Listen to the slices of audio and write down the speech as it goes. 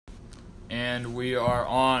And we are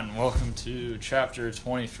on. Welcome to Chapter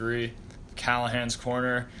 23, Callahan's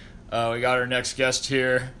Corner. We got our next guest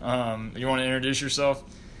here. You want to introduce yourself?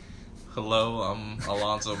 Hello, I'm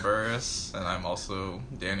Alonzo Burris, and I'm also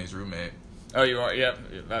Danny's roommate. Oh, you are?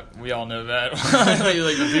 Yep. We all know that. Like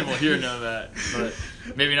the people here know that, but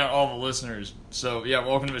maybe not all the listeners. So, yeah,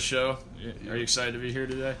 welcome to the show. Are you excited to be here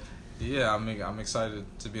today? Yeah, I'm excited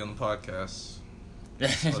to be on the podcast.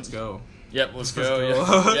 Let's go. Yep, let's go.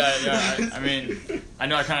 Yeah. I mean, I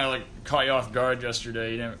know I kind of caught you off guard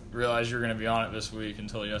yesterday. You didn't realize you were going to be on it this week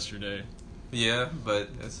until yesterday. Yeah, but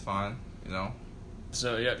it's fine, you know.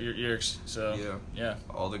 So yeah, yeah.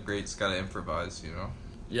 All the greats gotta improvise, you know.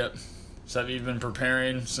 Yep. So have you been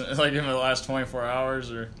preparing in the last 24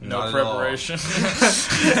 hours or no Not at all. preparation?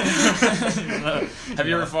 Have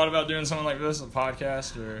you ever thought about doing something like this, a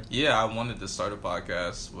podcast or? Yeah, I wanted to start a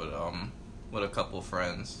podcast with a couple of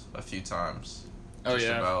friends a few times.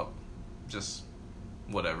 About just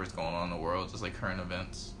whatever's going on in the world, just like current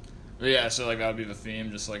events. Yeah, so that would be the theme,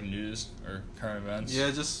 just like news or current events. Yeah,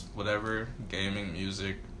 just whatever, gaming,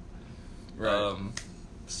 music, right.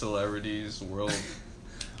 Celebrities, world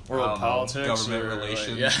politics, government or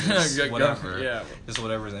relations, whatever. Yeah, just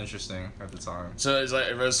whatever's interesting at the time. So is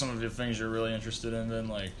are those some of the things you're really interested in then,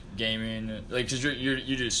 like gaming, because you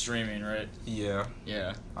do streaming, right? Yeah.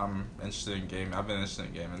 Yeah. I'm interested in gaming. I've been interested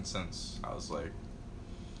in gaming since I was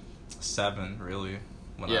 7, really,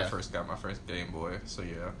 when I first got my first Game Boy. So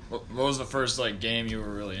yeah. What was the first game you were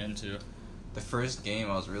really into? The first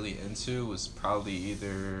game I was really into was probably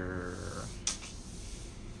either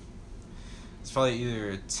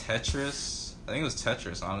Tetris. I think it was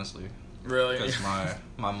Tetris, honestly. Really? Because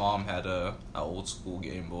my mom had a old school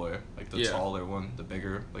Game Boy, the taller one, the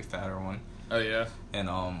bigger, fatter one. Oh yeah. And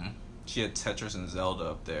she had Tetris and Zelda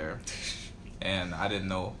up there, and I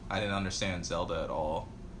didn't understand Zelda at all.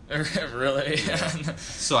 Really? Yeah.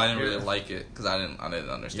 So I didn't really like it because I didn't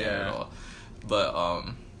understand it at all. But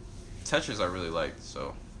Tetris I really liked,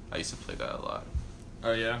 so I used to play that a lot.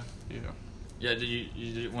 Oh yeah. Yeah. Yeah.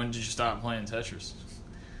 When did you stop playing Tetris?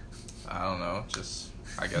 I don't know.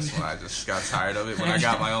 I guess when I just got tired of it. When I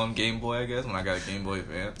got my own Game Boy, I guess when I got a Game Boy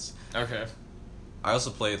Advance. Okay. I also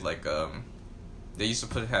played they used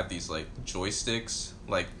to have these joysticks,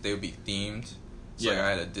 they would be themed. So I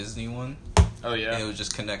had a Disney one. Oh yeah. And it would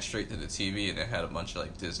just connect straight to the TV, and it had a bunch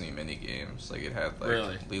of Disney mini games. It had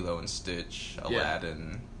really? Lilo and Stitch,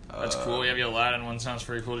 Aladdin. That's cool. Yeah, the Aladdin one sounds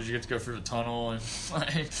pretty cool. Did you get to go through the tunnel and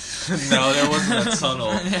No, there wasn't a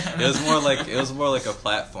tunnel. It was more like a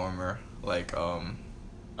platformer,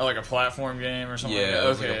 Oh, like a platform game or something? Yeah, it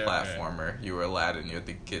was like a platformer. Okay. You were Aladdin. You had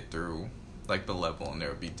to get through the level, and there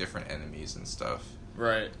would be different enemies and stuff.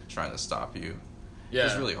 Right. Trying to stop you. Yeah. It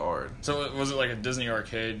was really hard. So was it like a Disney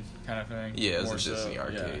arcade kind of thing? Yeah, it was a Disney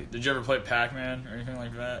arcade. Yeah. Did you ever play Pac-Man or anything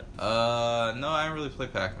like that? No, I didn't really play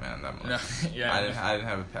Pac-Man that much. No, yeah. I didn't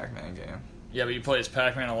have a Pac-Man game. Yeah, but you played as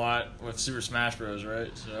Pac-Man a lot with Super Smash Bros,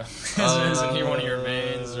 right? So isn't he one of your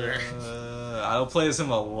mains? Or I don't play as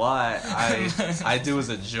him a lot. I do as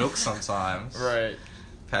a joke sometimes. Right.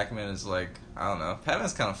 Pac-Man is I don't know.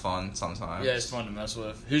 Pac-Man's kind of fun sometimes. Yeah, it's fun to mess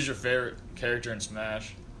with. Who's your favorite character in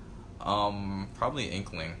Smash? Probably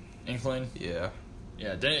Inkling. Inkling? Yeah.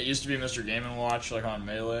 Yeah, didn't it used to be Mr. Game & Watch on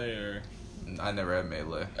Melee or? I never had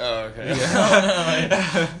Melee. Oh, okay.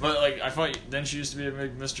 Yeah. But I thought didn't she used to be a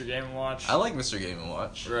big Mr. Game & Watch? I like Mr. Game &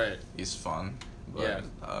 Watch. Right. He's fun. But,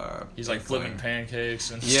 yeah. He's Inkling, flipping pancakes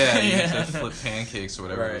and yeah, he can flip pancakes or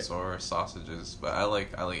whatever those are, sausages. But I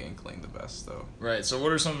like Inkling the best though. Right. So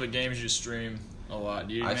what are some of the games you stream a lot?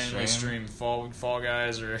 Do you mainly stream Fall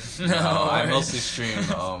Guys or No, I mostly stream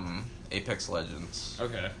Apex Legends.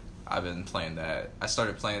 Okay. I've been playing that. I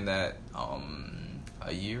started playing that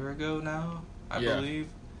a year ago now, I believe.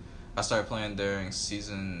 I started playing during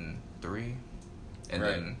season 3, and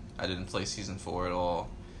then I didn't play season 4 at all.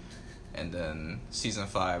 And then season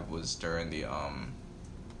 5 was during the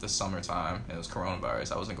summertime, and it was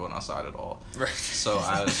coronavirus. I wasn't going outside at all. Right. So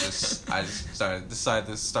I decided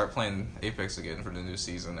to start playing Apex again for the new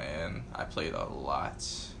season, and I played a lot,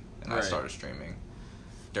 and I started streaming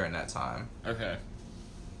during that time. Okay.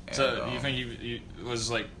 And, so do you think you was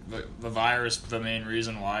the virus the main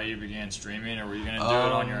reason why you began streaming, or were you gonna do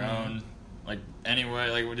it on your own,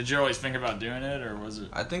 anyway? Did you always think about doing it, or was it?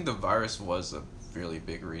 I think the virus was a really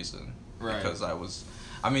big reason. Right. Because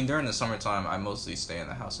during the summertime, I mostly stay in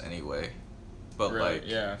the house anyway. But,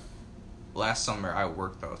 last summer, I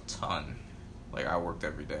worked a ton. I worked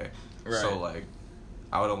every day. Right. So,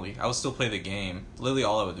 I would still play the game. Literally,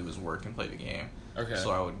 all I would do was work and play the game. Okay.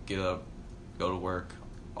 So I would get up, go to work,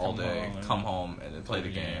 all day, come home, and then play the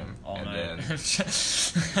game all and night.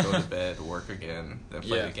 then go to bed, work again, then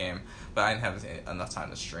play the game. But I didn't have enough time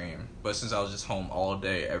to stream. But since I was just home all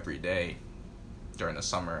day, every day during the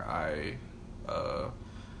summer,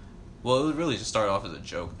 well, it really just started off as a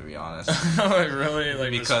joke, to be honest. Really?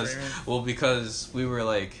 Like, because we were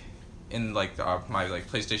like in like my like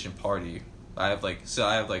PlayStation party. I have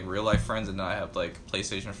like real life friends, and then I have like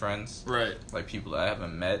PlayStation friends. Right. Like people that I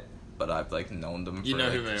haven't met, but I've like known them for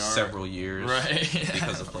who they are. Several years. Right.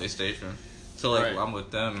 Because of PlayStation. So like I'm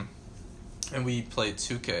with them, and we played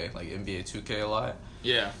 2K, like NBA 2K a lot.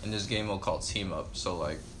 Yeah. And this game mode called Team Up. So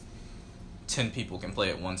like 10 people can play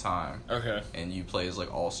at one time. Okay. And you play as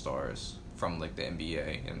like all stars from like the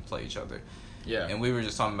NBA and play each other. Yeah. And we were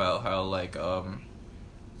just talking about how like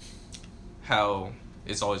how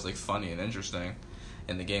it's always like funny and interesting,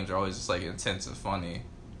 and the games are always just like intense and funny.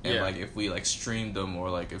 And like if we like streamed them, or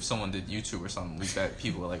like if someone did YouTube or something, we bet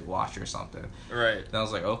people would like watch or something. Right. And I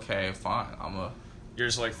was like, okay, fine. You're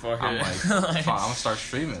just like, fuck I'm it. like, fine, I'm gonna start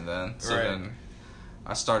streaming then. So then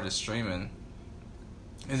I started streaming,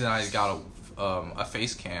 and then I got a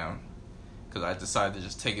face cam, because I decided to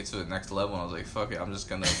just take it to the next level, and I was like, fuck it, I'm just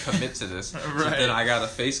gonna commit to this. So then I got a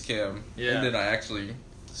face cam, and then I actually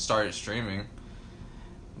started streaming.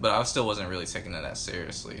 But I still wasn't really taking it that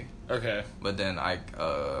seriously. Okay. But then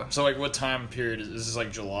So, like, what time period? Is this,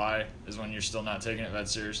 like, July? Is when you're still not taking it that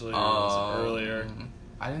seriously? Or was it earlier?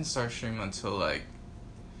 I didn't start streaming until, like,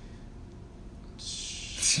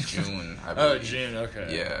 June, I believe. Oh, June,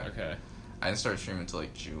 okay. Yeah. Okay. I didn't start streaming until,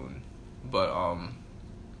 like, June. But,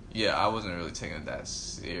 yeah, I wasn't really taking it that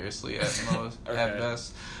seriously at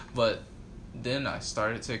best. But then I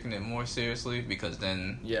started taking it more seriously, because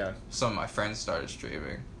then some of my friends started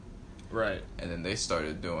streaming. Right. And then they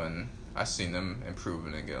started I seen them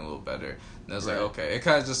improving and getting a little better. And I was like, okay, it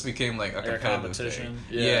kind of just became like a competitive competition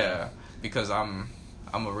thing. Yeah, because I'm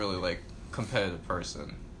a really like competitive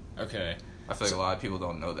person. Okay. I feel like a lot of people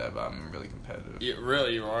don't know that, but I'm really competitive.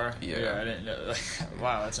 Really, you are? Yeah. I didn't know.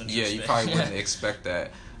 Wow, that's interesting. Yeah, you probably wouldn't expect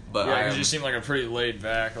that. But because you seem like a pretty laid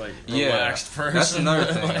back, like relaxed person. That's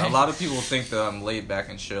another thing. A lot of people think that I'm laid back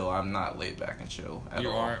and chill. I'm not laid back and chill at all. You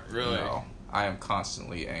aren't? Really? No. I am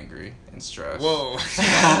constantly angry and stressed. Whoa.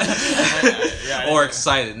 Or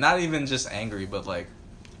excited. Not even just angry, but like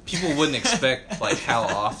people wouldn't expect like how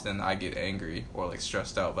often I get angry or like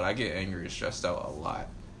stressed out, but I get angry and stressed out a lot.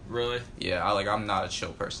 Really? Yeah, I'm not a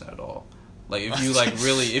chill person at all. Like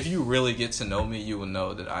if you really get to know me, you will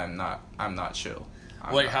know that I'm not chill.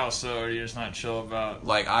 How so? Are you just not chill about?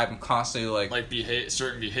 Like I'm constantly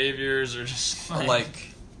certain behaviors, or just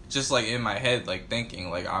just in my head, like thinking,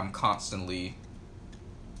 like I'm constantly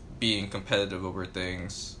being competitive over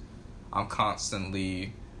things. I'm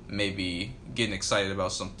constantly maybe getting excited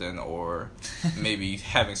about something, or maybe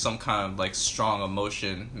having some kind of like strong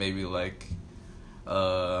emotion, maybe like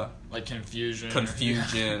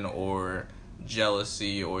confusion or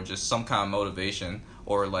jealousy, or just some kind of motivation,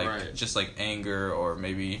 or just like anger, or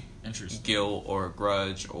maybe guilt or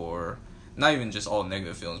grudge, or not even just all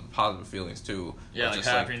negative feelings, but positive feelings too. Yeah, like just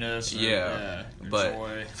happiness. But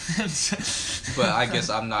joy. But I guess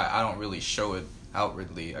I don't really show it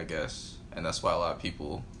outwardly, I guess, and that's why a lot of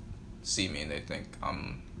people see me and they think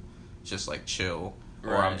I'm just like chill.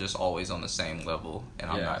 Or I'm just always on the same level, and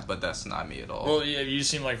I'm not. But that's not me at all. Well, yeah, you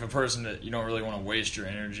seem like a person that you don't really want to waste your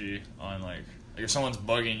energy on, like if someone's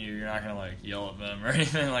bugging you, you're not gonna like yell at them or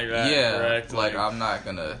anything like that. Yeah, correct? I'm not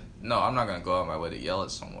gonna go out of my way to yell at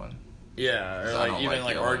someone. Yeah, or like even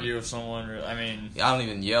like argue with someone. I mean, I don't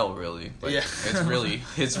even yell really. Like, it's really.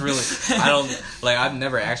 I don't like. I've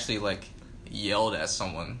never actually like yelled at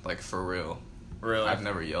someone like for real. Really, I've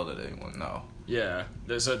never yelled at anyone. No. Yeah,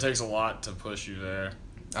 so it takes a lot to push you there.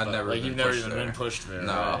 I've never you've never even been pushed there.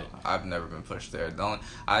 No, right? I've never been pushed there.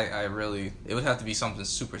 I really, it would have to be something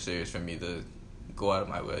super serious for me to go out of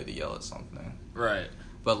my way to yell at something. Right.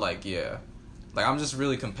 But I'm just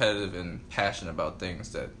really competitive and passionate about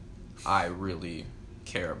things that I really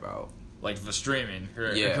care about. Like the streaming,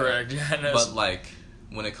 correct? Yeah. Correct. Yeah. But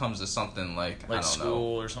when it comes to something I don't know,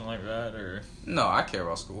 school or something like that, or no, I care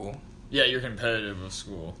about school. Yeah, you're competitive with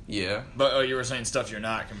school. Yeah. But you were saying stuff you're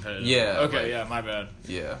not competitive. Yeah. With. Okay. Yeah. My bad.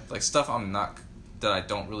 Yeah, stuff that I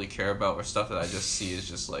don't really care about, or stuff that I just see is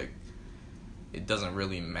just it doesn't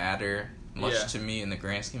really matter much to me in the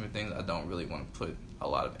grand scheme of things. I don't really want to put a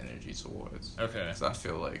lot of energy towards. Okay. So I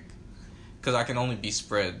feel because I can only be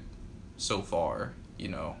spread so far, you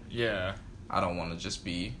know. Yeah. I don't want to just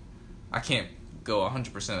be. I can't go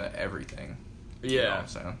 100% at everything. Yeah. You know what I'm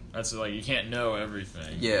saying? That's you can't know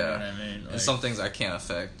everything. Yeah. You know what I mean? And some things I can't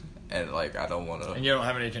affect, and I don't want to. And you don't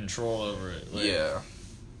have any control over it. Yeah.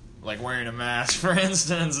 like wearing a mask, for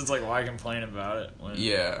instance, it's like, why complain about it when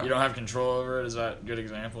you don't have control over it? Is that a good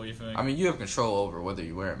example, you think? I mean, you have control over whether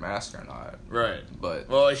you wear a mask or not. Right. But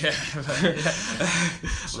well, yeah.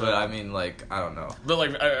 But I mean, like, I don't know. But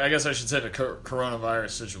like, I guess I should say the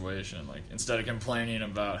coronavirus situation. Like, instead of complaining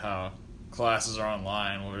about how classes are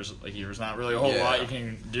online, well, there's not really a whole lot you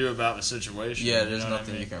can do about the situation. Yeah, there's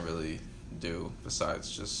nothing you can really do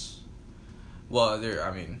besides just. Well, there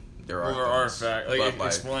are facts. Like,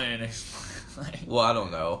 explain. Well, I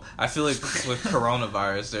don't know. I feel like with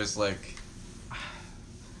coronavirus, there's like,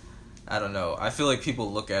 I don't know. I feel like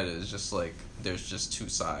people look at it as just like there's just two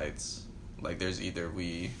sides. Like, there's either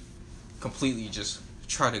we completely just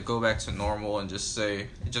try to go back to normal and just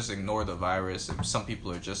ignore the virus, and some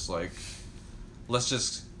people are just like, let's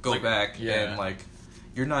just go back and like,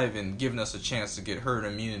 you're not even giving us a chance to get herd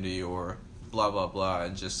immunity or blah blah blah,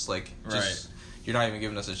 and just like you're not even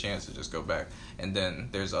giving us a chance to just go back. And then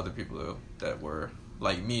there's other people that were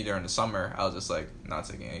like me during the summer. I was just like, not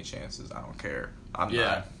taking any chances. I don't care. I'm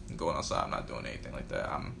not going outside. I'm not doing anything like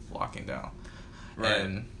that. I'm locking down. Right.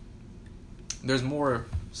 And there's more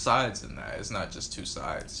sides in that. It's not just two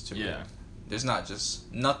sides to me. There's not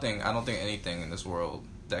just nothing. I don't think anything in this world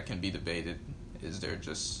that can be debated is there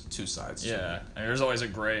just two sides to and there's always a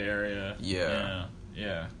gray area. Yeah.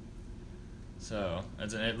 So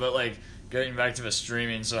that's it. But like, getting back to the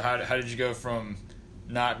streaming, so how did you go from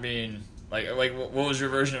not being like what was your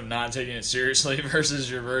version of not taking it seriously versus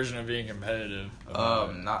your version of being competitive?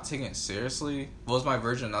 Not taking it seriously. What was my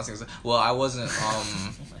version of not taking it seriously? Well, I wasn't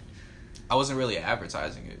I wasn't really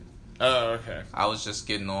advertising it. Oh, okay. I was just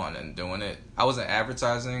getting on and doing it. I wasn't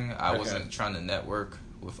advertising. I wasn't trying to network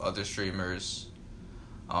with other streamers.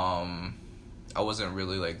 I wasn't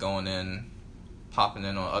really like going in, popping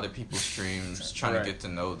in on other people's streams, trying to get to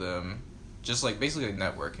know them. Just like basically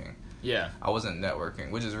networking. Yeah. I wasn't networking,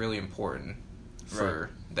 which is really important for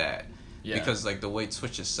that. Yeah. Because like the way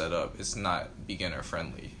Twitch is set up, it's not beginner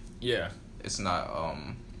friendly. Yeah. It's not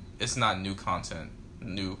new content,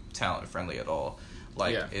 new talent friendly at all.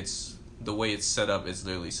 Like it's the way it's set up is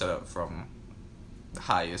literally set up from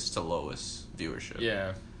highest to lowest viewership.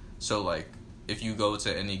 Yeah. So like if you go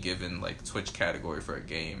to any given like Twitch category for a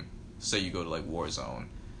game, say you go to like Warzone,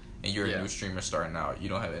 and you're a new streamer starting out, you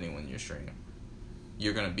don't have anyone in your stream,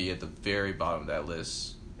 you're going to be at the very bottom of that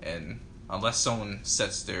list. And unless someone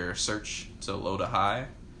sets their search to low to high,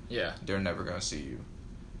 they're never going to see you.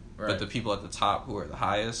 Right. But the people at the top who are the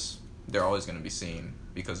highest, they're always going to be seen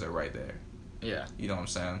because they're right there. Yeah. You know what I'm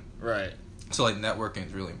saying? Right. So like networking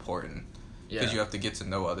is really important. Because you have to get to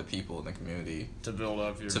know other people in the community. To build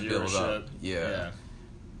up your viewership. Yeah.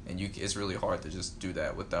 And it's really hard to just do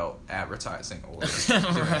that without advertising or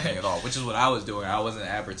doing anything at all, which is what I was doing. I wasn't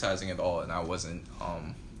advertising at all, and I wasn't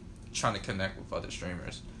trying to connect with other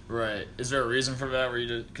streamers. Right. Is there a reason for that?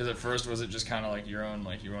 Because at first, was it just kind of like your own,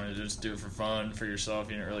 like you wanted to just do it for fun, for yourself?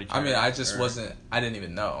 You didn't really care? I mean, I just wasn't, I didn't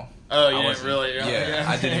even know. Oh, you didn't really? Yeah,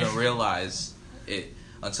 I didn't even realize it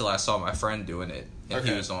until I saw my friend doing it. And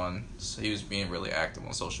he was being really active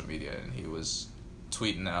on social media, and he was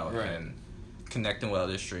tweeting out and connecting with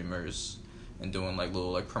other streamers and doing like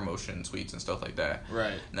little like promotion tweets and stuff like that.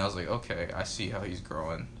 Right. And I was like, okay, I see how he's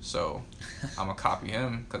growing, so I'm gonna copy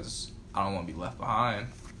him because I don't want to be left behind.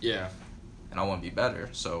 Yeah. And I want to be better,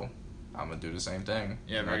 so I'm gonna do the same thing.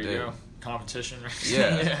 Yeah, there you go. Competition.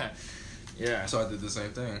 Yeah. Yeah. So I did the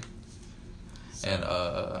same thing. So. And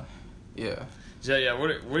yeah. Yeah. What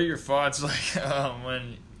are your thoughts like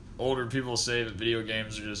when older people say that video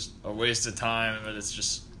games are just a waste of time and that it's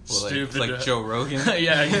just stupid? Like Joe Rogan?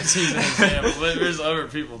 Yeah, I guess he's an example. But there's other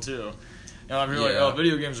people too. You know, I'm like, oh,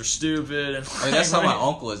 video games are stupid. And I mean, that's how my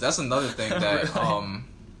uncle is. That's another thing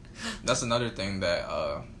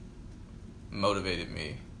that motivated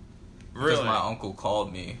me. Really? Because my uncle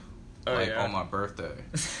called me on my birthday,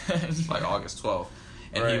 like August 12th,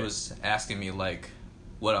 and he was asking me like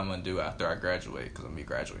what I'm gonna do after I graduate, because I'm gonna be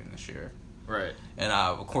graduating this year. Right. And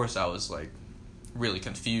of course I was like really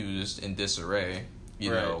confused, in disarray.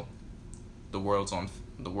 You know, the world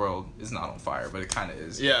is not on fire, but it kind of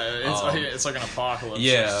is. Yeah, it's like an apocalypse.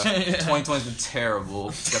 Yeah, 2020's been terrible.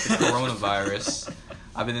 Got the coronavirus.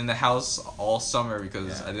 I've been in the house all summer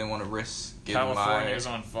because I didn't want to risk getting California's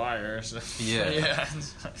on fire. So. Yeah.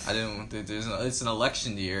 I didn't. It's an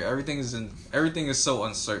election year. Everything is so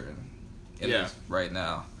uncertain. Right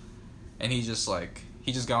now, and he just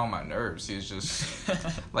got on my nerves. He was just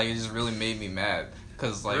like, it just really made me mad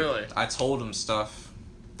because I told him stuff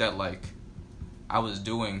that like I was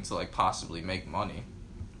doing to like possibly make money.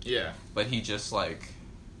 Yeah. But he just like,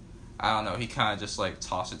 I don't know, he kind of just like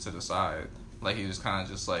tossed it to the side. Like he was kind of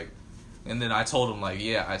just like, And then I told him, like,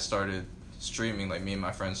 yeah, I started streaming, like, me and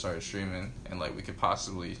my friends started streaming, and, like, we could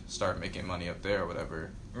possibly start making money up there or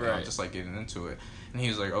whatever. Right. And just, like, getting into it. And he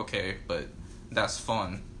was like, okay, but that's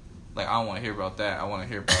fun. Like, I don't want to hear about that. I want to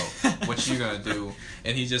hear about what you're going to do.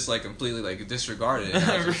 And he just, like, completely, like, disregarded it. And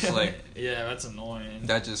I was just, like... Yeah, that's annoying.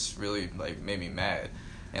 That just really, like, made me mad.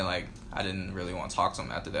 And, like, I didn't really want to talk to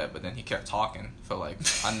him after that. But then he kept talking for, like,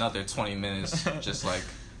 another 20 minutes. Just, like,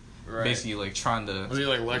 basically, like, trying to... Was he,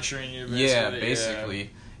 like, lecturing you, basically? Yeah, basically. Yeah.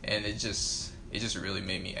 And it just really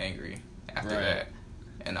made me angry after that.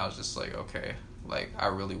 And I was just like, okay, like, I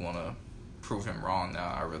really want to prove him wrong now.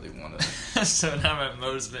 I really want to... So now that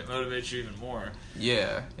motivates you even more.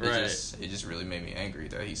 Yeah. It just really made me angry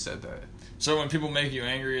that he said that. So when people make you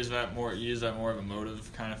angry, is that more, you use that more of a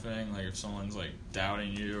motive kind of thing? Like if someone's like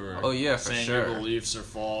doubting you or saying your beliefs are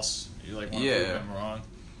false, you like want to prove them wrong?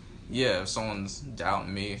 Yeah, if someone's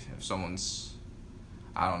doubting me, if someone's,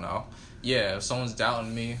 I don't know. Yeah, if someone's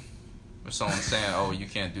doubting me, if someone's saying, oh, you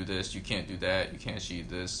can't do this, you can't do that, you can't achieve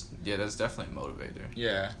this, yeah, that's definitely a motivator.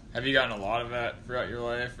 Yeah. Have you gotten a lot of that throughout your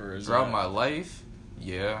life? Or is throughout my life?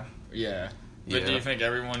 Yeah. Yeah. But do you think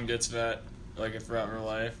everyone gets that, like, throughout their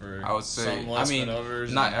life? Or I would say, some less than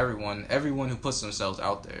others? Not everyone. Everyone who puts themselves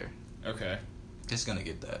out there. Okay. Is going to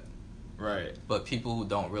get that. Right. But people who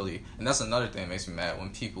don't really, and that's another thing that makes me mad,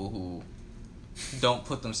 when people who don't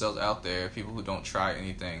put themselves out there, people who don't try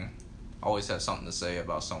anything, always have something to say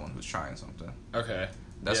about someone who's trying something. Okay.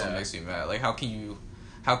 That's what makes me mad. Like, how can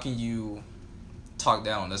you talk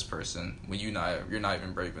down on this person when you're not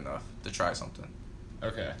even brave enough to try something?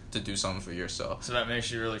 Okay. To do something for yourself. So that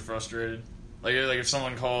makes you really frustrated? Like if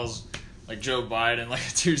someone calls like Joe Biden like a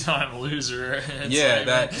 2-time loser.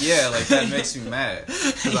 That makes me mad.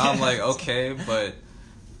 Because I'm like, okay, but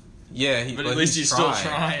but at least he's still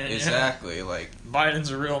trying. Exactly, yeah. like Biden's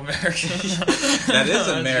a real American. That is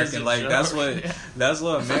American. Like that's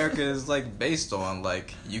what America is like based on.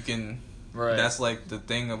 Like you can. Right. That's like the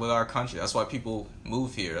thing with our country. That's why people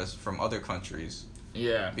move here. That's from other countries.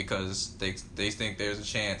 Yeah. Because they think there's a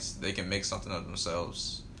chance they can make something of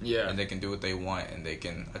themselves. Yeah. And they can do what they want and they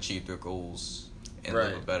can achieve their goals and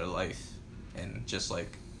live a better life and just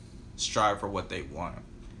like strive for what they want.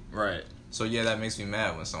 Right. So yeah, that makes me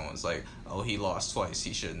mad when someone's like, "Oh, he lost twice.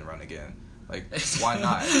 He shouldn't run again." Like, why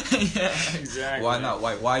not? Yeah, exactly. Why not?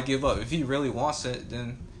 Why give up? If he really wants it,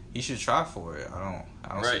 then he should try for it. I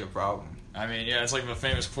don't see the problem. I mean, yeah, it's like the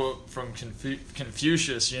famous quote from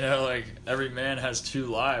Confucius, you know, like, every man has 2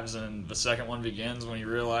 lives, and the second one begins when he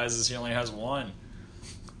realizes he only has one.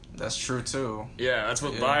 That's true, too. Yeah, that's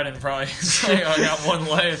what Biden probably is saying. I got one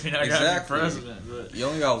life, you know, I got to be president. But you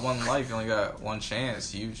only got one life, you only got one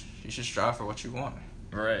chance. You should strive for what you want.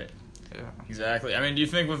 Right. Yeah. Exactly. I mean, do you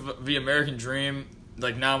think with the American dream,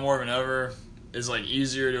 like, now more than ever, is, like,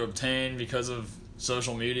 easier to obtain because of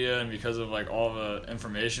social media and because of like all the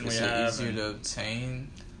information we have? Is it easier to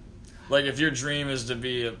obtain? Like if your dream is to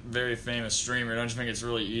be a very famous streamer, don't you think it's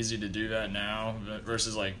really easy to do that now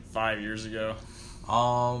versus like 5 years ago?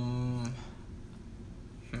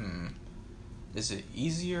 Is it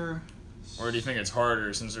easier? Or do you think it's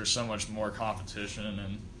harder since there's so much more competition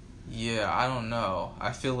and... Yeah, I don't know.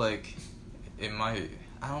 I feel like it might...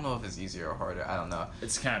 I don't know if it's easier or harder. I don't know.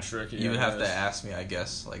 It's kind of tricky. You would have to ask me, I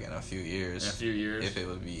guess, like in a few years. If it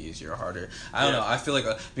would be easier or harder. I don't know. I feel like...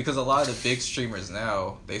 because a lot of the big streamers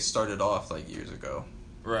now, they started off like years ago.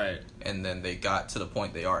 Right. And then they got to the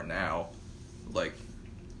point they are now, like,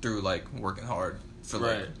 through like working hard for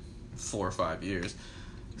like 4 or 5 years.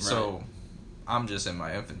 Right. So, I'm just in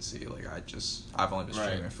my infancy. Like, I've only been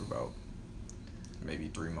streaming for about maybe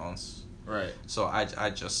 3 months. Right. So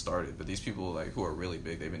I just started, but these people like who are really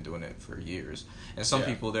big, they've been doing it for years. And some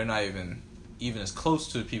people, they're not even as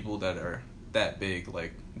close to people that are that big,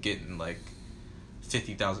 like getting like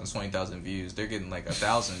 50,000, 20,000 views. They're getting like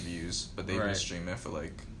 1,000 views, but they've been streaming for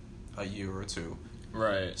like a year or 2.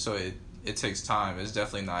 Right. So it takes time. It's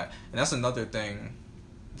definitely not, and that's another thing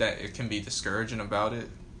that it can be discouraging about it,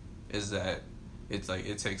 is that it's like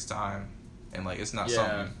it takes time, and like it's not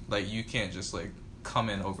something like you can't just like come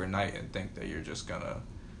in overnight and think that you're just gonna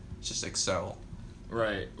just excel.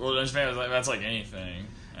 Right. Well, that's like anything.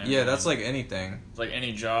 I mean, that's like anything. It's like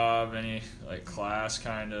any job, any like class,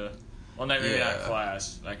 kind of. Well, maybe not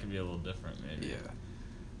class. That could be a little different, maybe. Yeah.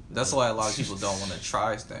 That's why a lot of people don't want to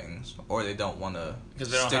try things, or they don't want to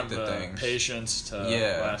because they don't have the patience to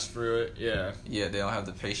last through it. Yeah. Yeah, they don't have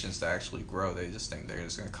the patience to actually grow. They just think they're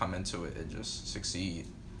just gonna come into it and just succeed,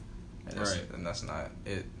 and that's not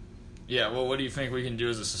it. Yeah, well, what do you think we can do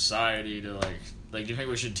as a society to like Like, do you think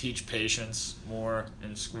we should teach patience more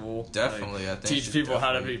in school? Definitely, like, I think teach people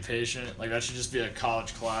how to be patient. Like, that should just be a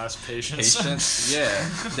college class. Patience. Patience, yeah,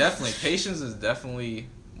 definitely. Patience is definitely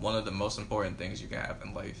one of the most important things you can have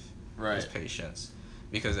in life. Right. Is patience,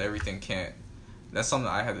 because everything can't. That's something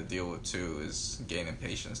I had to deal with too. Is gaining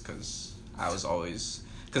patience, because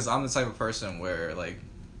I'm the type of person where like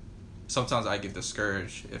sometimes I get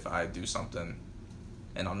discouraged if I do something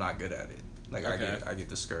and I'm not good at it. Like okay. I get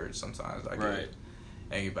discouraged sometimes. I get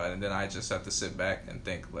angry about it, and then I just have to sit back and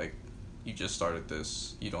think like, you just started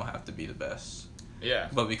this. You don't have to be the best. Yeah.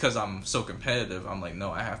 But because I'm so competitive, I'm like,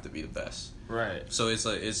 no, I have to be the best. Right. So it's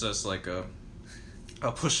just like a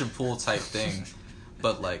push and pull type thing.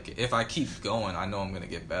 But like, if I keep going, I know I'm gonna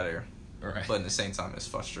get better. Right. But at the same time, it's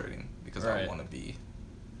frustrating because I want to be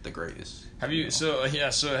the greatest. Have you? So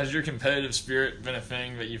has your competitive spirit been a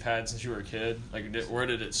thing that you've had since you were a kid? Like, where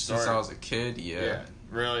did it start? Since I was a kid, yeah.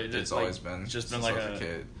 Really, it's always been. Just been like a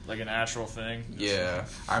kid, like a natural thing. Yeah,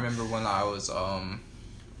 I remember when I was I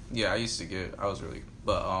used to get. I was really,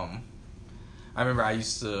 but I remember I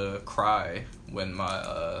used to cry when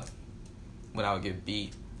when I would get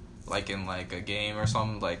beat, like in like a game or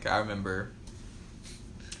something. Like I remember,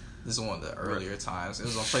 this is one of the earlier times. It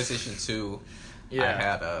was on PlayStation 2. Yeah. I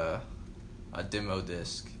had a demo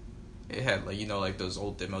disc. It had like those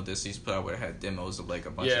old demo discs you put out where it had demos of like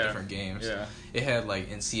a bunch of different games. Yeah. It had like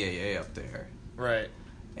NCAA up there. Right.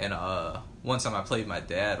 And one time I played my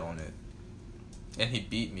dad on it, and he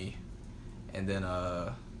beat me, and then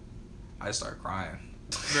I started crying.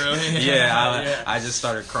 Really? Yeah, I just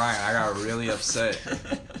started crying. I got really upset.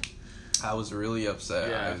 I was really upset.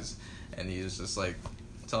 Yeah. And he was just like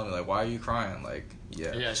telling me like, "Why are you crying?" Like,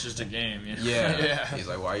 yeah, it's just a game. You know? Yeah. He's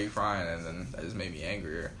like, "Why are you crying?" And then that just made me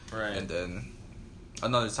angrier. Right. And then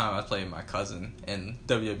another time I played my cousin in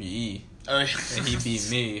WWE. Oh, yeah. And he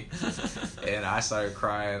beat me, and I started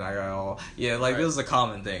crying. I got all it was a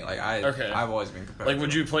common thing. Like I've always been competitive. Like,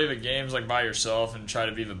 would you play the games like by yourself and try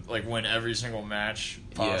to be win every single match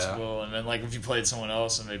possible? Yeah. And then like if you played someone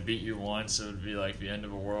else and they beat you once, it would be like the end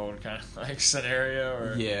of the world kind of like scenario.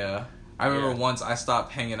 Or yeah. I remember once I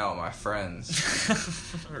stopped hanging out with my friends.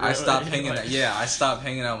 Really? I stopped hanging out. Yeah, I stopped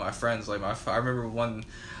hanging out with my friends. Like I remember one.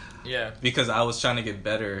 Yeah. Because I was trying to get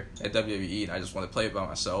better at WWE, and I just wanted to play it by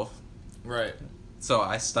myself. Right. So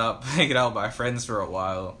I stopped hanging out with my friends for a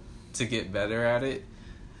while to get better at it.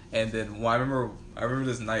 And then I remember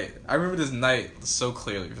this night. I remember this night so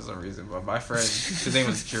clearly for some reason. But my friend, his name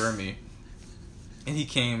was Jeremy, and he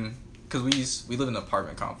came because we live in an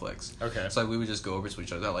apartment complex. Okay. So we would just go over to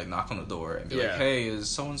each other, like knock on the door, and be like, "Hey, is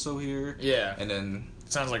so and so here?" Yeah. And then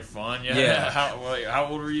sounds like fun. Yeah. Yeah. How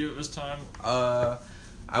old were you at this time? I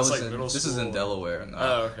was like this is in Delaware. No.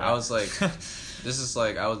 Oh, okay. I was like. This is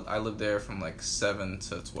like I lived there from like 7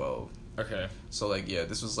 to 12. Okay. So like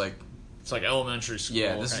this was like it's like elementary school.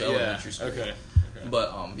 Yeah, this is elementary school. Okay.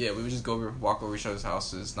 But we would just walk over each other's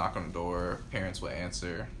houses, knock on the door. Parents would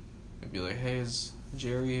answer, and be like, "Hey, is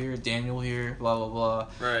Jerry here? Daniel here? Blah blah blah."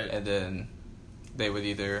 Right. And then they would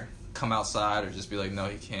either come outside or just be like, "No,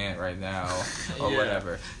 he can't right now," or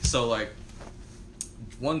whatever. So like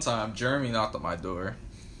one time, Jeremy knocked on my door,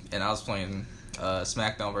 and I was playing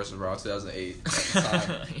SmackDown vs. Raw 2008 at the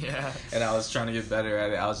time. Yeah. And I was trying to get better at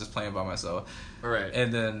it. I was just playing by myself. Right.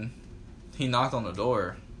 And then he knocked on the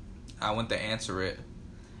door. I went to answer it,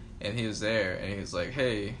 and he was there, and he was like,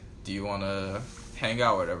 "Hey, do you want to hang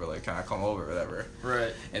out or whatever? Like, can I come over or whatever?"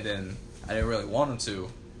 Right. And then I didn't really want him to,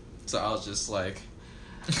 so I was just like,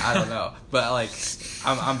 I don't know. But like,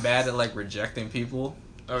 I'm bad at like rejecting people.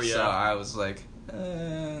 Oh yeah. So I was like,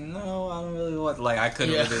 no, I don't really want. Like, I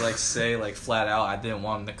couldn't really like say like flat out I didn't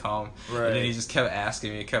want him to come. Right. And then he just kept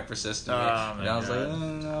asking me, kept persisting me, and I was like,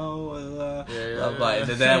 no, blah, blah. And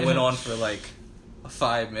then that went on for like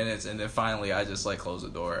 5 minutes, and then finally I just like closed the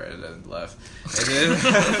door and then left. And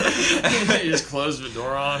then you just closed the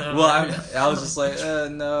door on him. Well, I was just like,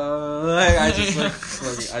 no. Like, I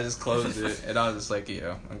just closed it, and I was just like,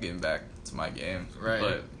 I'm getting back to my game. Right.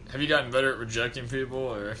 But have you gotten better at rejecting people,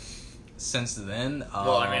 or? Since then,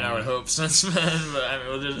 well, I mean, I would hope since then, but I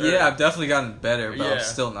mean, I've definitely gotten better, but I'm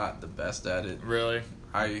still not the best at it. Really?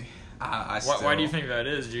 I why do you think that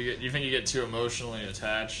is? Do you think you get too emotionally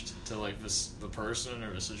attached to like the person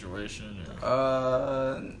or the situation?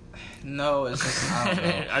 Or? No, it's just I don't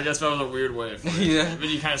know. I guess that was a weird way of putting it. But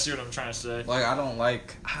you kind of see what I'm trying to say. Like I don't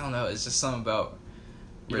know. It's just something about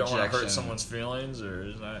you rejection. don't want to hurt someone's feelings, or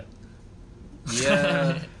is that?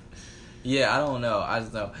 Yeah. Yeah, I don't know. I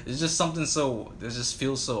don't know. It's just something it just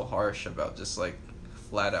feels so harsh about just like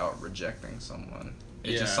flat out rejecting someone.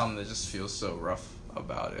 It's just something that just feels so rough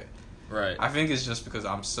about it. Right. I think it's just because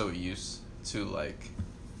I'm so used to like,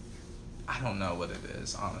 I don't know what it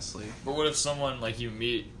is, honestly. But what if someone like you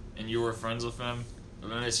meet and you were friends with them,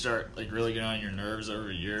 and then they start like really getting on your nerves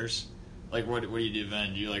over years? Like what do you do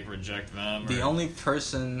then? Do you like reject them? Or? The only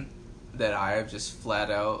person that I have just flat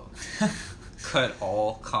out cut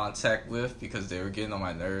all contact with because they were getting on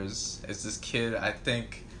my nerves is this kid. I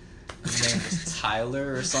think his name was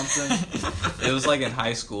Tyler or something. It was like in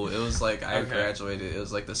high school. It was like I graduated. It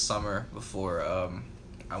was like the summer before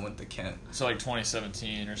I went to Kent. So like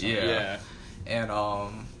 2017 or something. Yeah. And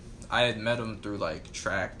I had met him through like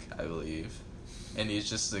track, I believe. And he's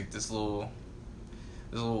just like this little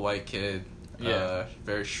white kid. Yeah.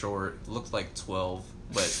 Very short. Looked like 12,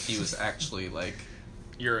 but he was actually like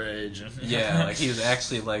your age. Yeah, like he was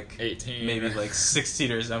actually like 18, maybe like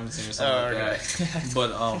 16 or 17 or something that.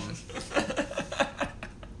 But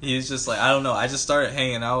he was just like, I don't know. I just started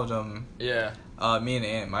hanging out with him. Yeah. Me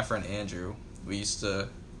and my friend Andrew, we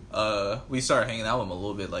started hanging out with him a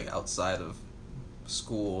little bit like outside of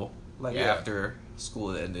school, like after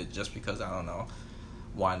school ended, just because I don't know.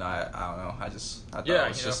 Why not? I don't know. I thought it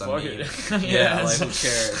was just a meme. Yeah, like who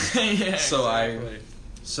cares? Yeah, So I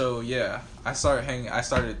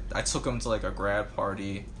took him to like a grad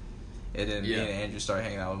party, and then me and Andrew started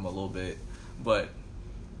hanging out with him a little bit, but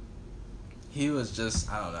he was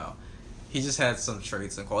just, I don't know. He just had some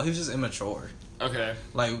traits and qualities. He was just immature. Okay.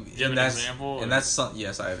 Like, do you have an example? And that's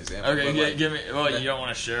yes, I have an example. Okay, like, give me. Well, you don't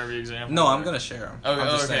want to share the example? No, I'm gonna share him.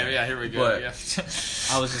 Okay, saying, yeah, here we go. But yeah.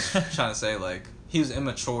 I was just trying to say, like, he was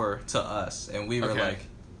immature to us, and we were like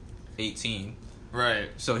 18. Right.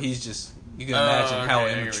 So he's just, you can imagine how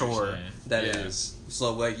immature that is.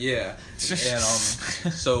 So like, yeah. And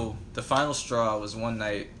so the final straw was one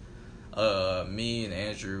night, me and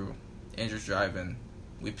Andrew's driving,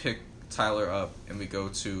 we pick Tyler up and we go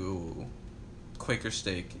to Quaker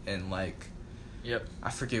Steak in like, I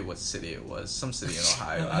forget what city it was. Some city in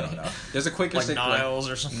Ohio. I don't know. There's a Quaker Steak. Niles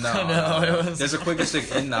or something. No. There's a Quaker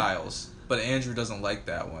Steak in Niles, but Andrew doesn't like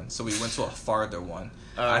that one, so we went to a farther one.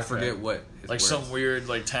 I forget what. Like some weird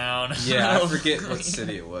like town. Yeah, I forget what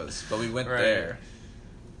city it was, but we went there.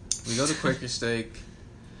 We go to Quaker Steak.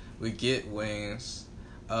 We get wings.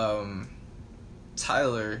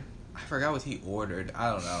 Tyler, I forgot what he ordered.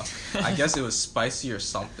 I don't know. I guess it was spicy or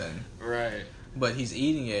something. Right. But he's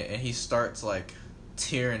eating it, and he starts, like,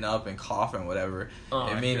 tearing up and coughing, whatever.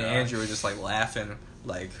 And me and Andrew were just, like, laughing,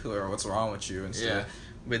 like, what's wrong with you and stuff. Yeah.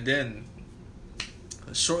 But then,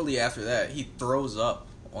 shortly after that, he throws up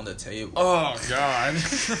on the table. Oh, God.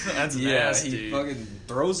 That's nasty. Yeah, he fucking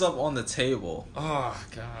throws up on the table. Oh,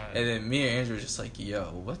 God. And then me and Andrew were just like, yo,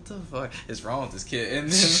 what the fuck is wrong with this kid? And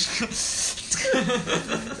then,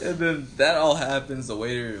 and then that all happens. The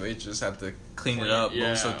waiter and waitress have to clean it up,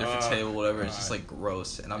 move to a different table, whatever. God. It's just like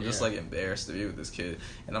gross. And I'm just like embarrassed to be with this kid.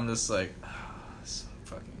 And I'm just like, oh, it's so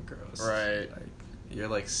fucking gross. Right. Like, you're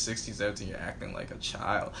like 16, 17, you're acting like a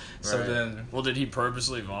child. Right. So then... Well, did he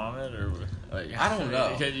purposely vomit? Or like, I don't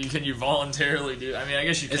know. Can you voluntarily do... I mean, I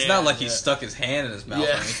guess you can. It's not like he stuck his hand in his mouth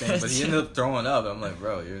or anything, but he ended up throwing up. I'm like,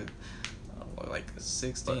 bro, you're like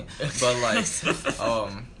 16. But like,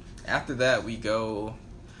 after that, we go...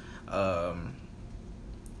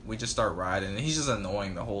 we just start riding, and he's just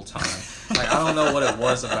annoying the whole time. Like, I don't know what it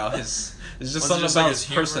was about his... It's just something about his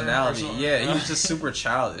personality. Yeah, he was just super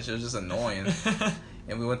childish. It was just annoying.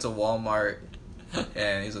 And we went to Walmart,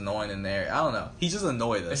 and he's annoying in there. I don't know. He just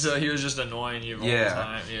annoyed us. So he was just annoying you all the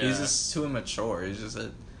time. Yeah, he's just too immature. He's just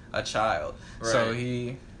a child. Right. So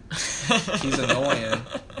he's annoying.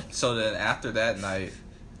 So then after that night,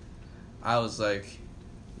 I was like,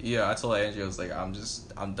 I told Andrew, I was like, I'm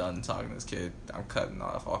done talking to this kid. I'm cutting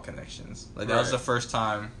off all connections. Like, that was the first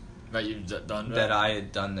time that you've done that? That I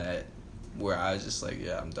had done that. Where I was just like,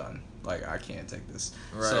 I'm done. Like, I can't take this.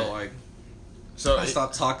 Right. So I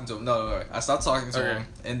stopped talking to him. No. I stopped talking to him,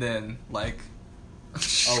 and then like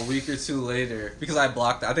a week or two later, because I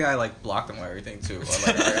blocked him. I think I like blocked him on everything too, or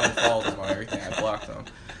like I unfollowed him on everything. I blocked him.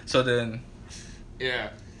 So then,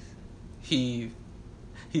 he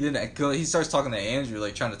didn't go. He starts talking to Andrew,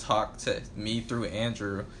 like trying to talk to me through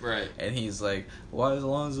Andrew. Right. And he's like, "Why is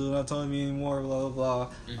Alonzo not talking to me anymore?" Blah blah blah.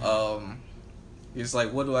 Mm-hmm. He's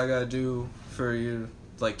like, what do I gotta do for you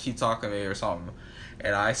to, like, keep talking to me or something?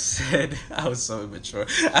 And I said, I was so immature.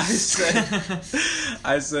 I said,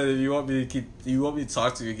 if you want me to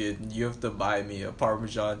talk to you again, you have to buy me a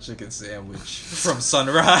Parmesan chicken sandwich from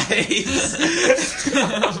Sunrise.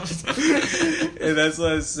 And that's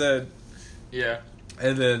what I said. Yeah.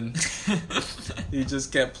 And then he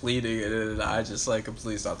just kept pleading, and then I just, like,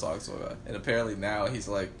 completely stopped talking to him. And apparently now he's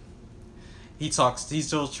like, he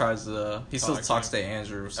still talks to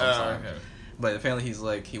Andrew sometimes. But apparently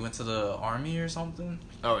he went to the army or something.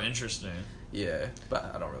 Oh, interesting. Yeah,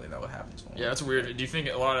 but I don't really know what happened to him. Yeah, that's weird. Do you think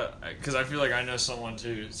a lot of... Because I feel like I know someone,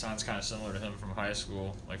 too, sounds kind of similar to him from high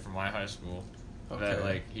school, like from my high school, that,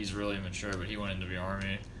 like, he's really immature, but he went into the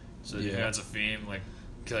army. So do you think that's a theme? Like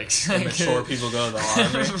immature people go to the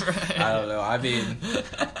army? Right. I don't know. I mean,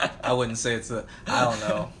 I wouldn't say it's a... I don't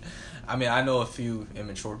know. I mean, I know a few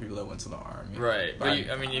immature people that went to the army. Right. But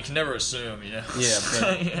you can never assume, you know? Yeah,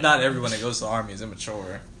 but not everyone that goes to the army is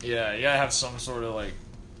immature. Yeah, you gotta have some sort of, like,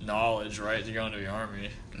 knowledge, right, to go into the army.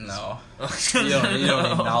 No. You don't need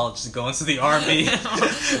knowledge to go into the army.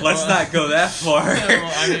 Let's not go that far.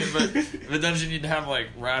 Well, I mean, but don't you need to have, like,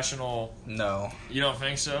 rational... No. You don't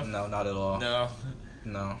think so? No, not at all. No.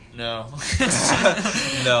 No. No.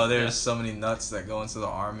 No, there's so many nuts that go into the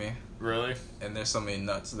army. Really? And there's so many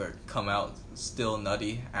nuts that come out still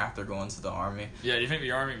nutty after going to the army. Yeah, you think the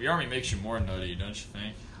army makes you more nutty, don't you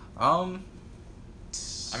think?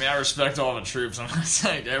 I mean, I respect all the troops. I'm not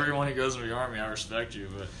saying everyone who goes to the army, I respect you,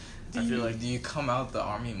 but I feel like... Do you come out the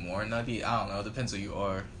army more nutty? I don't know. It depends who you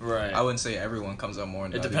are. Right. I wouldn't say everyone comes out more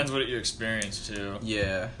nutty. It depends what you experience, too.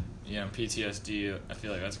 Yeah. Yeah, PTSD, I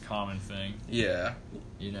feel like that's a common thing. Yeah.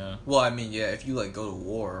 You know? Well, I mean, yeah, if you, like, go to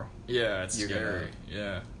war... Yeah, it's scary.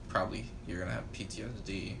 Yeah. Probably you're gonna have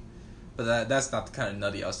PTSD. But that's not the kind of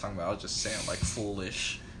nutty I was talking about. I was just saying, like,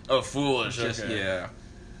 foolish. Oh, foolish, just, okay. Yeah.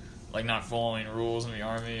 Like not following rules in the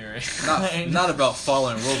army, or not about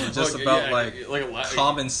following rules, but just like, about like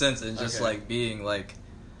common sense and just like being like,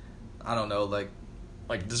 I don't know, like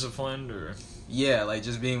disciplined or like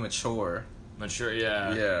just being mature. Mature,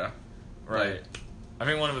 yeah. Yeah. Right. Like, I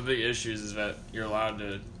think one of the big issues is that you're allowed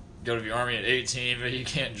to go to the army at 18, but you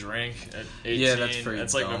can't drink at 18. Yeah, that's pretty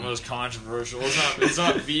That's like dumb. the most controversial. It's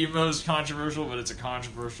not the most controversial, but it's a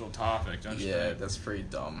controversial topic, don't you think? that's pretty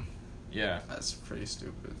dumb. Yeah. That's pretty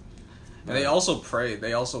stupid. And they also prey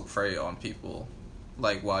on people,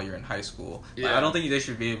 like, while you're in high school. Like, Yeah. I don't think they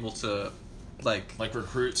should be able to, like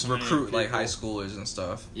recruit like high schoolers and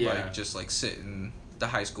stuff. Yeah. Like, just like sit in the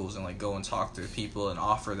high schools and like go and talk to people and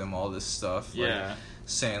offer them all this stuff. Yeah. Like,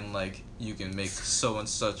 saying like you can make so and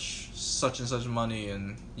such money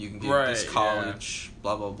and you can get this college,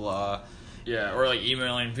 blah blah blah. Yeah, or like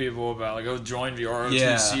emailing people about like, oh, join the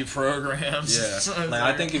ROTC programs. Yeah, like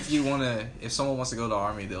I think if someone wants to go to the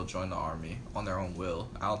army, they'll join the army on their own will.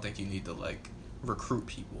 I don't think you need to like recruit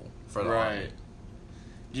people for the army.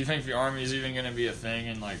 Do you think the army is even going to be a thing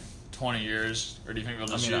in like 20 years, or do you think they'll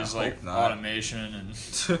just use like automation and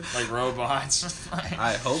like robots?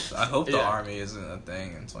 I hope the army isn't a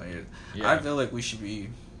thing in 20 years. Yeah. I feel like we should be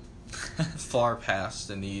far past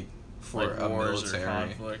the need for like a wars military or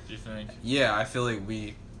conflict. You think? Yeah, I feel like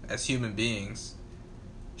we, as human beings,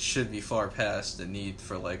 should be far past the need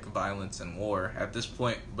for like violence and war at this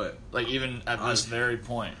point. But like even at this very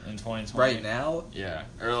point in 2020, right now, yeah,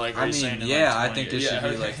 or like I mean, yeah, I think it should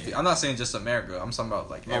be like. I'm not saying just America. I'm talking about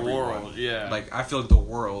like the world. Yeah, like I feel like the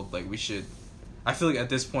world, like we should. I feel like at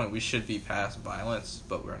this point we should be past violence,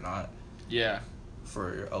 but we're not. Yeah,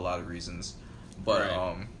 for a lot of reasons,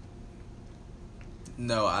 but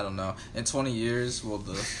no, I don't know. In 20 years, will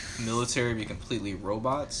the military be completely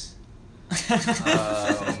robots?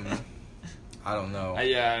 I don't know.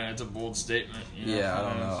 Yeah, it's a bold statement. You know, yeah, I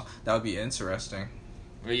don't know. That would be interesting.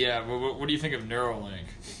 But yeah, what do you think of Neuralink?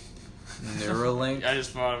 Neuralink? I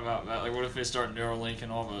just thought about that. Like, what if they start Neuralinking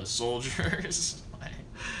all the soldiers?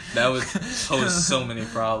 That would pose so many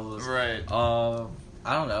problems. Right.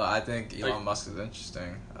 I don't know. I think Elon Musk is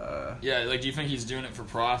interesting. Yeah, like, do you think he's doing it for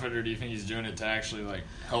profit, or do you think he's doing it to actually, like,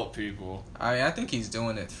 help people? I mean, I think he's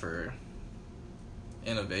doing it for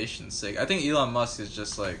innovation's sake. I think Elon Musk is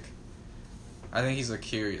just, like... I think he's a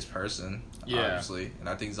curious person, obviously. And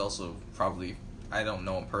I think he's also probably... I don't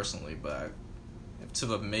know him personally, but to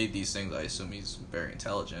have made these things, I assume he's very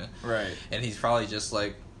intelligent. Right. And he's probably just,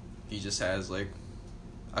 like... He just has, like,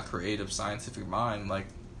 a creative scientific mind, like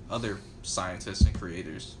other scientists and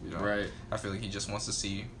creators, you know. Right. I feel like he just wants to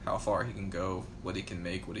see how far he can go, what he can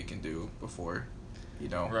make, what he can do before, you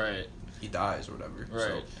know, he dies or whatever.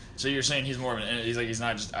 Right. So you're saying he's more of an, he's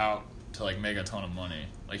not just out to like make a ton of money.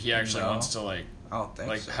 Like he actually wants to like, I don't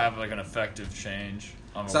think so. Have like an effective change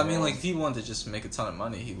on the world. I mean, like if he wanted to just make a ton of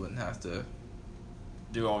money, he wouldn't have to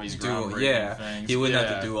do all these groundbreaking things. He wouldn't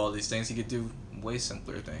have to do all these things. He could do way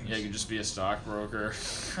simpler things. Yeah, you could just be a stockbroker.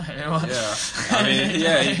 Yeah, I mean,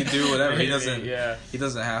 yeah, he could do whatever. He doesn't. Yeah. He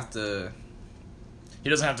doesn't have to. He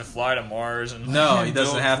doesn't have to fly to Mars and. No, he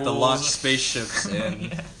doesn't have to launch spaceships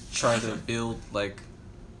and try to build like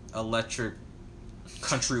electric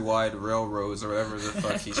countrywide railroads or whatever the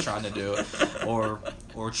fuck he's trying to do, or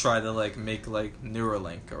or try to like make like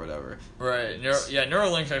Neuralink or whatever. Right.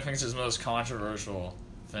 Neuralink I think is his most controversial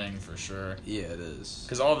thing for sure. Yeah, it is.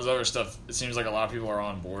 Because all of his other stuff, it seems like a lot of people are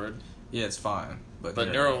on board. Yeah, it's fine. But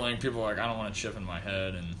Neuralink, people are like, I don't want a chip in my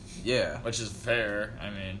head, and yeah, which is fair.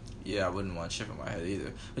 I mean, yeah, I wouldn't want a chip in my head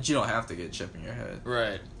either. But you don't have to get a chip in your head,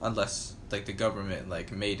 right? Unless like the government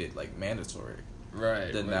like made it like mandatory,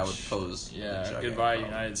 right? Then that would pose goodbye problem.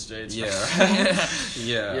 United States. Yeah,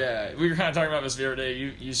 yeah, yeah. We were kind of talking about this the other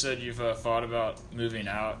day. You said you've thought about moving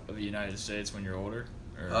out of the United States when you're older.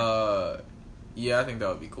 Or? Yeah, I think that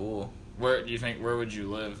would be cool. Where do you think? Where would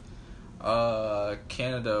you live?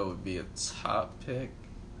 Canada would be a top pick.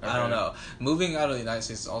 Okay. I don't know. Moving out of the United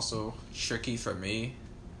States is also tricky for me.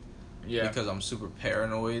 Yeah. Because I'm super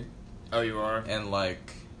paranoid. Oh, you are? And,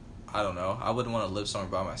 like, I don't know. I wouldn't want to live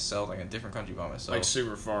somewhere by myself, like in a different country by myself. Like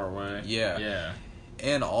super far away. Yeah. Yeah.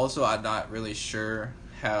 And also, I'm not really sure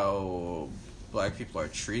how black people are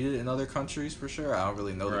treated in other countries, for sure. I don't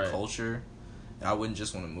really know the culture. And I wouldn't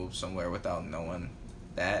just want to move somewhere without knowing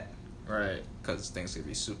that. Right. Because things could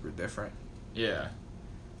be super different. Yeah.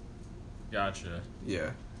 Gotcha. Yeah.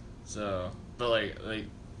 So, but wait,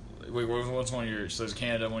 what's one of your? So is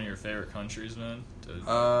Canada one of your favorite countries, man?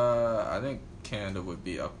 I think Canada would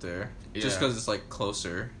be up there, just because it's like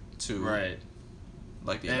closer to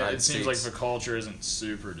like the United States. It seems like the culture isn't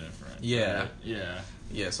super different. Yeah. Right? Yeah.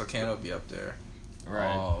 Yeah. So Canada would be up there.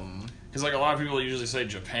 Right. Because like a lot of people usually say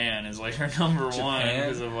Japan is like their number one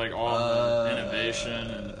because of like all the innovation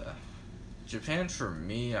and. Japan for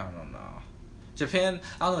me, I don't know. Japan,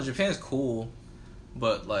 I don't know. Japan's cool,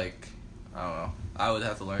 but like, I don't know. I would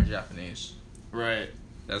have to learn Japanese. Right.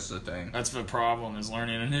 That's the thing. That's the problem, is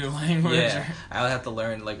learning a new language. Yeah, I would have to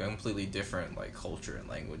learn like a completely different like culture and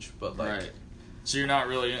language. But like, right. So you're not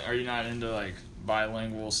really? Are you not into like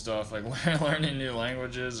bilingual stuff, like learning new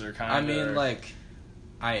languages or kind of? I mean, like,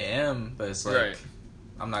 I am, but it's like.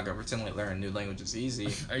 I'm not gonna pretend like learning a new language is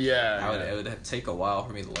easy. It would take a while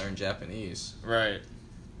for me to learn Japanese. Right.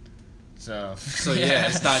 So yeah,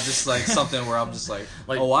 it's not just like something where I'm just like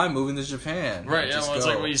oh, I'm moving to Japan. Right. Yeah. Well, it's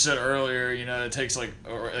like what you said earlier. You know, it takes like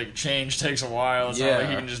change takes a while. It's not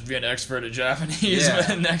like you can just be an expert at Japanese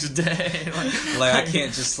the next day. Like I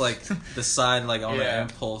can't just like decide like on an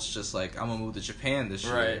impulse, just like I'm gonna move to Japan this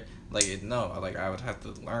year. Right. Like no, like I would have to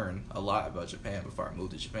learn a lot about Japan before I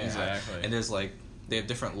move to Japan. Exactly. And there's like. They have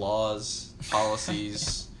different laws,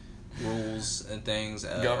 policies, rules, and things.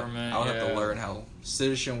 Government. I would have to learn how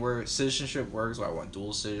citizenship works. Or I want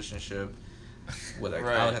dual citizenship. I would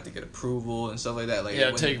have to get approval and stuff like that. Like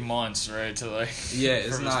it'd take months, right? To like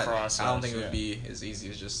it's not. Process, I don't think it would be as easy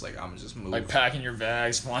as just like I'm just moving. Like packing your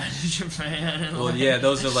bags, flying to Japan. And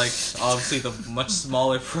those are like obviously the much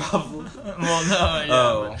smaller problem.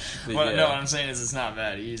 No, what I'm saying is it's not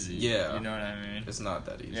that easy. Yeah, you know what I mean. It's not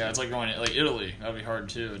that easy. Yeah, it's like going like Italy. That'd be hard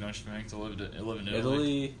too, don't you think? To live in Italy.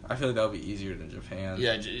 Italy, I feel like that would be easier than Japan.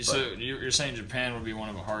 Yeah, so you're saying Japan would be one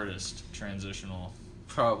of the hardest transitional.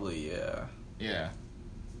 Probably, yeah. Yeah.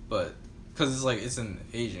 But, because it's like, it's an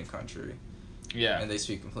Asian country. Yeah. And they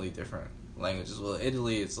speak completely different languages. Well,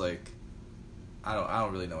 Italy, it's like, I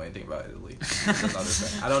don't really know anything about Italy. That's another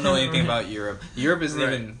thing. I don't know anything about Europe. Europe isn't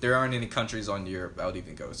even, there aren't any countries on Europe I would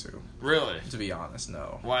even go to. Really? To be honest,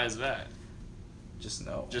 no. Why is that? Just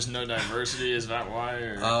no. Just no diversity, is that why?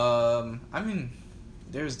 Or? I mean,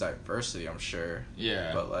 there's diversity, I'm sure.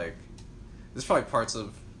 Yeah. But like, there's probably parts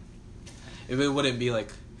of, if it wouldn't be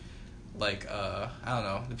like I don't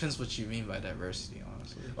know. Depends what you mean by diversity,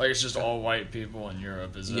 honestly. Like it's just all white people in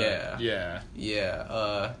Europe, is that? Yeah.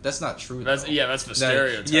 Yeah. That's not true. That's the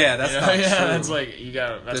stereotype. That's not true. That's like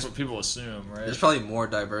that's what people assume, right? There's probably more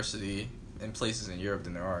diversity in places in Europe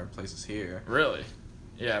than there are in places here. Really?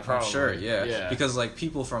 Yeah, probably. I'm sure. Yeah. Because like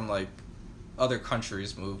people from like other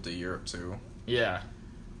countries move to Europe too. Yeah.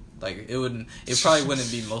 Like it probably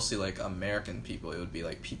wouldn't be mostly like American people. It would be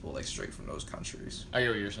like people like straight from those countries. I get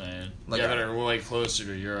what you're saying. Like, that are way closer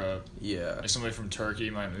to Europe. Yeah. Like somebody from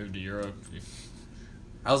Turkey might move to Europe.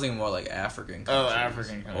 I was thinking more like African countries. Oh,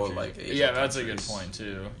 African countries. Or like Asian that's countries. a good point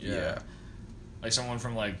too. Yeah. Like someone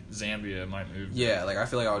from like Zambia might move. Yeah, like I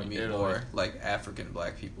feel like I would meet Italy. more like African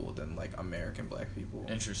black people than like American black people.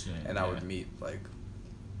 Interesting. And I would meet like,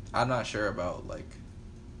 I'm not sure about like,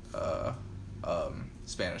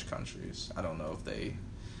 Spanish countries. I don't know if they.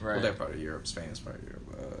 Right. Well, they're part of Europe. Spain is part of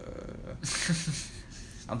Europe.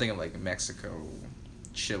 I'm thinking like Mexico,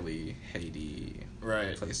 Chile, Haiti.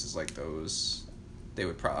 Right. Places like those. I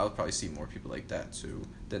would probably see more people like that too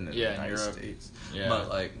than in the United States. Yeah. But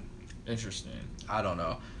like. Interesting. I don't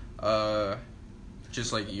know.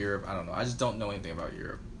 Just like Europe, I don't know. I just don't know anything about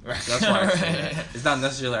Europe. That's why I say that. It's not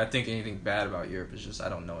necessarily I think anything bad about Europe. It's just I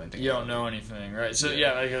don't know anything. You don't know anything, right? So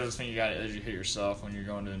yeah, I guess I think you got to educate yourself when you're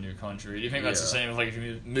going to a new country. Do you think that's the same? Like if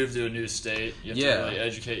you move to a new state, you have to really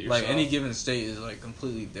educate yourself. Like any given state is like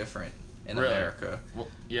completely different in America. Well,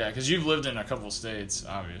 yeah, because you've lived in a couple states,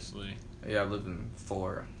 obviously. Yeah, I've lived in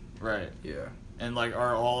 4. Right. Yeah. And like,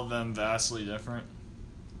 are all of them vastly different?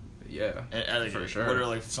 Yeah, like, for sure. What are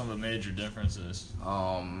like some of the major differences?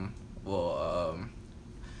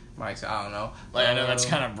 Mike, I don't know. Like I know that's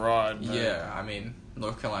kind of broad. But... Yeah, I mean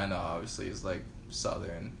North Carolina obviously is like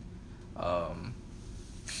southern. I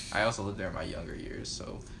also lived there in my younger years,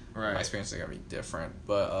 so my experience is gonna be different.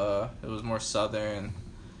 But it was more southern.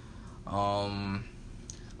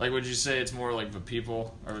 Like, would you say it's more like the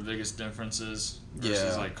people are the biggest differences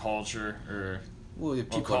versus like culture or? Well,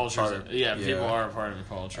 people are part of, people are a part of the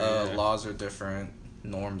culture. Laws are different,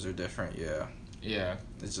 norms are different. Yeah. Yeah.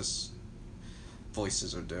 It's just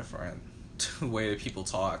voices are different. The way that people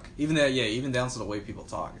talk, even down to the way people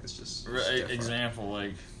talk, it's just example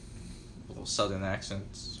like little southern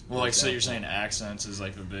accents. Well, like so you're saying accents is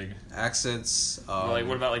like the big accents. Like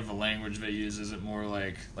what about like the language they use? Is it more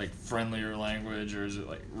like friendlier language, or is it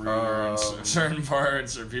like ruder in certain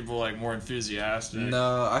parts? Or people like more enthusiastic?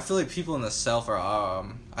 No, I feel like people in the South are.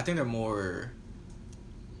 I think they're more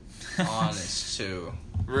honest too.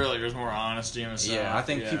 Really, there's more honesty in the South. Yeah, I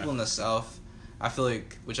think people in the South, I feel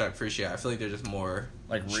like, which I appreciate. I feel like they're just more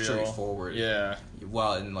like real, straightforward. Yeah.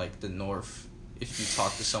 While in like the North, if you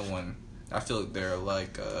talk to someone, I feel like they're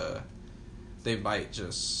like they might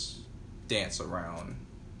just dance around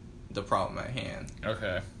the problem at hand.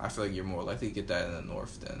 Okay. I feel like you're more likely to get that in the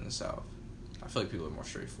North than in the South. I feel like people are more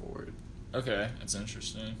straightforward. Okay, that's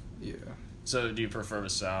interesting. Yeah. So, do you prefer the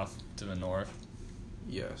South to the North?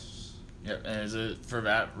 Yes. Yeah, and is it for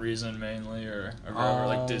that reason mainly, or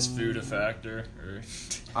like does food a factor? Or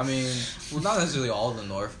I mean, well, not necessarily all of the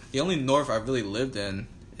North. The only North I really lived in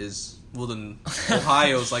is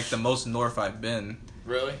Ohio's like the most north I've been.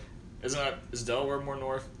 Really? Is Delaware more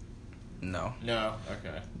north? No. No.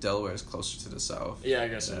 Okay. Delaware is closer to the south. Yeah, I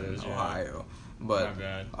guess it is. Ohio, but not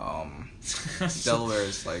bad. Delaware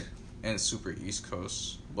is like and super East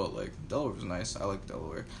Coast, but like Delaware was nice. I like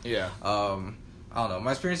Delaware. Yeah. I don't know.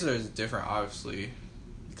 My experience there is different, obviously,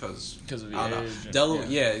 because of the age.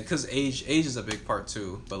 Delaware, because age is a big part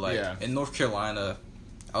too. But like in North Carolina,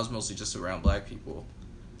 I was mostly just around black people.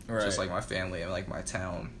 Right. Just like my family and like my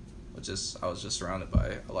town, I was just surrounded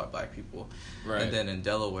by a lot of black people. Right. And then in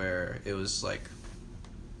Delaware, it was like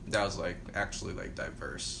actually like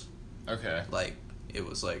diverse. Okay. Like it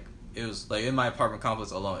was like in my apartment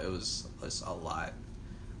complex alone, it was a lot.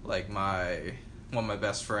 Like one of my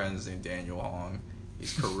best friends named Daniel Hong,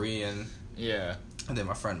 he's Korean. Yeah. And then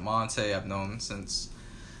my friend Monte, I've known since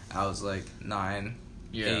I was like 9.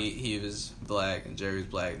 Yeah. 8, he was black, and Jerry was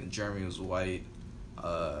black, and Jeremy was white.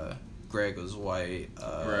 Greg was white.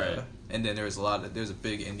 Right. And then there's a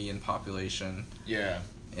big Indian population. Yeah.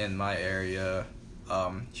 In my area,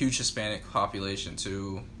 huge Hispanic population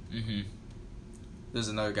too. Mhm. There's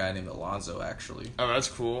another guy named Alonzo actually. Oh, that's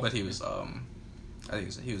cool. But he was I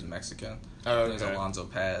think he was Mexican. Oh, okay. I think it was Alonzo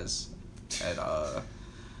Paz at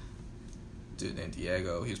dude named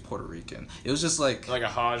Diego. He was Puerto Rican. It was just like a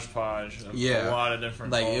hodgepodge of a lot of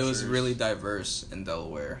different cultures. It was really diverse in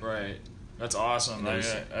Delaware. Right. That's awesome.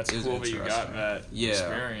 That's cool that you got that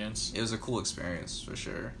experience. It was a cool experience for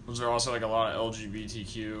sure. Was there also like a lot of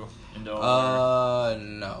LGBTQ in Delaware?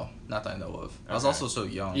 No, not that I know of. Okay. I was also so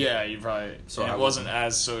young. Yeah, you probably. So it wasn't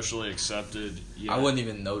as socially accepted yet. I wouldn't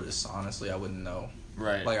even notice. Honestly, I wouldn't know.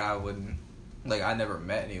 Right. Like I wouldn't. Like I never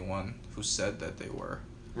met anyone who said that they were.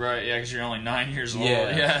 Right. Yeah, because you're only 9 years old.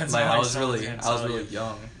 Yeah. Like I was really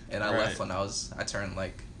young, and I left when I turned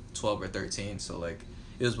like 12 or 13. So like.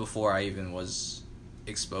 It was before I even was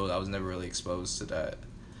exposed. I was never really exposed to that.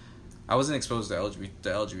 I wasn't exposed to the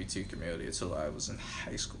LGBT community until I was in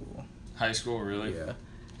high school. High school, really? Yeah.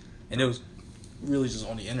 And it was really just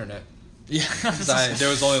on the internet. Yeah. There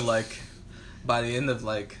was only like, by the end of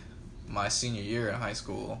like my senior year in high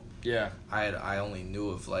school. Yeah. I only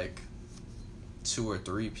knew of like 2 or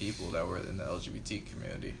 3 people that were in the LGBT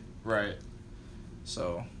community. Right.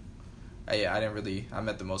 So, I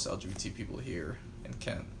met the most LGBT people here. In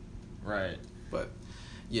Kent. Right. But,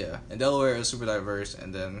 yeah. And Delaware is super diverse.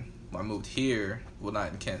 And then when I moved here, well,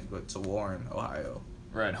 not in Kent, but to Warren, Ohio.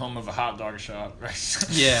 Right. Home of a hot dog shop. Right.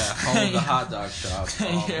 Yeah. Home of the hot dog shop.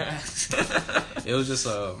 Yeah. It was just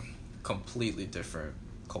a completely different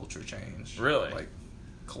culture change. Really? Like,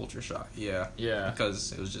 culture shock. Yeah. Yeah.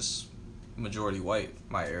 Because it was just majority white,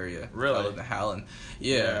 my area. Really? I lived in Howland.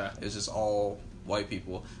 Yeah. It was just all white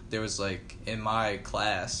people. There was like in my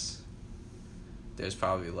class, there's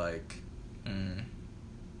probably like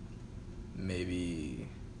maybe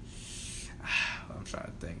I'm trying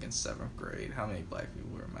to think in 7th grade how many black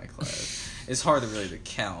people were in my class. It's hard to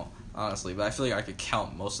count, honestly, but I feel like I could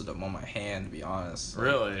count most of them on my hand, to be honest.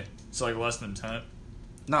 Really? So like less than 10?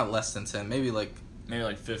 Not less than 10, maybe like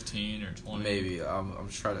 15 or 20. Maybe I'm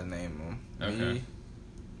trying to name them. Okay. Me,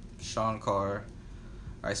 Sean Carr,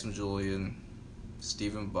 Isom Julian,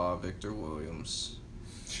 Stephen Bob, Victor Williams,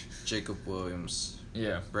 Jacob Williams,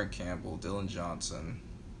 Brent Campbell, Dylan Johnson,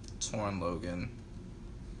 Torrin Logan,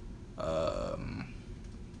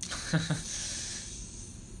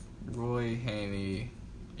 Roy Haney.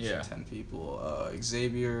 10 people.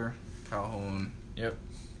 Xavier Calhoun. Yep.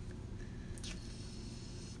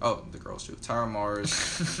 Oh, the girls too. Tara Mars,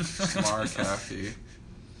 Mara Caffey,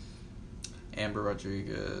 Amber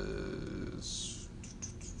Rodriguez.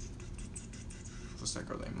 What's that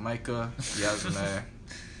girl name? Micah Yazme.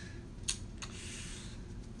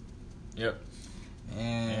 Yep.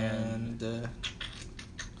 And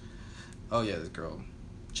oh yeah, this girl,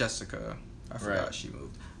 Jessica. I forgot she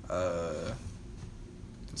moved.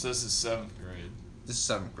 So this is 7th grade. This is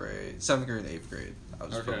 7th grade. 7th grade and 8th grade. I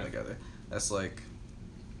was just putting them together. That's like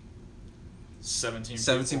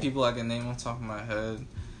 17 people I can name on top of my head,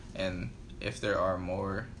 and if there are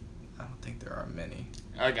more, I don't think there are many.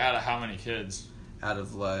 Like out of how many kids? Out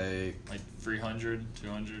of like 300,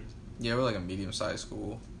 200? Yeah, we're like a medium-sized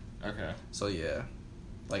school. Okay. So yeah,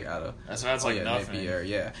 like out of that's like nothing.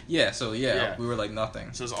 Yeah. So we were like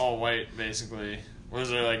nothing. So it's all white basically. Was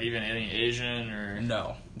there like even any Asian or?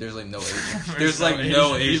 No, there's like no Asian. There's like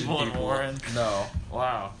no Asian people in Warren. No.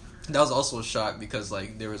 Wow. That was also a shock because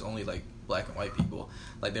like there was only like black and white people.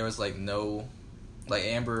 Like there was like no, like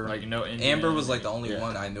Amber. Like no Indian. Amber was like the only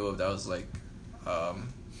one I knew of that was like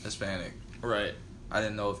Hispanic. Right. I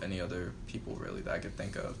didn't know of any other people really that I could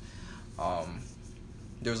think of.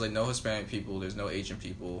 There was like no Hispanic people. There's no Asian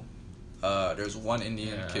people. There's one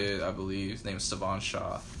Indian kid I believe. His name is Savan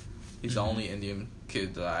Shah. He's the only Indian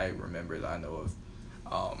kid that I remember that I know of.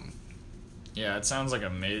 Yeah, it sounds like a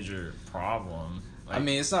major problem. Like, I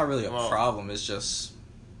mean, it's not really a problem. It's just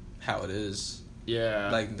how it is. Yeah.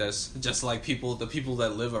 Like, that's just like the people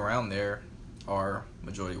that live around there are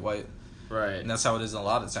majority white. Right. And that's how it is in a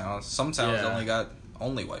lot of towns. Some towns only got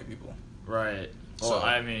white people. Right. Well,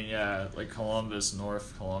 I mean, like Columbus,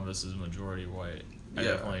 North Columbus is majority white. I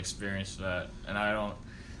definitely experienced that. And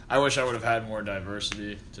I wish I would have had more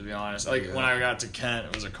diversity, to be honest. Like, when I got to Kent,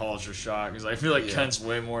 it was a culture shock, because I feel like Kent's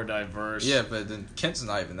way more diverse. Yeah, but then Kent's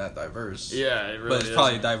not even that diverse. Yeah, it really But it's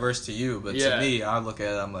probably diverse to you, but to me, I look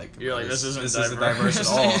at it, I'm like, you're like, this isn't diverse at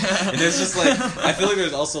all. And it's just like, I feel like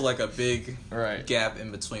there's also like a big gap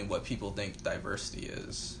in between what people think diversity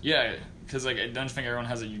is. Yeah, because like, don't you think everyone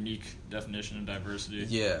has a unique definition of diversity?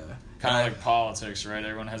 Yeah. Kind of like politics, right?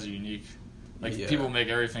 Everyone has a unique, people make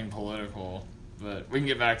everything political. But we can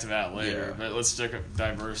get back to that later. Yeah. But let's stick with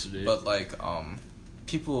diversity. But like,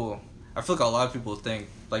 people, I feel like a lot of people think,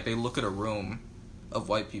 like, they look at a room of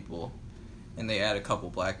white people, and they add a couple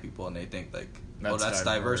black people, and they think like, that's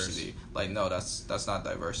diversity. Like, no, that's not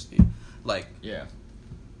diversity. Like,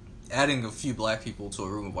 adding a few black people to a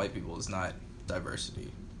room of white people is not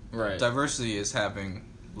diversity. Right. Diversity is having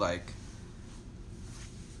like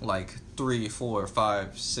 3, 4,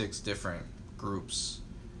 5, 6 different groups.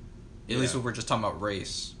 At least when we're just talking about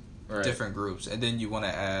race, different groups, and then you want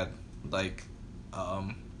to add like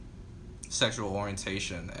sexual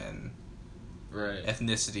orientation and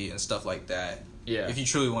ethnicity and stuff like that. Yeah. If you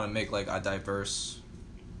truly want to make like a diverse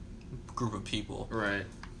group of people. Right.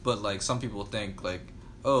 But like some people think like,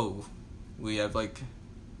 oh, we have like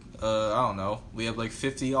I don't know, we have like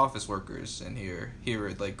 50 office workers in here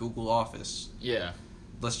at like Google Office. Yeah.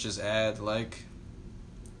 Let's just add like,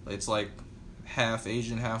 it's like half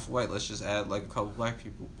Asian, half white. Let's just add like a couple black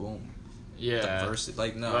people. Boom. Yeah. Diversity.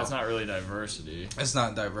 Like, no. Well, that's not really diversity. It's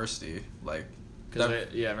not diversity. Like, because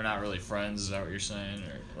we're not really friends. Is that what you're saying?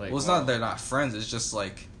 Or like, well, it's not they're not friends. It's just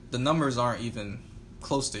like the numbers aren't even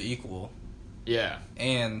close to equal. Yeah.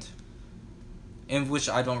 And in which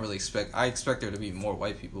I don't really expect. I expect there to be more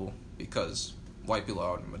white people because white people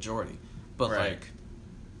are the majority. But like,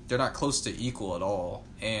 they're not close to equal at all.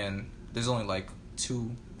 And there's only like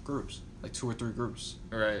 2 groups. Like 2 or 3 groups.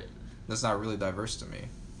 Right. That's not really diverse to me.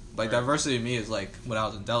 Like, diversity to me is like when I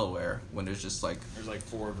was in Delaware, when there's just like... There's like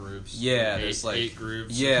 4 groups. Yeah, there's like... 8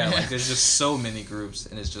 groups. Yeah, like there's just so many groups,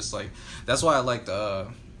 and it's just like... That's why I liked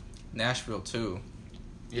Nashville, too.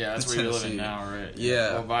 Yeah, that's where you're living now, right?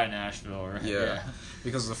 Yeah. Well, by Nashville, right? Yeah.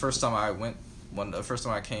 Because the first time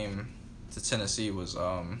I came to Tennessee was...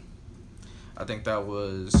 I think that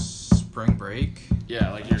was spring break.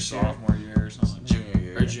 Yeah, like your sophomore year or something. Junior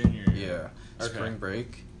year. Or junior year. Yeah. Okay. Spring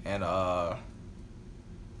break. And, let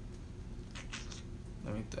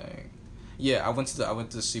me think. Yeah, I went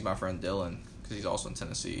to see my friend Dylan, because he's also in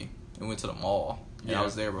Tennessee. We went to the mall. And I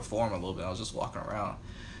was there before him a little bit. I was just walking around.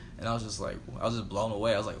 And I was just blown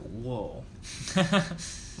away. I was like, whoa.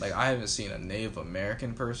 Like, I haven't seen a Native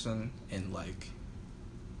American person in, like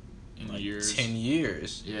years. 10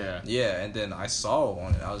 years. Yeah. Yeah, and then I saw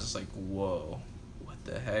one, and I was just like, whoa. What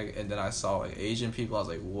the heck? And then I saw, like, Asian people. I was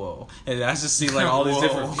like, whoa. And then I just see, like, all these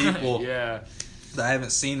different people. Yeah. That I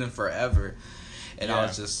haven't seen in forever. And I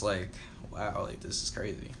was just like, wow, like, this is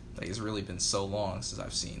crazy. Like, it's really been so long since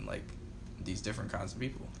I've seen, like, these different kinds of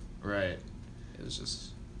people. Right. It was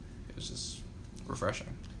just refreshing.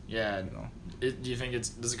 Yeah. You know? Do you think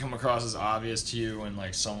does it come across as obvious to you when,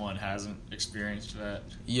 like, someone hasn't experienced that?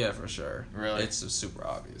 Yeah, for sure. Really? It's super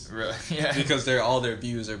obvious. Really? Yeah. Because all their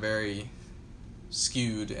views are very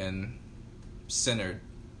skewed and centered,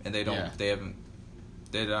 and they're not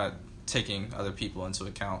taking other people into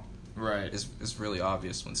account. Right. It's really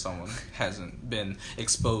obvious when someone hasn't been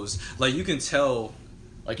exposed. Like, you can tell.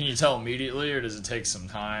 Like, can you tell immediately, or does it take some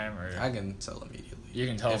time? Or I can tell immediately. You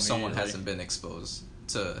can tell if someone hasn't been exposed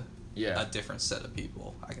to a different set of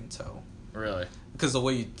people. I can tell. Really? Because the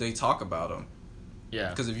way they talk about them. Yeah.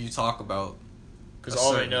 Because if you talk about. Because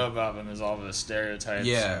all they know about them is all the stereotypes.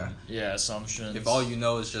 Yeah. And, assumptions. If all you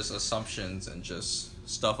know is just assumptions and just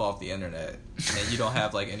stuff off the internet, and you don't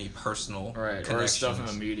have, like, any personal or stuff in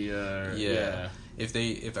the media.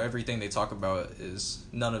 If everything they talk about is,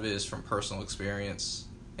 none of it is from personal experience,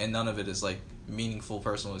 and none of it is, like, meaningful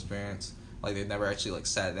personal experience, like, they've never actually, like,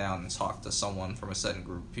 sat down and talked to someone from a certain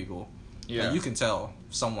group of people. Yeah. Like, you can tell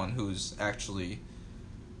someone who's actually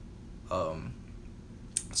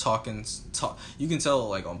you can tell,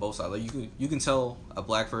 like, on both sides. Like, you can tell a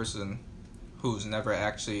black person who's never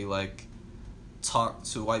actually, like,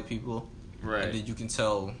 talked to white people. Right. And then you can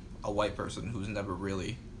tell a white person who's never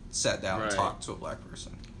really sat down and talked to a black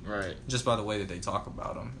person. Right. Just by the way that they talk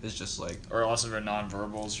about them. It's just like... Or also for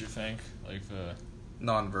nonverbals, you think? Like the...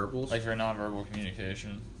 Nonverbals? Like for nonverbal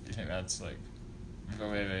communication. Do you think that's, like, the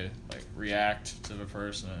way they, like, react to the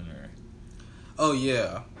person, or... Oh,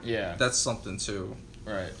 yeah. Yeah. That's something, too.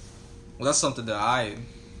 Right. Well, that's something that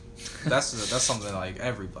that's something that, like,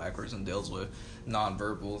 every black person deals with.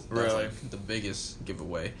 Nonverbal. That's, really? like, the biggest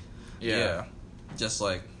giveaway. Yeah. Just,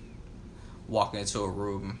 like, walking into a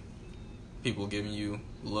room, people giving you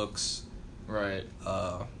looks. Right.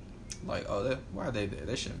 Like, oh, why are they there?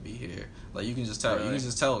 They shouldn't be here. Like, you can just tell. Really? You can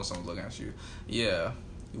just tell when someone's looking at you. Yeah.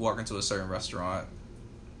 You walk into a certain restaurant,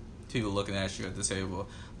 people looking at you at the table,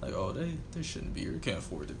 like, oh, they shouldn't be here. Can't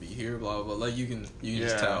afford to be here. Blah blah blah. Like, you can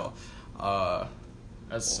just tell.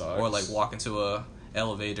 That sucks. Or like walk into a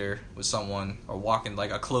elevator with someone, or walk in,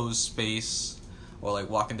 like, a closed space, or like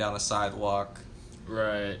walking down a sidewalk.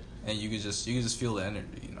 Right. And you can just feel the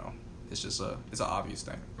energy. You know, it's an obvious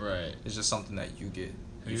thing. Right. It's just something that you get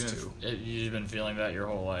used to. You've been feeling that your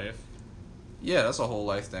whole life? Yeah, that's a whole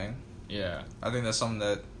life thing. Yeah. I think that's something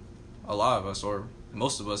that a lot of us, or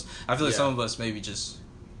most of us, I feel like some of us maybe just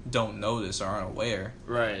don't notice or aren't aware.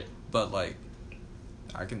 Right. But, like,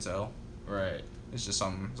 I can tell. Right. It's just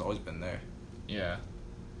something that's always been there. Yeah.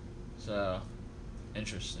 So,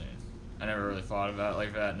 interesting. I never really thought about it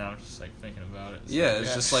like that. Now I'm just, like, thinking about it. So,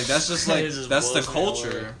 it's just like, that's the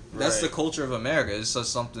culture. Right. That's the culture of America. It's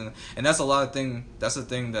just something, and that's the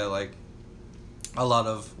thing that, like, a lot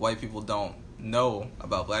of white people don't know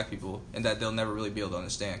about black people, and that they'll never really be able to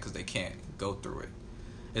understand because they can't go through it.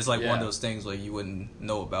 It's like one of those things where you wouldn't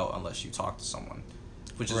know about unless you talk to someone,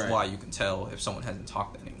 which is why you can tell if someone hasn't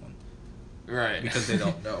talked to anyone. Right. Because they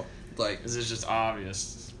don't know. Like, it's just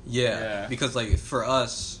obvious. Yeah. Because, like, for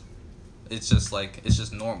us, it's just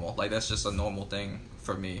normal. Like, that's just a normal thing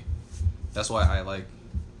for me. That's why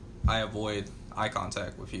I avoid eye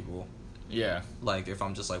contact with people. Yeah. Like, if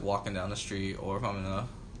I'm just, like, walking down the street, or if I'm in a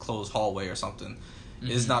closed hallway or something.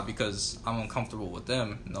 Mm-hmm. It's not because I'm uncomfortable with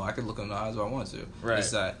them. No, I could look in the eyes if I want to. Right. It's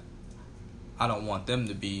that I don't want them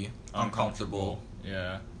to be uncomfortable.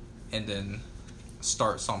 Yeah. And then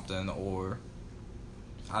start something, or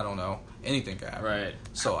I don't know, anything can happen. Right.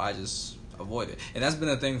 So I just avoid it. And that's been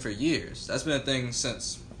a thing for years. That's been a thing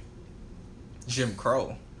since Jim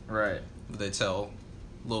Crow. Right. They tell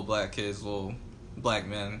little black kids, little black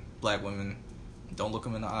men, black women, don't look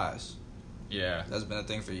them in the eyes. Yeah. That's been a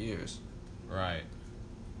thing for years. Right.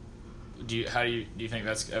 Do you think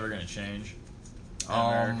that's ever going to change in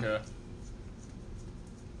America?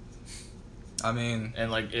 I mean,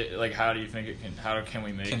 and like how do you think it can? How can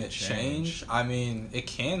we make can it change? I mean, it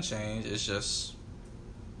can change. It's just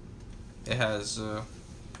it has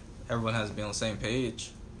everyone has to be on the same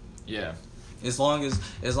page. Yeah. As long as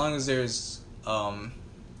there's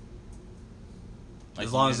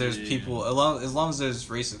as long as there's people, as long as there's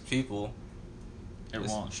racist people, it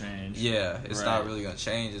won't change. Yeah, it's not really gonna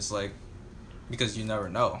change. It's like because you never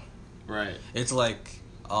know. Right. It's like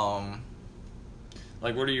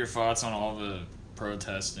what are your thoughts on all the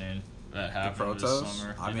protesting that happened this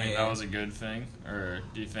summer? Do you think that was a good thing, or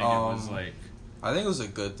do you think it was like? I think it was a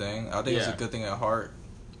good thing. I think it was a good thing at heart.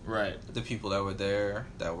 Right. The people that were there,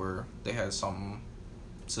 they had something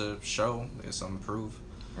to show, they had something to prove.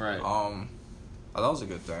 Right. I thought it was a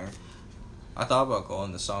good thing. I thought about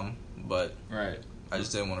going to some, but right. I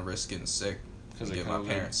just didn't want to risk getting sick and get my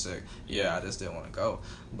parents sick. Yeah, I just didn't want to go.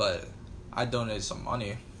 But I donated some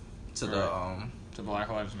money to the to Black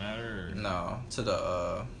Lives Matter. Or? No, to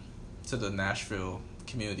the Nashville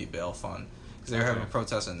Community Bail Fund, because they were having a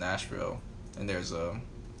protest in Nashville, and there's a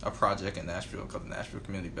project in Nashville called the Nashville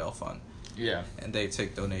Community Bail Fund. Yeah. And they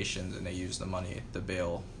take donations and they use the money to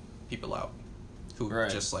bail people out who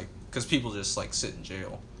just like, because people just like sit in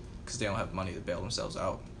jail because they don't have money to bail themselves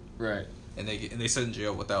out. Right. And they sit in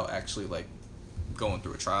jail without actually like going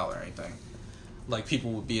through a trial or anything. Like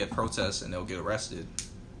people will be at protests and they'll get arrested.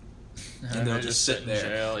 And they'll just sit there.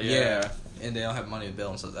 Jail, yeah. And they don't have money to bail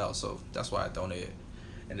themselves out, so that's why I donated.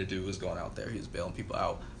 And the dude was going out there, he was bailing people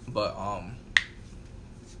out. But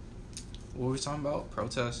what were we talking about?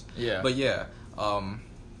 Protests? Yeah. But yeah, but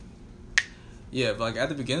like at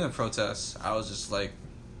the beginning of protests, I was just like,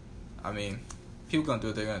 I mean, people gonna do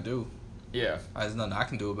what they're gonna do. Yeah. There's nothing I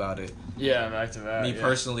can do about it. Yeah, back to that. Me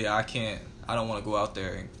personally, I don't want to go out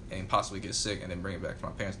there and possibly get sick and then bring it back to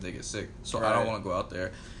my parents if they get sick. So I don't want to go out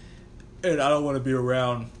there. And I don't want to be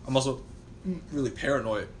around. I'm also really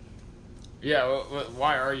paranoid. Yeah,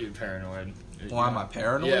 why are you paranoid? Why am I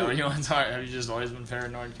paranoid? Yeah, when you want to talk, have you just always been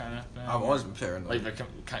paranoid kind of thing? I've always been paranoid. Like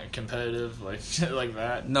kind of competitive, like shit like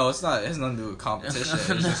that? No, it's not. It has nothing to do with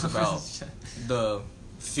competition. It's just about the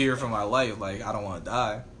fear for my life. Like, I don't want to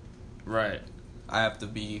die. Right. I have to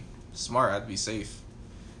be smart. I have to be safe.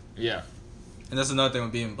 Yeah. And that's another thing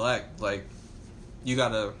with being black. Like, you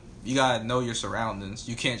gotta know your surroundings.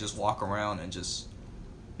 You can't just walk around and just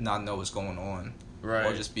not know what's going on. Right.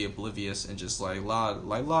 Or just be oblivious and just like la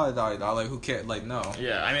who cares? Like, no.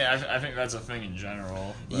 Yeah, I mean, I think that's a thing in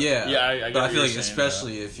general. But yeah. Yeah, but I feel like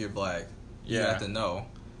especially if you're black, you Yeah. have to know.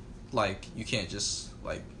 Like, you can't just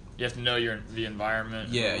like. You have to know the environment.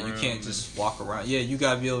 Yeah, the you can't just walk around. Yeah, you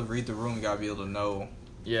gotta be able to read the room. You gotta be able to know.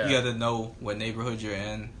 Yeah. You gotta know what neighborhood you're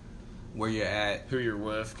in, where you're at, who you're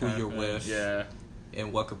with, yeah,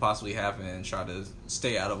 and what could possibly happen, and try to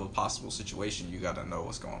stay out of a possible situation. You gotta know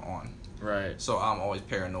what's going on. Right. So I'm always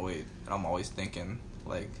paranoid, and I'm always thinking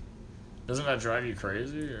like. Doesn't that drive you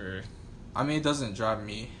crazy, or? I mean, it doesn't drive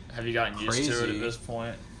me. Have you gotten crazy. used to it at this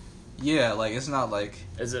point? Yeah, like it's not like.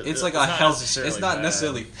 It's like a health. It's not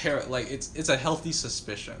necessarily like it's a healthy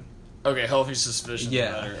suspicion. Okay, healthy suspicion.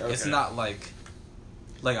 Yeah, okay. It's not like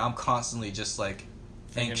I'm constantly just like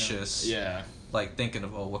anxious. Yeah. Like thinking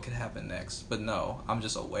of what could happen next, but no, I'm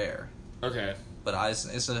just aware. Okay. But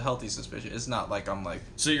it's a healthy suspicion. It's not like I'm like.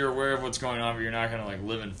 So you're aware of what's going on, but you're not gonna like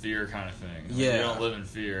live in fear, kind of thing. Like, yeah. You don't live in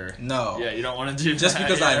fear. No. Yeah, you don't want to do just that.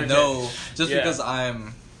 because I know. Just because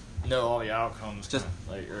I'm. Know all the outcomes. Just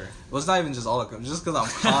like. Well, it's not even just all the outcomes. Just because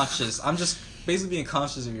I'm conscious, I'm just basically being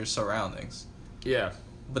conscious of your surroundings. Yeah.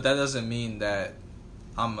 But that doesn't mean that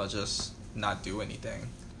I'm gonna just not do anything.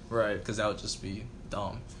 Right. Because that would just be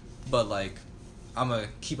dumb. But like, I'm gonna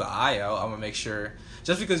keep an eye out. I'm gonna make sure.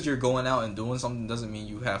 Just because you're going out and doing something doesn't mean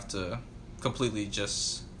you have to completely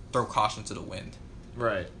just throw caution to the wind.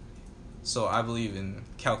 Right. So I believe in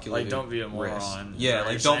calculated Like, don't be a moron. Risk. Yeah,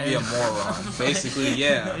 like don't be a moron. Basically,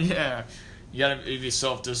 yeah. Yeah. You gotta be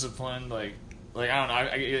self-disciplined. Like I don't know.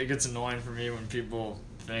 It gets annoying for me when people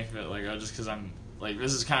think that like, oh, just because I'm like,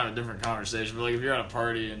 this is kind of a different conversation. But like, if you're at a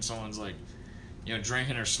party and someone's like, you know,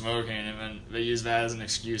 drinking or smoking, and then they use that as an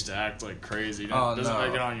excuse to act like crazy. Doesn't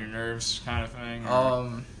that get on your nerves, kind of thing?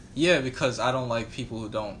 Or? Yeah, because I don't like people who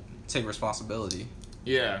don't take responsibility.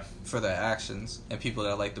 Yeah. For their actions, and people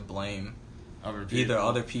that like to blame other people. Either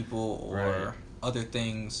other people or other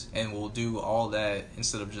things, and will do all that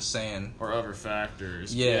instead of just saying or other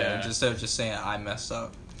factors. Yeah, instead of just saying I messed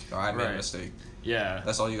up or I made a mistake. Yeah.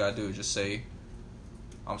 That's all you gotta do. Just say,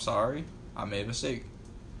 I'm sorry, I made a mistake.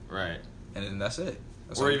 Right. And then that's it.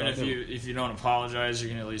 Or even if you don't apologize, you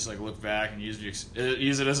can at least like look back and use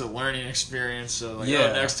it as a learning experience. So like,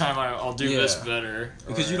 next time I'll do this better.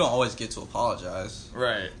 Because you don't always get to apologize.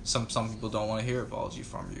 Right. Some people don't want to hear apology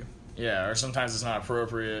from you. Yeah, or sometimes it's not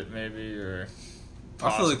appropriate, maybe, or possibly.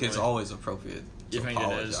 I feel like it's always appropriate to think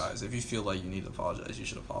apologize. If you feel like you need to apologize, you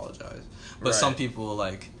should apologize. But some people,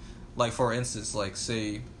 like for instance, like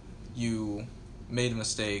say you made a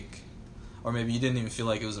mistake, or maybe you didn't even feel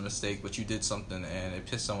like it was a mistake, but you did something and it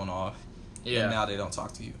pissed someone off, and now they don't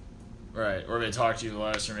talk to you. Right, or they talk to you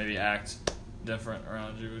less, or maybe act different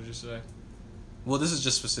around you, would you say? Well, this is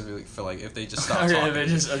just specifically for like if they just stop talking.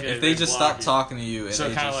 If they just stop talking to you, and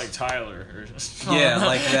so kind of like Tyler, or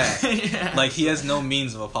like that. Like he has no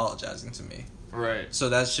means of apologizing to me. Right. So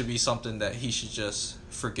that should be something that he should just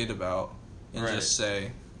forget about and just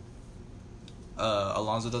say,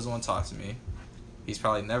 Alonzo doesn't want to talk to me. He's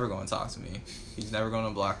probably never going to talk to me. He's never going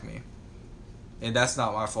to block me. And that's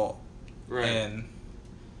not my fault. Right. And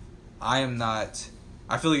I am not...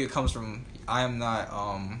 I feel like it comes from... I am not...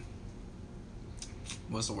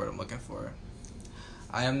 what's the word I'm looking for?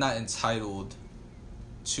 I am not entitled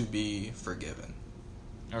to be forgiven.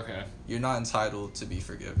 Okay. You're not entitled to be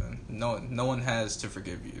forgiven. No one has to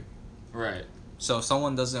forgive you. Right. So if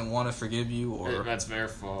someone doesn't want to forgive you, or... That's their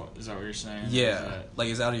fault, is that what you're saying? Yeah. Like,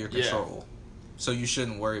 it's out of your control. Yeah. So you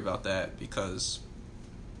shouldn't worry about that, because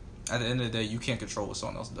at the end of the day, you can't control what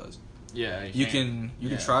someone else does. Yeah, you can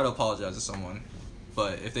try to apologize to someone,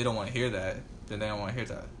 but if they don't want to hear that, then they don't want to hear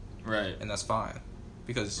that. Right. And that's fine,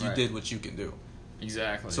 because you did what you can do.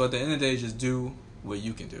 Exactly. So at the end of the day, just do what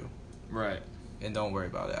you can do. Right. And don't worry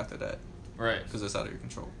about it after that. Right. Because it's out of your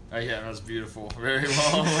control. Yeah, that's beautiful. Very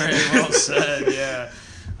well said. Yeah.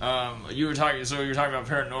 You were talking about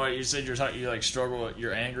paranoia. You said you like struggle.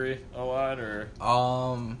 You're angry a lot, or?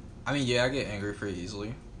 I mean, yeah, I get angry pretty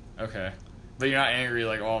easily. Okay, but you're not angry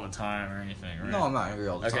like all the time or anything, right? No, I'm not angry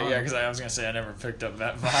all the time. Okay, yeah, because I was gonna say I never picked up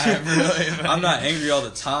that vibe. Really, I'm not angry all the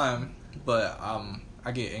time, but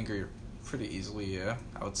I get angry pretty easily. Yeah,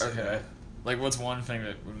 I would say. Okay. Like, what's one thing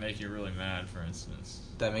that would make you really mad, for instance?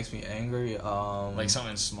 That makes me angry? Like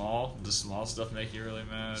something small? Does small stuff make you really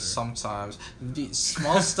mad? Or? Sometimes.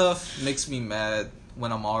 Small stuff makes me mad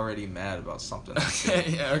when I'm already mad about something.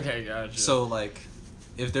 Okay, gotcha. So, like,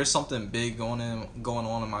 if there's something big going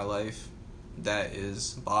on in my life that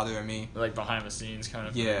is bothering me... Like behind the scenes kind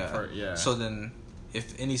of yeah. thing? Yeah. So then,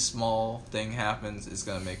 if any small thing happens, it's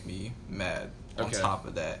going to make me mad. On top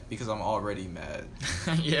of that, because I'm already mad.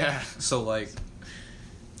 Yeah. So, like,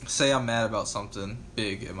 say I'm mad about something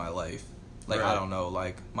big in my life. Like, I don't know,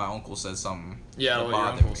 like, my uncle said something that what your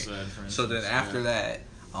uncle said, for instance. So then after that,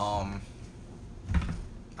 I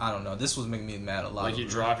don't know, this was making me mad a lot. Like you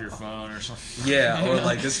drop your phone or something. Yeah, or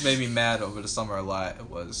like, this made me mad over the summer a lot. It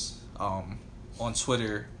was, on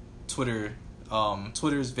Twitter,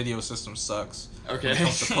 Twitter's video system sucks. Okay. When it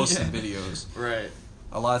comes to posting videos. Right.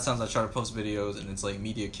 A lot of times I try to post videos and it's like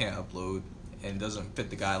media can't upload and doesn't fit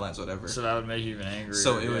the guidelines, whatever. So that would make you even angrier.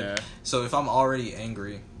 So so if I'm already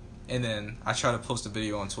angry and then I try to post a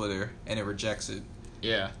video on Twitter and it rejects it.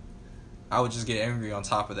 Yeah. I would just get angry on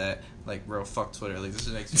top of that. Like, bro, fuck Twitter. Like, this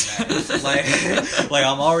makes me mad. like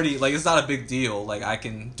I'm already, like, it's not a big deal. Like, I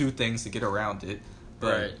can do things to get around it.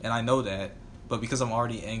 But, and I know that. But because I'm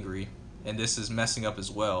already angry and this is messing up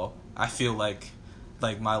as well, I feel like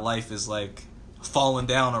my life is, like, falling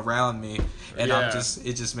down around me, and it just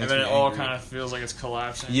makes me angry. And then it all kind of feels like it's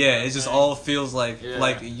collapsing. Yeah, it just all feels like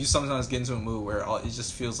you sometimes get into a mood where it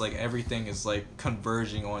just feels like everything is like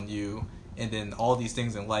converging on you, and then all these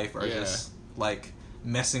things in life are just like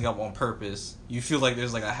messing up on purpose. You feel like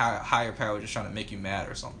there's like a higher power just trying to make you mad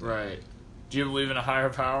or something. Right. Do you believe in a higher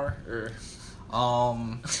power, or? Now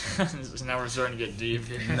we're starting to get deep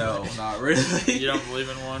here. No, not really. You don't believe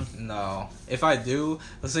in one? No. If I do,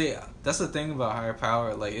 let's say, that's the thing about higher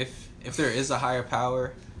power. Like, if there is a higher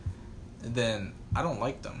power, then I don't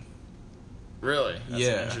like them. Really? That's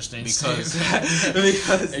an interesting because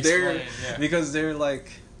because they're like,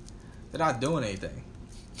 they're not doing anything.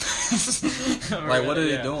 Like, what are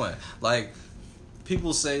they doing? Like,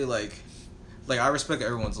 people say like I respect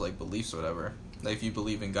everyone's like beliefs or whatever. Like, if you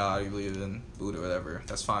believe in God, you believe in Buddha or whatever,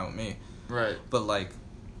 that's fine with me. Right. But, like,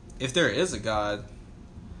 if there is a God,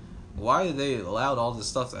 why did they allow all this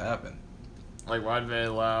stuff to happen? Like, why did they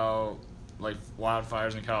allow, like,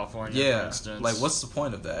 wildfires in California, for instance? Like, what's the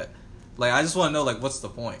point of that? Like, I just want to know, like, what's the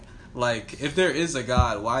point? Like, if there is a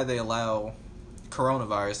God, why they allow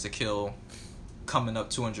coronavirus to kill coming up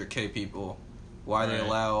 200,000 people? Why they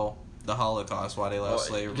allow the Holocaust? Why they allow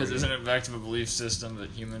slavery? Because isn't it back to the belief system that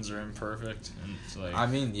humans are imperfect? And it's like, I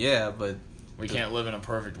mean, yeah, but we can't live in a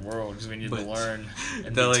perfect world because we need to learn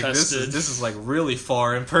and be like, tested. This is like really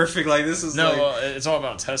far and perfect. Like this is it's all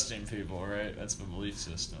about testing people, right? That's the belief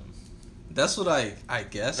system. That's what I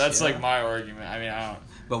guess. That's like my argument. I mean, I don't.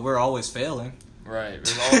 But we're always failing. Right.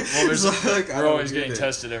 We're always getting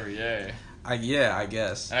tested every day. I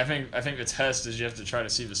guess. And I think the test is you have to try to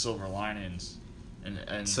see the silver linings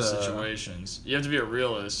in situations. You have to be a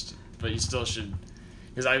realist, but you still should,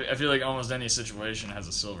 because I feel like almost any situation has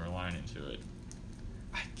a silver lining to it.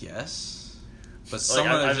 I guess. But some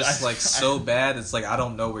are just so bad, it's like I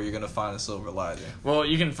don't know where you're going to find a silver lining. Well,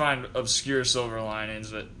 you can find obscure silver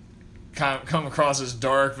linings that come across as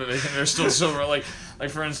dark, but they're still silver. Like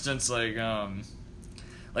for instance, like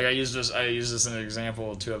I used this as an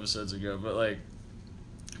example 2 episodes ago, but like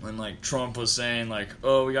when like Trump was saying like,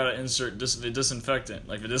 oh, we gotta insert the disinfectant,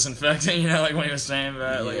 like the disinfectant, you know, like when he was saying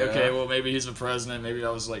that, like, okay, well maybe he's the president, maybe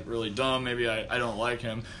that was like really dumb, maybe I don't like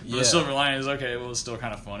him, but the silver lining is, okay, well it's still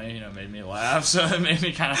kind of funny, you know, made me laugh, so it made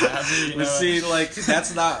me kind of happy, you know? See, like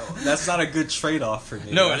that's not a good trade-off for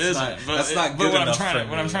me. No, that's it isn't. That's not good enough for me.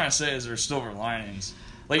 What I'm trying to say is there's silver linings.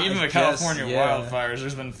 Like, even the California wildfires,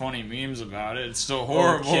 there's been funny memes about it. It's still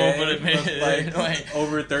horrible, but it made it, like...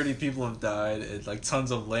 Over 30 people have died, and, like,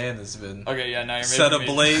 tons of land has been now you're set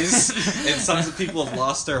ablaze, and tons of people have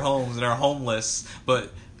lost their homes and are homeless,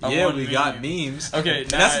 but... we got memes. Okay, and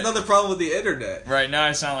that's another problem with the internet. Right, now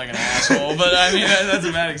I sound like an asshole, but, I mean, that's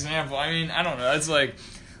a bad example. I mean, I don't know, it's like...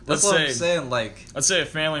 That's what I'm saying, like... Let's say a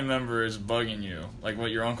family member is bugging you, like what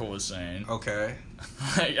your uncle was saying. Okay.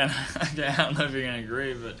 Like, and I don't know if you're gonna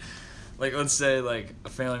agree, but like, let's say like a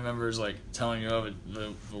family member is like telling you, oh,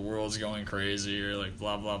 the world's going crazy, or like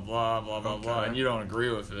blah blah blah blah blah blah, and you don't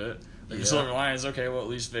agree with it. Like the silver lining is, okay, well at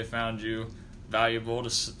least they found you valuable to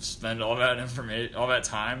spend all that information, all that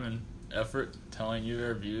time and effort telling you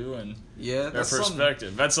their view and their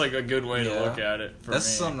perspective. That's like a good way to look at it. For me. That's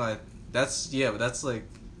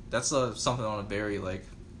something on a very like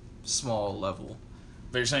small level.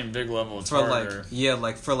 But you're saying big level, it's for harder.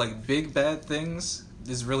 For like big bad things,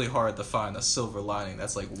 it's really hard to find a silver lining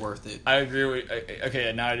that's like worth it. I agree with.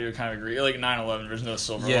 Okay, now I do kind of agree. Like 9/11, there's no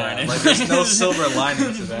silver lining. Like there's no silver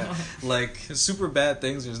lining to that. Like super bad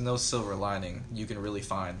things, there's no silver lining you can really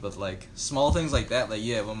find. But like small things like that, like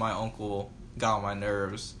when my uncle got on my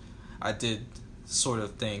nerves, I did sort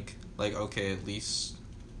of think like, okay, at least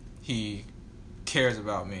he cares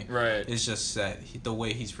about me. Right. It's just that the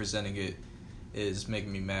way he's presenting it is making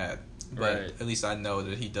me mad. But at least I know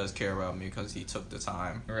that he does care about me because he took the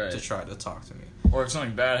time to try to talk to me. Or if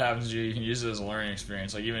something bad happens to you, you can use it as a learning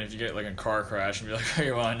experience. Like, even if you get, like, a car crash and be like,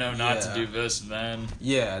 okay, well, I know not to do this then.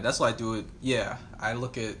 Yeah, that's why I do it. Yeah, I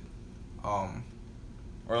look at, or,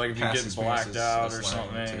 like, if you get blacked out or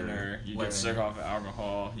something, or you get sick off of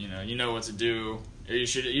alcohol, you know what to do. Or you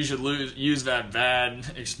should use that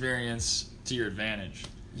bad experience to your advantage.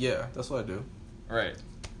 Yeah, that's what I do. Right.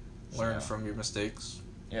 Learn from your mistakes.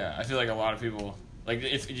 Yeah, I feel like a lot of people, like,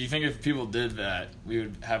 if people did that, we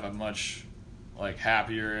would have a much, like,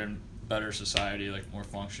 happier and better society, like, more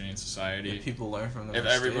functioning society. If people learn from their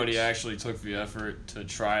mistakes. If everybody actually took the effort to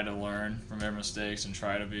try to learn from their mistakes and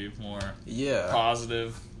try to be more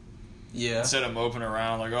positive. Yeah. Instead of moping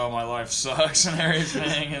around like, oh, my life sucks and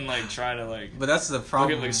everything, and, like, try to, like... But that's the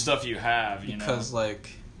problem. Look at, like, stuff you have, Because, like,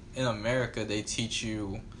 in America, they teach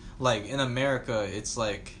you... Like, in America, it's,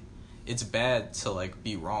 like... It's bad to, like,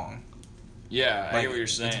 be wrong. Yeah, I get what you're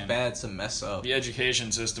saying. It's bad to mess up. The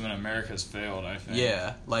education system in America has failed, I think.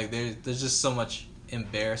 Yeah, like, there's just so much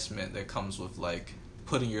embarrassment that comes with, like,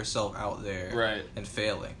 putting yourself out there and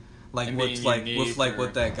failing. Like, and with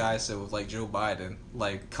what that guy said with, like, Joe Biden,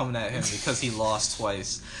 like, coming at him because he lost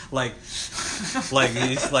twice. Like,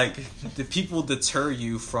 he's, like, the people deter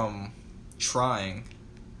you from trying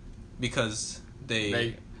because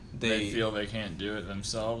they feel they can't do it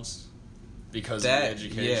themselves. Because of the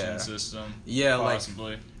education system. Yeah,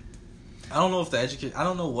 possibly. Like, I don't know if I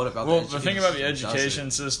don't know what about the education system. Well, the thing about the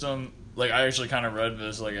education system, like, I actually kind of read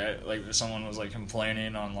this, like someone was, like,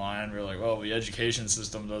 complaining online, we're like, well, the education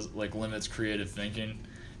system limits creative thinking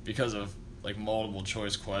because of, like, multiple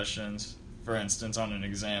choice questions, for instance, on an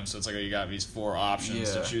exam. So it's like, you got these 4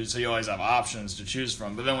 options to choose, so you always have options to choose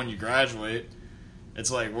from. But then when you graduate, it's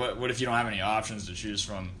like, what if you don't have any options to choose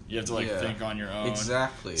from? You have to, like, think on your own.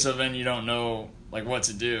 Exactly. So then you don't know, like, what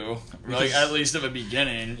to do. Like, at least at the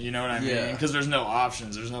beginning, you know what I mean? Because there's no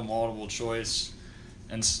options. There's no multiple choice.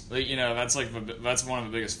 And, like, that's one of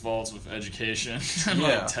the biggest faults with education and,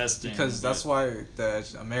 like, testing. Because that's why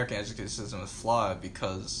the American education system is flawed,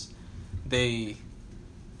 because they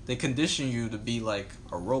condition you to be, like,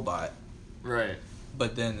 a robot. Right.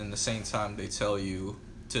 But then, in the same time, they tell you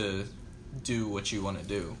to do what you want to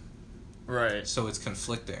do. Right. So it's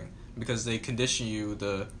conflicting because they condition you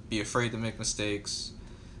to be afraid to make mistakes.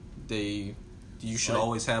 You should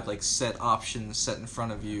always have like set options set in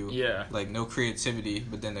front of you. Yeah. Like no creativity,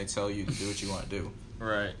 but then they tell you to do what you want to do.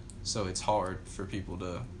 Right. So it's hard for people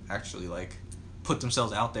to actually like put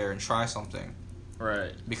themselves out there and try something.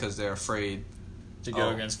 Right. Because they're afraid to go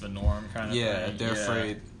against the norm kind of thing. Yeah, they're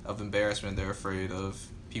afraid of embarrassment, they're afraid of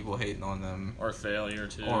people hating on them. Or failure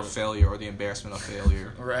too. Or failure, or the embarrassment of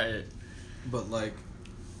failure. Right. But like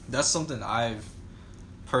that's something I've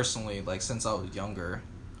personally, like since I was younger,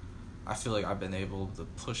 I feel like I've been able to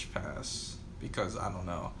push past because I don't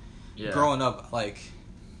know. Yeah. Growing up, like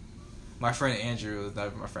my friend Andrew,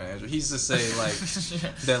 not my friend Andrew, he used to say like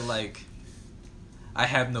that like I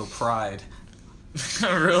have no pride.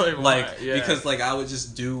 Really? Like because like I would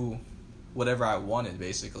just do whatever I wanted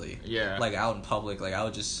basically. Yeah. Like out in public, like I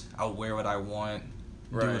would wear what I want,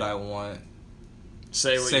 do what I want.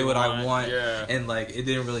 Say what I want, yeah. And like it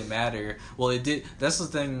didn't really matter. Well, it did. That's the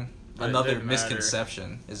thing. But another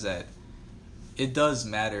misconception is that it does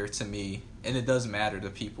matter to me, and it does matter to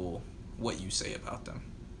people what you say about them.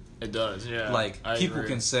 It does, yeah. Like people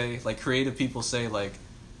can say, like creative people say, like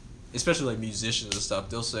especially like musicians and stuff.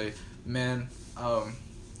 They'll say, "Man,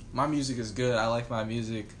 my music is good. I like my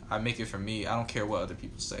music. I make it for me. I don't care what other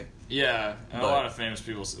people say." Yeah, and a lot of famous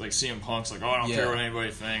people like CM Punk's like, "Oh, I don't care what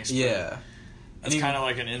anybody thinks." Yeah. It's kind of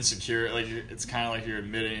like an insecure, like it's kind of like you're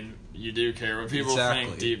admitting you do care what people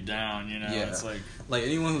think deep down, you know? Yeah. It's like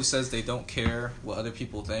anyone who says they don't care what other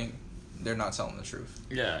people think, they're not telling the truth.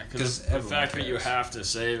 Yeah, because the fact that you have to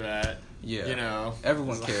say that, you know,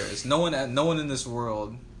 everyone cares. No one in this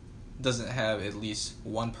world doesn't have at least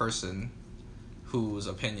one person whose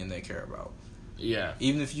opinion they care about. Yeah.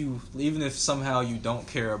 Even if somehow you don't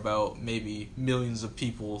care about maybe millions of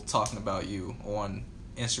people talking about you on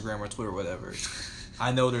Instagram or Twitter or whatever,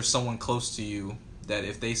 I know there's someone close to you that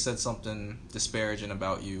if they said something disparaging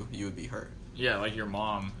about you, you would be hurt. Yeah, like your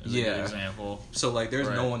mom is a good example. So like there's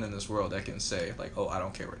no one in this world that can say like, "Oh, I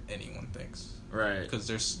don't care what anyone thinks." Right. Because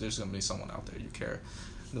there's going to be someone out there you care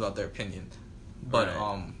about their opinion. But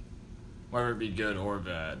whether it be good or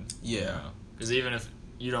bad. Yeah. Because even if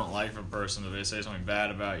you don't like a person, if they say something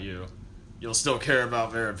bad about you, you'll still care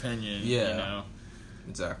about their opinion, you know.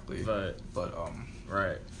 Exactly. But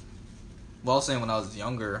right. Well, I was saying when I was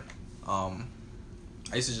younger, I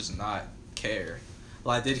used to just not care.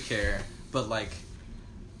 Well, I did care, but like,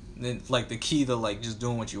 then like the key to like just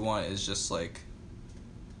doing what you want is just like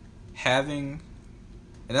having,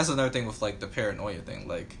 and that's another thing with like the paranoia thing.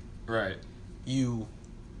 Like, right, you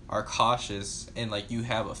are cautious and like you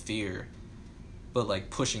have a fear, but like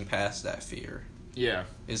pushing past that fear,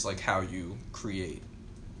 is like how you create.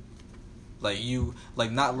 Like you,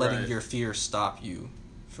 like not letting your fear stop you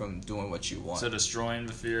from doing what you want. So destroying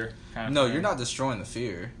the fear kind of No, thing? You're not destroying the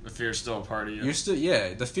fear. The fear's still a part of you. You're still,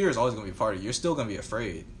 the fear is always going to be a part of you. You're still going to be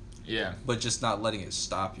afraid. Yeah. But just not letting it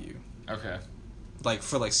stop you. Okay. Like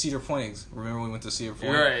for like Cedar Point, remember when we went to Cedar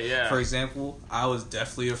Point? Right, yeah. For example, I was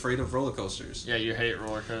definitely afraid of roller coasters. Yeah, you hate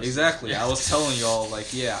roller coasters. Exactly. I was telling y'all like,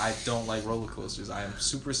 I don't like roller coasters. I am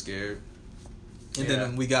super scared. And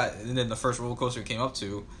then the first roller coaster we came up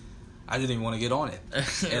to, I didn't even want to get on it.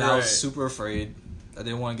 And I was super afraid. I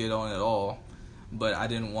didn't want to get on it at all. But I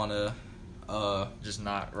didn't want to... just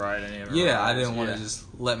not ride any of it. Yeah, I didn't want to just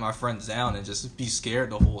let my friends down and just be scared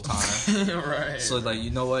the whole time. Right. So, like, you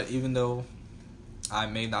know what? Even though I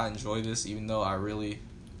may not enjoy this, even though I really,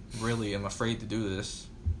 really am afraid to do this,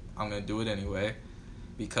 I'm going to do it anyway.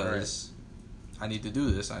 Because I need to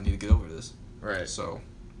do this. I need to get over this. Right. So,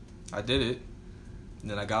 I did it.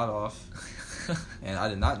 And then I got off. And I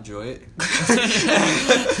did not enjoy it.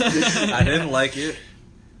 I didn't like it.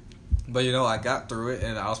 But, you know, I got through it,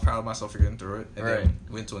 and I was proud of myself for getting through it. And then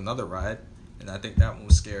went to another ride, and I think that one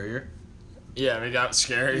was scarier. Yeah, we got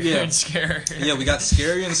scarier and scarier. Yeah, we got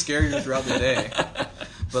scarier and scarier throughout the day.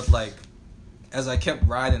 But, like, as I kept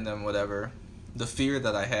riding them, whatever, the fear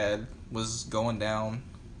that I had was going down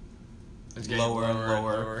lower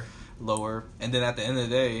and lower. And then at the end of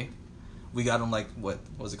the day, we got on, like, what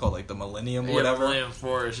was it called? Like, the Millennium or whatever? Millennium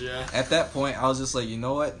Force, yeah. At that point, I was just like, you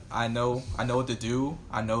know what? I know what to do.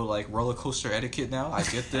 I know, like, roller coaster etiquette now. I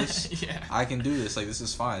get this. Yeah. I can do this. Like, this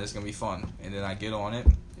is fine. It's going to be fun. And then I get on it,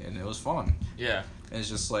 and it was fun. Yeah. And it's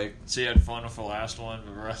just like... So you had fun with the last one,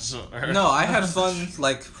 but the rest of... No, I had fun,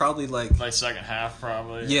 like, probably, like... Like, second half,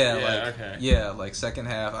 probably? Yeah, okay. Yeah, like, second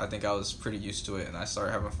half, I think I was pretty used to it, and I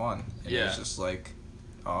started having fun. And it was just like...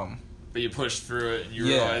 But you pushed through it, and you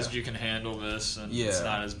realized you can handle this, and it's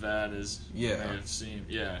not as bad as you may have seemed.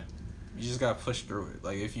 Yeah. You just gotta push through it.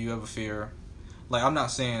 Like, if you have a fear, like, I'm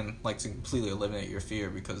not saying, like, to completely eliminate your fear,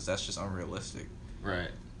 because that's just unrealistic. Right.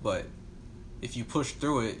 But if you push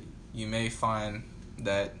through it, you may find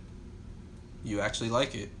that you actually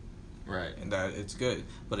like it. Right. And that it's good.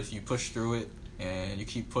 But if you push through it and you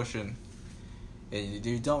keep pushing and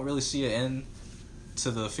you don't really see an end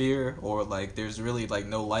to the fear, or like there's really like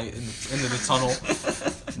no light in the end of the tunnel,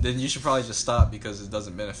 then you should probably just stop, because it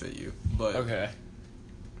doesn't benefit you. But okay.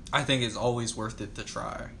 I think it's always worth it to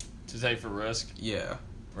try. To take the risk? Yeah.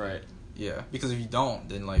 Right. Yeah. Because if you don't,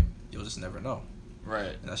 then like you'll just never know.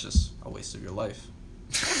 Right. And that's just a waste of your life.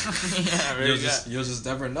 Yeah, you'll just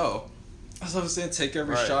never know. That's what I'm saying. Take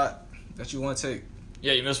every shot that you want to take.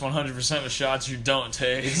 Yeah, you miss 100% of shots you don't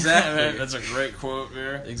take. Exactly. That's a great quote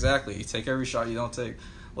there. Exactly. You take every shot you don't take.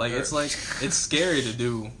 Like, it's scary to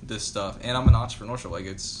do this stuff. And I'm an entrepreneur, so like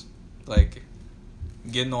it's like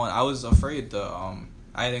getting on. I was afraid to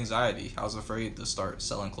I had anxiety. I was afraid to start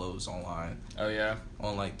selling clothes online. Oh yeah.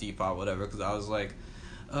 On like Depop, whatever, because I was like,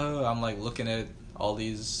 I'm like looking at all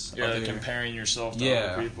these. Yeah, other, comparing yourself to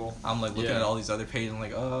other people. I'm like looking at all these other pages.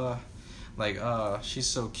 I'm like, she's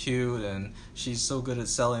so cute and she's so good at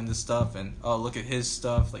selling this stuff, and look at his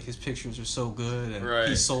stuff, like his pictures are so good, and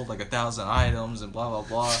he sold like 1,000 items and blah blah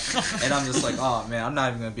blah. And I'm just like, oh man, I'm not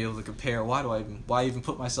even gonna be able to compare. Why even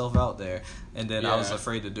put myself out there? And then I was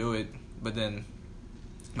afraid to do it, but then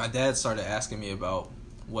my dad started asking me about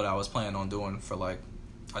what I was planning on doing for like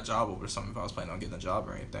a job or something, if I was planning on getting a job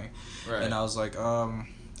or anything. Right. And I was like, I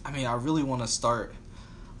mean, I really want to start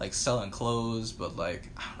like selling clothes, but like,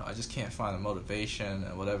 I don't know, I just can't find the motivation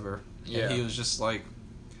and whatever. Yeah. And he was just like,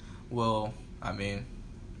 well, I mean,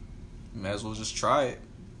 you may as well just try it.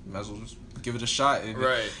 You might as well just give it a shot.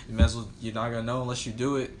 Right. You might as well, you're not gonna know unless you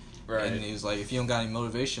do it. Right. And he was like, if you don't got any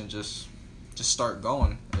motivation, just start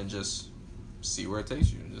going and just see where it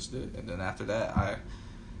takes you, and just do it. And then after that, I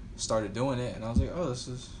started doing it, and I was like, oh, this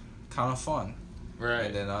is kind of fun. Right.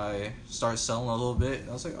 And then I started selling a little bit, and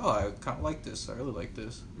I was like, oh, I kind of like this. I really like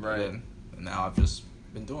this. Right. And now I've just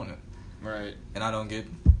been doing it. Right. And I don't get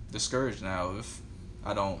discouraged now.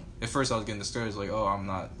 At first I was getting discouraged, like, oh, I'm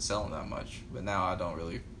not selling that much. But now I don't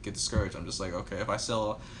really get discouraged. I'm just like, okay, if I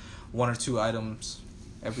sell 1 or 2 items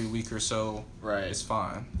every week or so, it's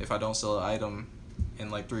fine. If I don't sell an item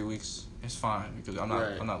in like 3 weeks, it's fine, because I'm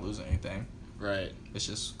not losing anything. Right. It's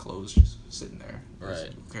just clothes just sitting there.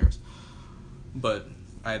 Right. Who cares? But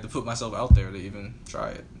I had to put myself out there to even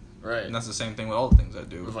try it. Right. And that's the same thing with all the things I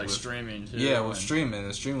do. With streaming, too. Yeah, with streaming.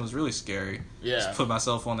 The streaming was really scary. Yeah. Just put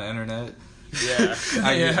myself on the internet. Yeah.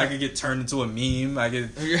 I could get turned into a meme. I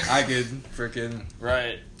could freaking...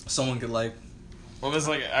 Right. Someone could like... Well, it's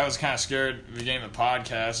like, I was kind of scared at the beginning of the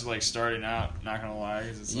podcast, like starting out, not gonna lie.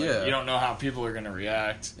 'Cause it's like, you don't know how people are gonna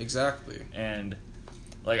react. Exactly. And...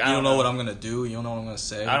 like, you don't know what I'm gonna do. You don't know what I'm gonna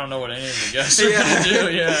say. I don't know what any of the guests are gonna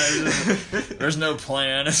do. Yeah, there's no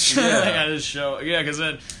plan. It's just, I just show. Yeah, because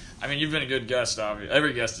then, I mean, you've been a good guest. Obviously,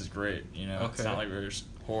 every guest is great. You know, It's not like there's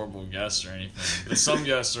horrible guests or anything. But some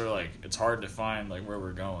guests are like, it's hard to find like where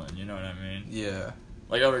we're going. You know what I mean? Yeah.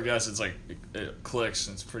 Like other guests, it's like it clicks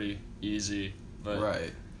and it's pretty easy.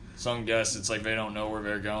 But some guests, it's like they don't know where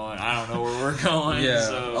they're going. I don't know where we're going. Yeah.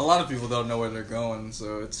 So. A lot of people don't know where they're going,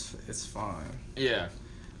 so it's fine. Yeah.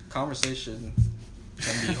 Conversation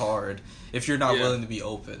can be hard if you're not willing to be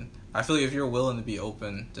open. I feel like if you're willing to be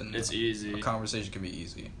open, then it's easy. A conversation can be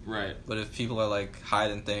easy. Right. But if people are like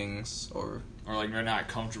hiding things or like they're not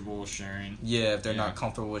comfortable with sharing. Yeah, if they're not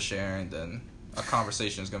comfortable with sharing, then a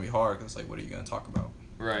conversation is gonna be hard, because like, what are you gonna talk about?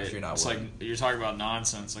 Right. If you're not it's willing. like you're talking about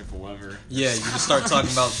nonsense, like whatever. Yeah, you just start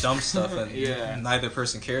talking about dumb stuff, and neither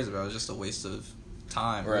person cares about it. It's just a waste of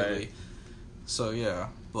time, really. So yeah,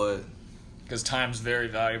 but. Because time's very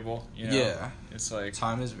valuable, you know? Yeah. It's like...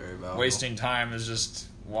 time is very valuable. Wasting time is just...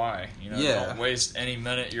 why? You know? Don't waste any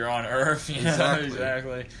minute you're on Earth, you know?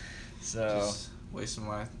 Exactly. So... just wasting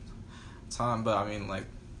my time. But, I mean, like...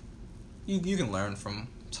 You can learn from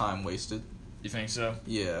time wasted. You think so?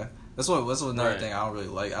 Yeah. That's another thing I don't really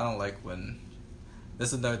like. I don't like when...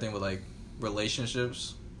 That's another thing with, like,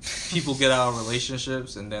 relationships. People get out of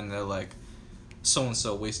relationships, and then they're like,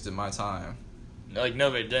 so-and-so wasted my time. Like, no,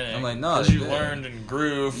 they didn't. I'm like, no, because you learned and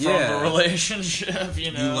grew from the relationship,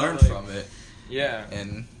 you know? You learned from it. Yeah.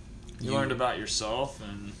 And you learned about yourself.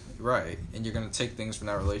 And right. And you're going to take things from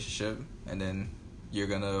that relationship, and then you're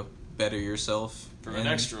going to better yourself for the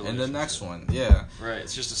next relationship. And the next one, yeah. Right,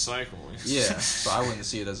 it's just a cycle. Yeah, so I wouldn't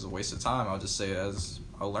see it as a waste of time. I would just say it as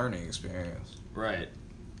a learning experience. Right.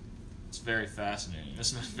 very fascinating.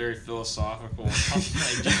 This is very philosophical.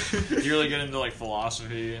 Like, do you really get into like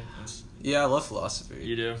philosophy? Yeah, I love philosophy.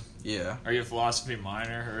 You do? Yeah. Are you a philosophy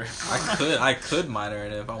minor? Or? I could minor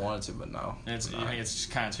in it if I wanted to, but no. You think it's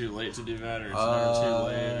just kind of too late to do that, or it's never too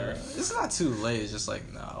late? Or? It's not too late. It's just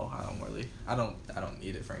like, no, I don't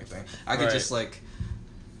need it for anything. I could just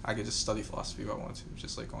I could just study philosophy if I wanted to,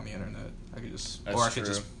 just like on the internet. I could just, That's or I true.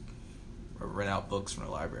 could just rent out books from the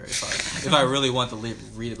library if I really want to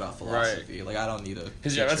read about philosophy. Right. Like, I don't need a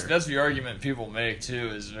Because that's the argument people make too.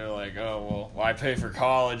 Is they're like, oh well, why pay for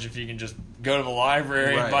college if you can just go to the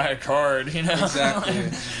library and buy a card? You know, exactly.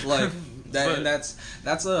 Like that, and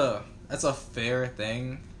that's a fair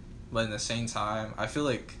thing, but at the same time, I feel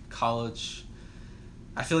like college.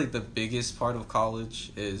 I feel like the biggest part of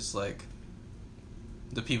college is like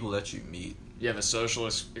the people that you meet. Yeah, the social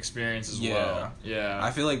experience as well. Yeah.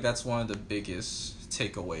 I feel like that's one of the biggest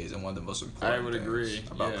takeaways and one of the most important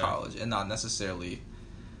things about college. And not necessarily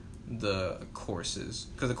the courses.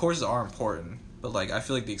 Because the courses are important. But, like, I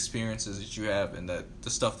feel like the experiences that you have and the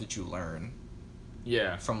stuff that you learn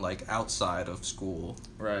from, like, outside of school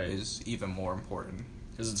is even more important.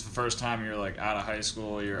 Because it's the first time you're, like, out of high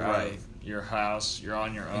school, you're out of your house, you're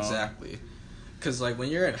on your own. Exactly. Because, like,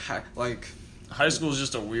 when you're in high school is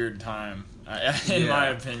just a weird time. In my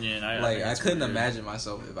opinion, I couldn't imagine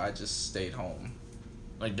myself if I just stayed home,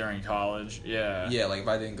 like during college. Yeah, like if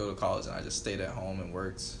I didn't go to college and I just stayed at home and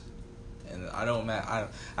worked, and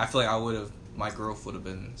I feel like my growth would have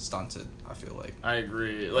been stunted. I feel like I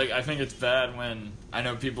agree. Like, I think it's bad when I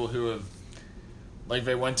know people who have, like,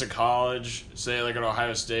 they went to college, say like at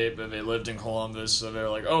Ohio State, but they lived in Columbus, so they're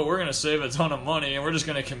like, oh, we're gonna save a ton of money and we're just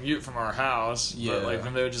gonna commute from our house. Yeah. But like,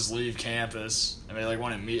 then they would just leave campus and they like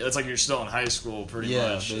want to meet. It's like you're still in high school, pretty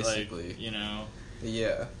much. Basically. Like, you know.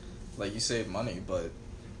 Yeah, like you save money, but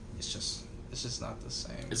it's just not the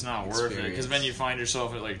same. It's not worth it, because then you find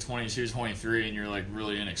yourself at like 22, 23, and you're like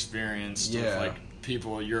really inexperienced with like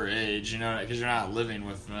people your age, you know, because you're not living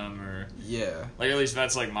with them, or like, at least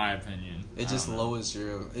that's like my opinion. It just lowers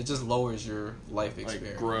your life experience,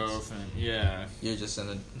 like growth, and you're just in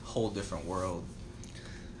a whole different world.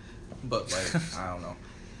 But like, I don't know,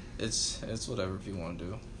 it's whatever people want to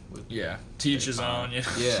do. Teach his own.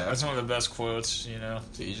 Yeah, that's one of the best quotes. You know,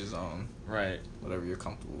 to each his own. Right. Whatever you're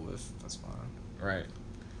comfortable with, that's fine. Right.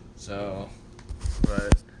 So,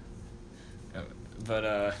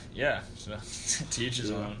 but yeah. So to each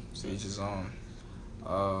his own. To each his own. I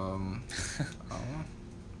don't know.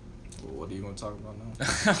 What do you want to talk about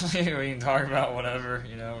now? We can talk about whatever.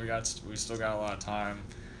 You know, we still got a lot of time.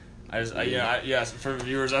 For the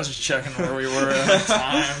viewers, I was just checking where we were at the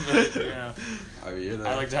time. But, you know,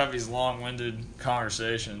 I like to have these long-winded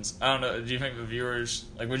conversations. I don't know. Do you think the viewers,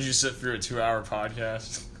 like, would you sit through a 2-hour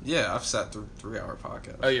podcast? Yeah, I've sat through 3-hour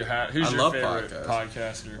podcasts. Oh, you have? Who's your favorite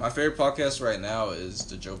podcaster? My favorite podcast right now is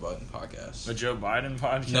the Joe Budden podcast. The Joe Biden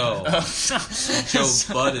podcast? No.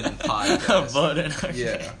 Joe Budden podcast. Budden,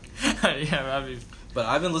 okay. Yeah, that'd be... But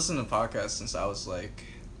I've been listening to podcasts since I was like,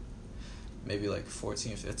 maybe like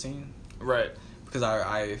 14, 15. Right. Because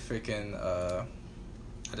I freaking,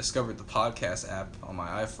 I discovered the podcast app on my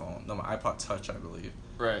iPhone. No, my iPod Touch, I believe.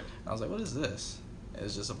 Right. And I was like, what is this? And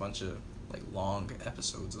it's just a bunch of like long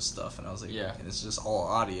episodes of stuff, and I was like, and it's just all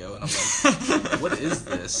audio, and I'm like, what is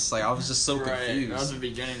this? Like, I was just so confused. That was the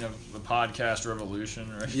beginning of the podcast revolution,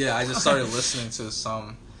 right? Yeah, I just started listening to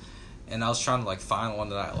some, and I was trying to like find one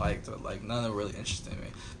that I liked, but like none of them really interested me.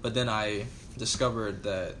 But then I discovered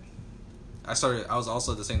that I was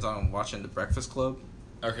also at the same time watching The Breakfast Club.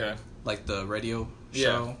 Okay. Like the radio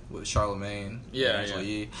show with Charlemagne, Angela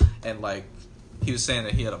Yee, and like he was saying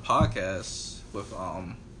that he had a podcast with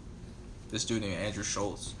this dude named Andrew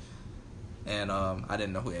Schultz, and I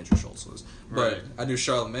didn't know who Andrew Schultz was, but I knew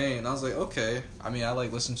Charlemagne, and I was like, okay. I mean, I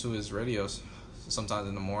like listen to his radios sometimes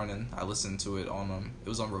in the morning. I listened to it on it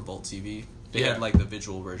was on Revolt TV. They had like the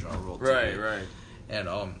visual version on Revolt TV. Right. And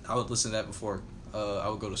I would listen to that before I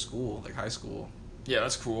would go to school, like high school. Yeah,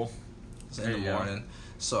 that's cool. In the morning.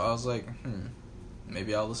 So I was like,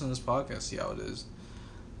 maybe I'll listen to this podcast, see how it is.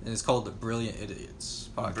 And it's called the Brilliant Idiots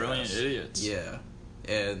podcast. Brilliant Idiots. Yeah.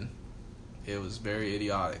 And it was very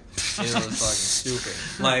idiotic. It was fucking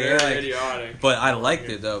stupid. Like, very idiotic. But I liked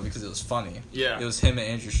it though because it was funny. Yeah. It was him and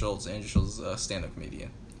Andrew Schultz. Andrew Schultz is a stand-up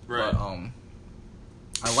comedian. Right. But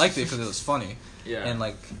I liked it because it was funny. Yeah. And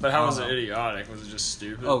like. But how was it idiotic? Was it just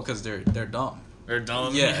stupid? Oh, because they're dumb. They're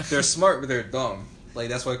dumb. Yeah, they're smart, but they're dumb. Like,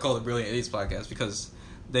 that's why I call it the Brilliant Idiots podcast, because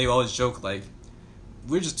they always joke like,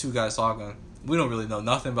 we're just two guys talking. We don't really know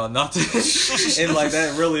nothing about nothing. And like,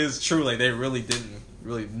 that really is true. Like, they really didn't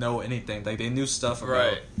really know anything. Like, they knew stuff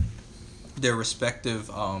about their respective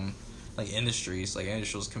like industries. Like Andrew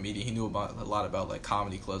Schultz, comedian. He knew a lot about like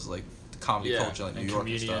comedy clubs, like the comedy culture, like New York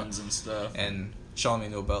and stuff. And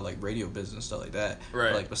Charlamagne knew about like radio business and stuff like that.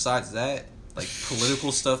 Right. But, like besides that, like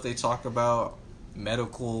political stuff they talk about,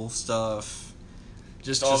 medical stuff,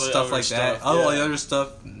 just all the stuff other like stuff, that. All the other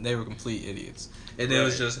stuff, they were complete idiots. And it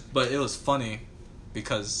was but it was funny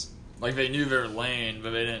because like they knew their lane, but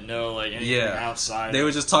they didn't know like anything outside. They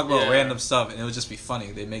would just talk about random stuff, and it would just be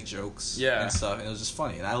funny. They'd make jokes and stuff, and it was just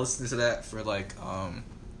funny. And I listened to that for like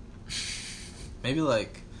maybe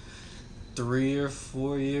like 3 or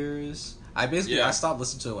 4 years. I stopped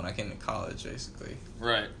listening to it when I came to college, basically.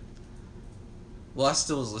 Right. Well, I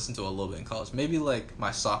still was listening to it a little bit in college. Maybe like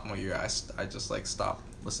my sophomore year, I just like stopped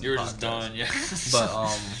listening. You were to just done, yeah. But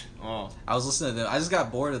I was listening to them. I just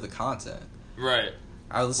got bored of the content. Right.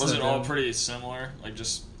 Was it all pretty similar? Like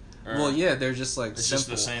just. Well, yeah, they're just like it's simple. Just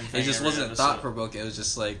the same thing. It just wasn't thought provoking. It was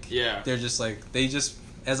just like they're just like they just.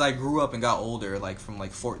 As I grew up and got older, like from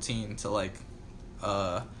like 14 to like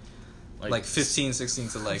 15, 16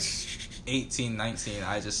 to like 18, 19,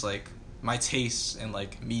 I just like my tastes in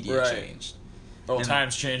like media changed. Oh, and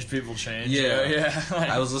times change, people change. Yeah.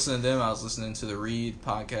 I was listening to them. I was listening to the Reed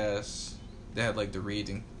podcast. They had like the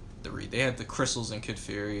Reed. They had the Crystals and Kid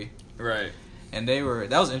Fury. Right. And that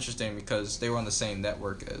was interesting because they were on the same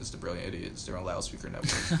network as the Brilliant Idiots. They were on Loudspeaker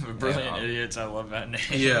Network. The Brilliant Idiots, I love that name.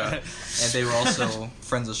 Yeah. And they were also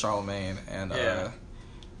friends of Charlamagne. And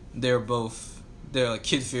they're like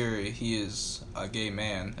Kid Fury, he is a gay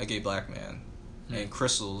black man. And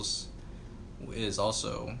Crystals is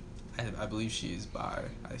also, I believe she's bi.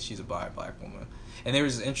 She's a bi black woman. And their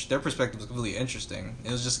perspective was completely interesting.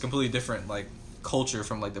 It was just a completely different like culture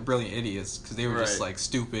from like the Brilliant Idiots because they were just like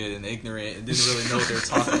stupid and ignorant and didn't really know what they were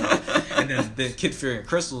talking about. And then Kid Fury and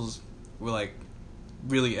Crystals were like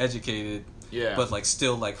really educated, but like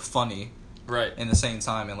still like funny, right? In the same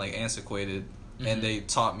time and like antiquated. And they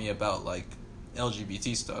taught me about like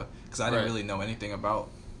LGBT stuff because I didn't really know anything about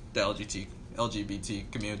the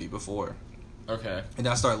LGBT community before. Okay. And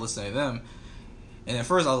then I started listening to them, and at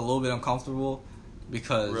first I was a little bit uncomfortable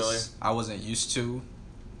because I wasn't used to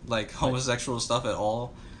like homosexual stuff at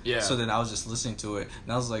all. Yeah. So then I was just listening to it,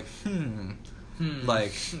 and I was like,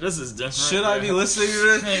 like this is different. Should I be listening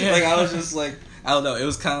to this? Like I was just like, I don't know. It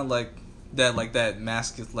was kind of like that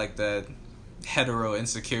masculine, like that hetero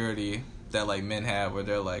insecurity that like men have, where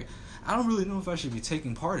they're like, I don't really know if I should be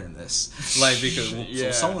taking part in this, like because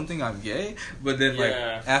so someone think I'm gay, but then like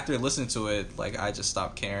after listening to it, like I just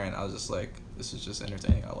stopped caring. I was just like, this is just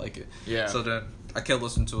entertaining. I like it. Yeah. So then I kept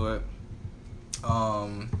listening to it.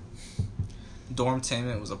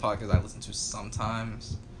 Dormtainment was a podcast I listened to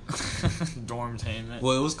sometimes. Dormtainment.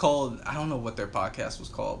 Well, it was called, I don't know what their podcast was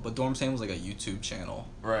called, but Dormtainment was like a YouTube channel.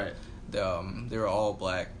 Right. They were all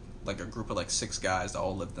black, like a group of like 6 guys that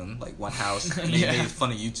all lived in like one house. And they made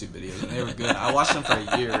funny YouTube videos, and they were good. I watched them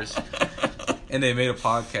for years. And they made a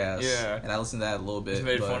podcast. Yeah. And I listened to that a little bit. They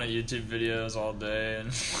made fun of YouTube videos all day.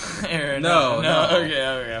 And No.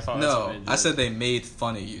 Okay. I thought no, I said they made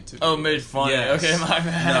fun of YouTube videos. Oh, made fun of it. Okay, my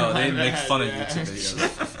bad. No, they make fun of YouTube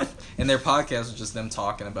videos. And their podcast was just them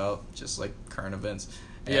talking about just like current events.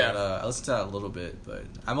 And, I listened to that a little bit, but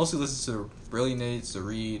I mostly listened to Brilliant Idiots, The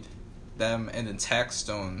Reed, them, and then Tax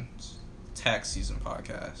Stone's Tax Season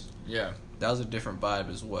podcast. Yeah. That was a different vibe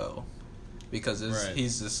as well. Because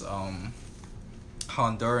he's this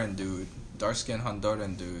Honduran dude, dark-skinned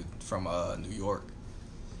Honduran dude from New York,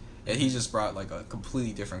 and he just brought like a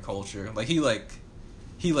completely different culture. Like he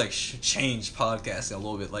changed podcasting a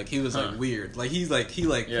little bit. Like he was like weird. Like he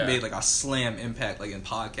made like a slam impact like in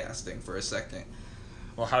podcasting for a second.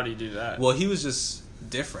 Well, how do you do that? Well, he was just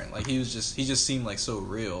different. Like he just seemed like so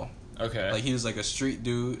real. Okay. Like he was like a street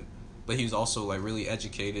dude, but he was also like really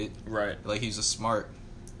educated. Right. Like he's a smart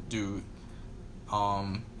dude.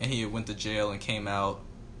 And he went to jail and came out,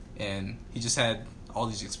 and he just had all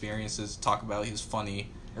these experiences to talk about. He was funny.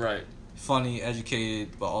 Right. Funny,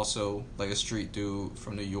 educated, but also like a street dude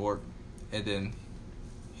from New York. And then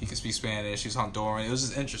he could speak Spanish. He was Honduran. It was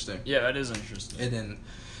just interesting. Yeah, that is interesting. And then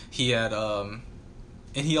he had, and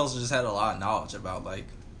he also just had a lot of knowledge about like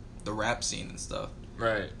the rap scene and stuff.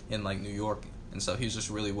 Right. In like New York and stuff. He was just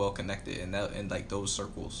really well connected in like those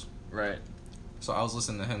circles. Right. So I was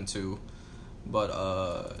listening to him too.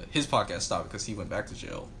 But his podcast stopped because he went back to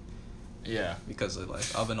jail. Yeah. Because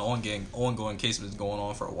of an ongoing case that's going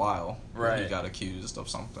on for a while. Right. He got accused of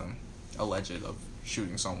something, alleged of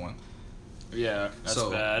shooting someone. Yeah, that's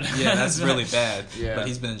bad. Yeah, that's really bad. Yeah. But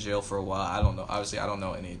he's been in jail for a while. I don't know. Obviously, I don't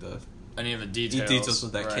know any of the details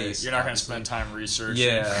with that case. You're not going to spend time researching.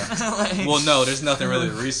 Yeah. Well, no, there's nothing really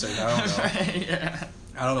to research. I don't know. Right, yeah.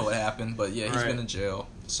 I don't know what happened, but yeah, he's been in jail.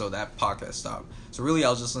 So that podcast stopped. So really, I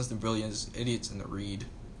was just listening to Brilliant Idiots and The Read.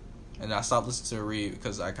 And I stopped listening to The Read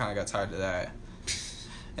because I kind of got tired of that.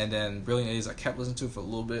 And then Brilliant Idiots, I kept listening to it for a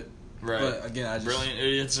little bit. Right. But again, I just... Brilliant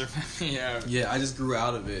Idiots are... yeah. Yeah, I just grew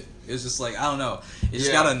out of it. It was just like, I don't know. It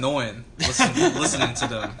just got annoying listening to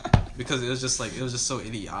them. Because it was just so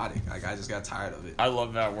idiotic. Like, I just got tired of it. I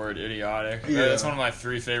love that word, idiotic. Yeah. That's one of my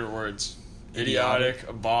 3 favorite words. Idiotic,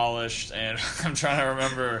 abolished, and I'm trying to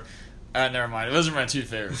remember... never mind. Those are my 2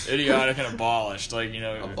 favorites. Idiotic and abolished. Like, you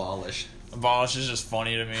know... Abolished. Abolish is just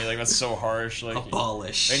funny to me. Like, that's so harsh. Like,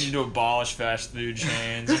 abolish. They need to abolish fast food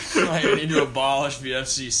chains. Like, they need to abolish the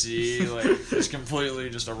FCC. Like, just completely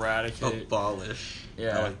just eradicate. Abolish.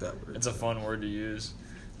 Yeah. I like that word. It's a fun word to use.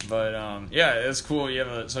 But, yeah, it's cool. You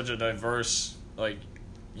have such a diverse, like,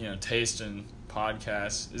 you know, taste in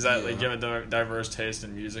podcasts. Is that, like, you have a diverse taste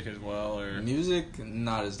in music as well? Or music,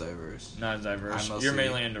 not as diverse. Not as diverse. You're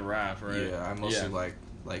mainly into rap, right? Yeah, I mostly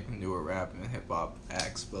like newer rap and hip hop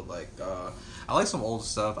acts, but like I like some old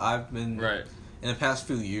stuff. I've been in the past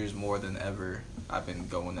few years more than ever. I've been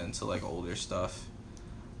going into like older stuff.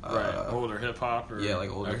 Older hip hop, or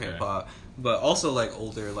like older hip hop, but also like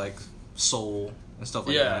older like soul and stuff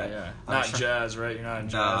like that. Yeah. Not jazz, right? You're not a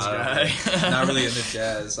jazz guy. Not really into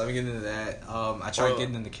jazz. I've been getting into that. I tried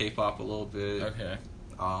getting into K-pop a little bit. Okay.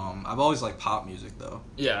 I've always liked pop music though.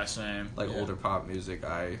 Yeah, same. Like older pop music,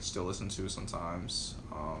 I still listen to sometimes.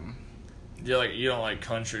 You don't like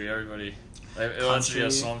country. Everybody, that's the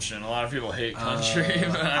assumption. A lot of people hate country.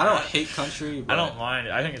 I don't hate country. But I don't mind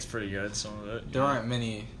it. I think it's pretty good. Some of it. There aren't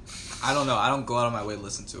many. I don't know. I don't go out of my way to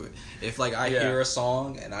listen to it. If like I hear a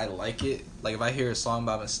song and I like it, like if I hear a song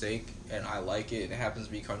by mistake and I like it and it happens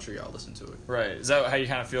to be country, I'll listen to it. Right. Is that how you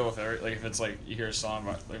kind of feel with like if it's like you hear a song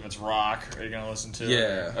about like if it's rock, are you gonna listen to it?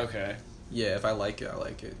 Yeah. Okay. Yeah, if I like it, I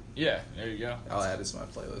like it. Yeah, there you go. I'll add it to my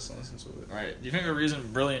playlist and listen to it. Right. Do you think the reason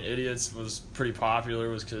Brilliant Idiots was pretty popular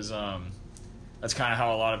was because that's kind of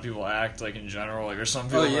how a lot of people act, like in general. Like there's some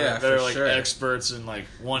people that are like experts in like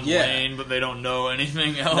one lane, but they don't know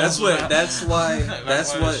anything else. That's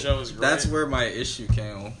where my issue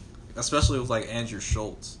came, especially with like Andrew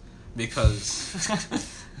Schultz, because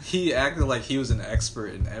he acted like he was an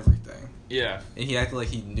expert in everything. Yeah. And he acted like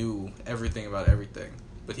he knew everything about everything.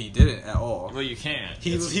 But he didn't at all. Well, you can't.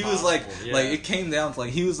 He was like it came down to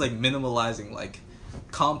like he was like minimalizing like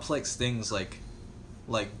complex things like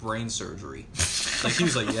brain surgery. Like he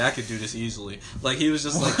was like, yeah, I could do this easily. Like he was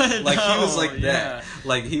just like he was like that.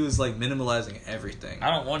 Like he was like minimalizing everything.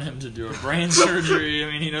 I don't want him to do a brain surgery.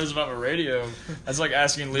 I mean, he knows about the radio. That's like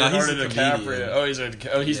asking Leonardo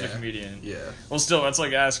DiCaprio. He's the comedian. Yeah. Well, still, that's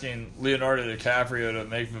like asking Leonardo DiCaprio to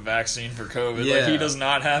make the vaccine for COVID. Yeah. Like he does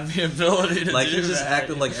not have the ability to do that. Like he just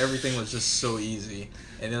acted like everything was just so easy.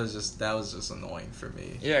 And that was just annoying for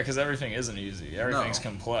me. Yeah, because everything isn't easy. Everything's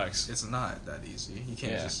complex. It's not that easy. You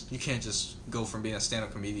can't just go from being a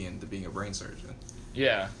stand-up comedian to being a brain surgeon.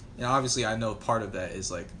 Yeah. And obviously, I know part of that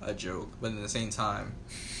is like a joke, but at the same time,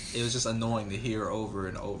 it was just annoying to hear over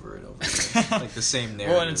and over and over again, like the same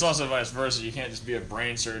narrative. Well, and it's also vice versa. You can't just be a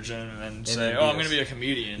brain surgeon and then say, "Oh, I'm going to be a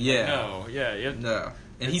comedian." Yeah. Like, no.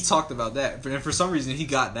 And he talked about that, and for some reason he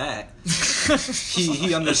got that.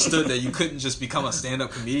 he understood that you couldn't just become a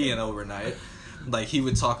stand-up comedian overnight. Like he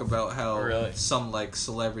would talk about how some like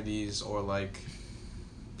celebrities or like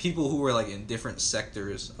people who were like in different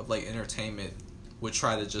sectors of like entertainment would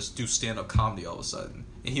try to just do stand-up comedy all of a sudden,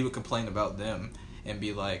 and he would complain about them and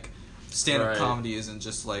be like, stand-up comedy isn't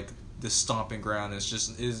just like this stomping ground.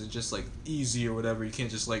 Isn't just like easy or whatever. You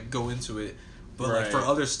can't just like go into it. But like for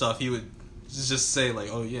other stuff, he would just say like,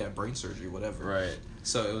 oh yeah, brain surgery, whatever. Right.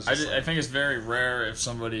 So it was. I think it's very rare if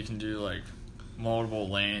somebody can do like multiple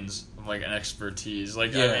lanes of like an expertise.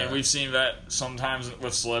 Like I mean, we've seen that sometimes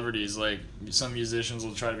with celebrities. Like some musicians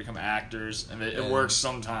will try to become actors, and it works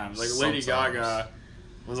sometimes. Like Lady Gaga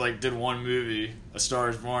was like did one movie, A Star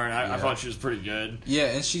Is Born. I thought she was pretty good. Yeah,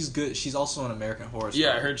 and she's good. She's also an American Horror Story.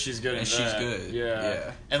 Yeah, I heard she's good. And she's good.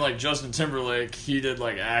 Yeah. And like Justin Timberlake, he did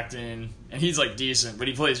like acting, and he's like decent, but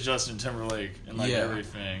he plays Justin Timberlake in like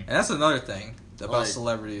everything. And that's another thing about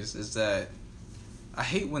celebrities is that I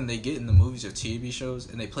hate when they get in the movies or TV shows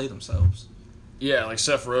and they play themselves. Yeah, like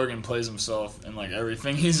Seth Rogen plays himself in like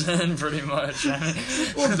everything he's in, pretty much.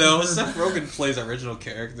 Well, no, Seth Rogen plays original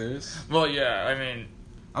characters. Well, yeah, I mean,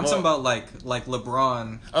 I'm talking about like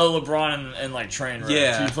LeBron. Oh, LeBron and like Trainwreck.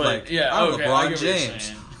 Yeah, LeBron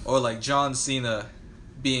James or like John Cena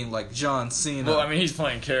being like John Cena. Well, I mean, he's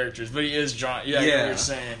playing characters, but he is John. Yeah, I get what you're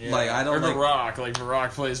saying. Yeah. Like I don't or The Rock. Like The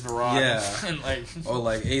Rock plays The Rock. Yeah, and like or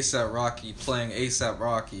like ASAP Rocky playing ASAP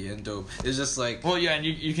Rocky and dope. It's just like well, yeah, and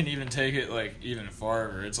you can even take it like even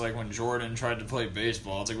farther. It's like when Jordan tried to play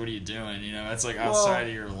baseball. It's like, what are you doing? You know, that's like outside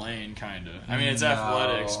of your lane, kind of. I mean, it's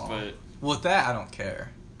athletics, but with that, I don't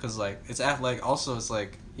care because like it's athletic. Also, it's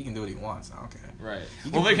like he can do what he wants. I don't care. Right.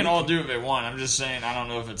 Well, they can all do what they want. I'm just saying, I don't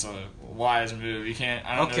know if it's a wise move. You can't.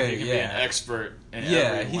 I don't know if you can be an expert in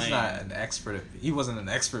every he's lane. not an expert. He wasn't an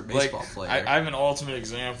expert baseball player. I have an ultimate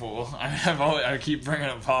example. I keep bringing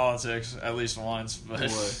up politics at least once, but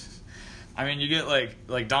what? I mean, you get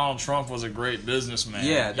like Donald Trump was a great businessman.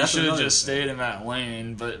 Yeah, he should have just stayed in that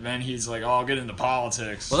lane. But then he's like, "Oh, I'll get into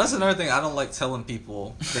politics." Well, that's another thing. I don't like telling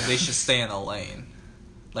people that they should stay in a lane.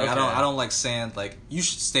 Like okay. I don't like saying like you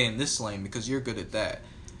should stay in this lane because you're good at that.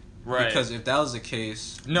 Right. Because if that was the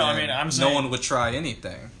case, no, I mean I'm saying no one would try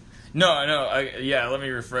anything. No, yeah. Let me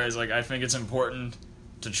rephrase. Like I think it's important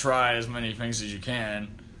to try as many things as you can.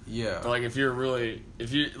 Yeah. But like if you're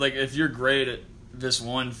great at this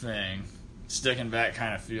one thing, stick in that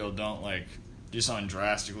kind of field. Don't like do something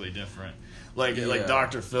drastically different. Like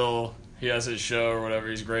Dr. Phil, he has his show or whatever.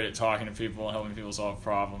 He's great at talking to people and helping people solve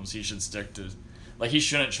problems. He should stick to. Like, he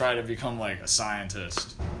shouldn't try to become, like, a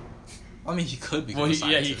scientist. I mean, he could become a scientist.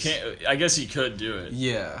 Yeah, he can't. I guess he could do it.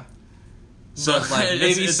 Yeah. So, but, like,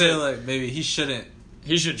 maybe he shouldn't.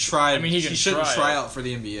 He should try. I mean, he shouldn't try out for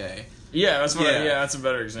the NBA. Yeah, that's what. Yeah, that's a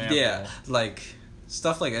better example. Yeah, like,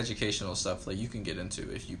 stuff like educational stuff, like, you can get into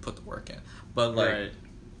if you put the work in. But,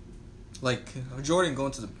 like Jordan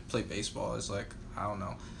going to play baseball is, like, I don't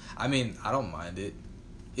know. I mean, I don't mind it.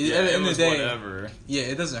 At the end of the day, whatever. Yeah,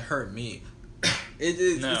 it doesn't hurt me.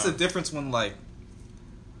 It's a difference when like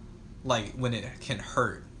when it can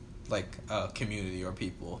hurt like a community or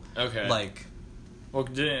people. Okay. Like, well,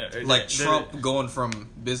 Trump going from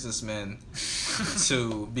businessman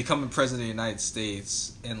to becoming president of the United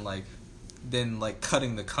States and like then like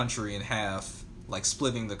cutting the country in half, like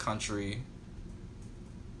splitting the country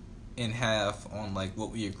in half on like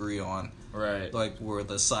what we agree on. Right. Like where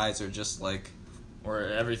the sides are just like.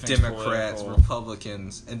 Where everything's Democrats, political.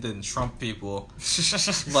 Republicans, and then Trump people.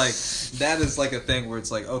 Like, that is like a thing where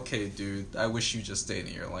it's like, okay, dude, I wish you just stayed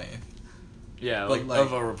in your lane. Yeah, like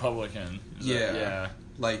of a Republican. Yeah.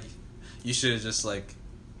 Like, you should have just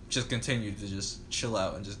continued to just chill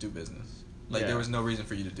out and just do business. Like, there was no reason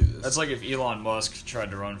for you to do this. That's like if Elon Musk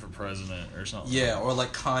tried to run for president or something. Yeah, or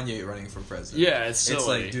like Kanye running for president. Yeah, it's silly. It's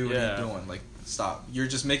like, dude, what are you doing? Like, stop. You're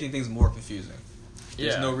just making things more confusing.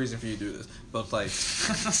 There's no reason for you to do this. But, like...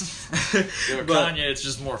 Kanye, it's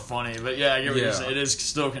just more funny. But, yeah, I get what you're saying. It is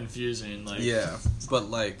still confusing. Like. Yeah, but,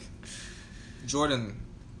 like, Jordan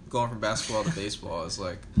going from basketball to baseball is,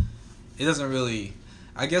 like... It doesn't really...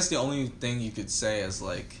 I guess the only thing you could say is,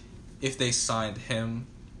 like, if they signed him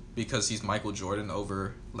because he's Michael Jordan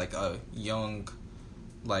over, like, a young...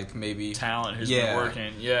 Like, maybe... Talent who's been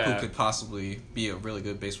working, who could possibly be a really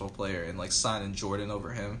good baseball player and, like, signing Jordan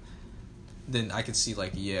over him... Then I could see,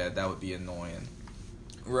 like, that would be annoying.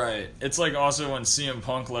 Right. It's like also when CM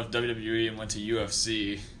Punk left WWE and went to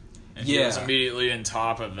UFC. And he was immediately in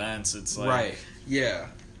top events. It's like... Right. Yeah.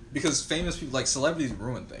 Because famous people, like, celebrities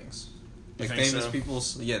ruin things. Like, famous people,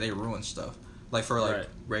 they ruin stuff. Like, for, like,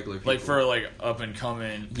 regular people. Like, for, like,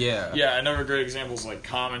 up-and-coming... Yeah. Yeah, another great example is, like,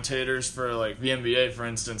 commentators for, like, the NBA, for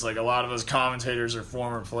instance. Like, a lot of those commentators are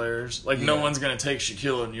former players. Like, no one's going to take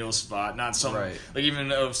Shaquille O'Neal's spot. Not some... Right. Like, even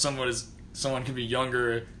though someone could be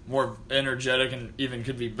younger, more energetic, and even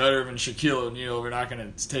could be better than Shaquille O'Neal, we're not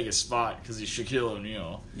going to take his spot because he's Shaquille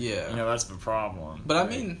O'Neal. Yeah. You know, that's the problem. But, I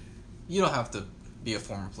mean, you don't have to be a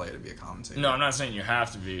former player to be a commentator. No, I'm not saying you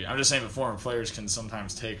have to be. I'm just saying that former players can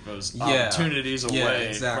sometimes take those opportunities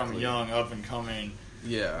away from young, up-and-coming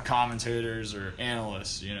commentators or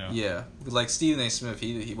analysts, you know. Yeah. Like Stephen A. Smith,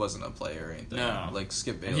 he wasn't a player or anything. No. Like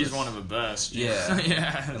Skip Bayless. And he's one of the best. Yeah.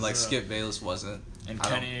 Yeah. And like Skip Bayless wasn't. And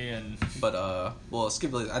Kenny and... But,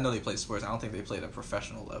 Skip Bayless, I know they played sports. I don't think they played at a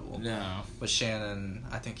professional level. No. But Shannon,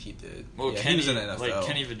 I think he did. Well, Kenny, he was in the NFL. Like,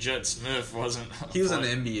 Kenny the Jet Smith wasn't... He was in the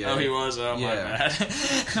NBA. Oh, he was? Oh, my bad.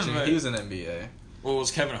 He was in the NBA. Well,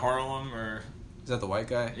 was Kevin Harlan, or... Is that the white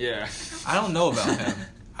guy? Yeah. I don't know about him.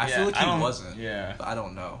 I feel like he wasn't. Yeah. But I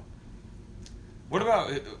don't know. What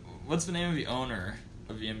about... What's the name of the owner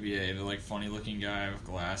of the NBA? The, like, funny-looking guy with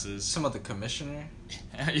glasses. Some of the commissioner?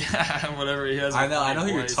 Yeah, whatever he has. I know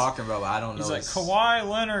who you're talking about, but I don't know. He's like, Kawhi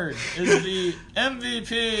Leonard is the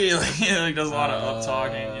MVP. Like, he like, does a lot of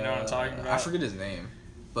up-talking, you know what I'm talking about? I forget his name,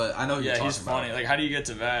 but I know who you're talking about. Yeah, he's funny. Like, how do you get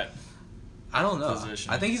to that I don't know.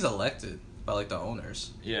 position? I think he's elected. by like the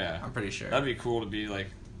owners. Yeah, I'm pretty sure. That'd be cool to be like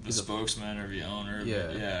the spokesman or the owner.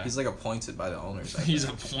 Yeah, yeah. He's like appointed by the owners. He's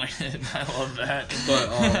appointed. I love that.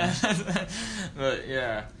 But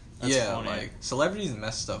yeah, that's funny. Like celebrities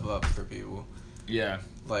mess stuff up for people. Yeah,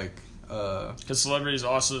 like because celebrities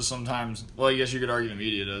also sometimes. Well, I guess you could argue the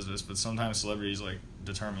media does this, but sometimes celebrities like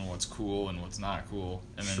determine what's cool and what's not cool,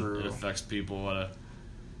 and then it affects people at a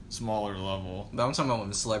smaller level. But I'm talking about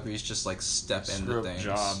when celebrities just like step into things,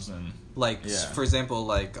 jobs and like for example,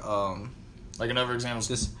 like another example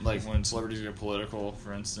is like when celebrities get political,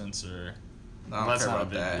 for instance, or. No, I don't care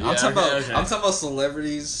about that. Yeah, I'm talking about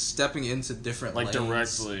celebrities stepping into different lanes,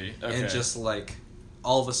 directly, and just like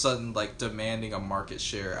all of a sudden like demanding a market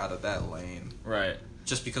share out of that lane, right?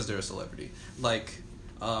 Just because they're a celebrity, like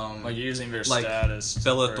using their status.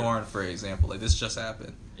 Bella Thorne, for example, like this just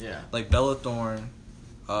happened. Yeah, like Bella Thorne,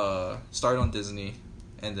 started on Disney,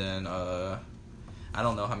 and then I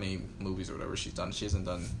don't know how many movies or whatever she's done. She hasn't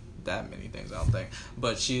done that many things, I don't think,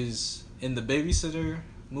 but she's in The Babysitter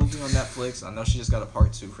movie on Netflix. I know she just got a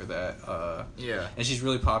part 2 for that. And she's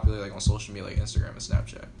really popular like on social media, like Instagram and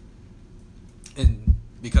Snapchat, and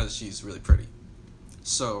because she's really pretty.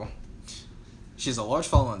 So she has a large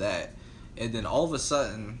following on that, and then all of a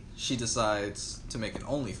sudden she decides to make an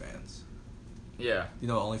OnlyFans. Yeah. You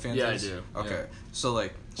know what OnlyFans is? Yeah, I do. Okay. Yeah. So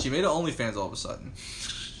like she made an OnlyFans all of a sudden,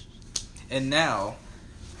 and now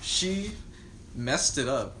she messed it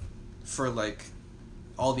up for like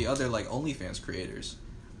all the other like OnlyFans creators.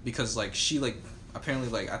 Because like she like apparently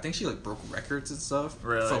like I think she like broke records and stuff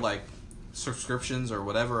for like subscriptions or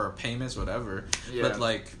whatever, or payments, whatever. Yeah. But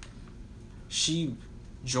like she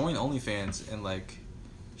joined OnlyFans and like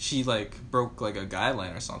she like broke like a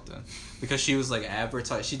guideline or something because she was like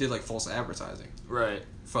she did like false advertising. Right.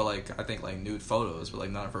 For like I think like nude photos, but like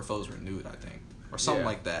none of her photos were nude, I think. Or something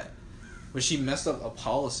like that. But she messed up a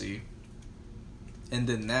policy, and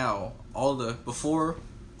then now before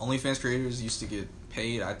OnlyFans creators used to get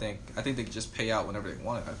paid, I think they could just pay out whenever they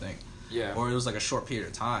wanted, I think. Yeah. Or it was like a short period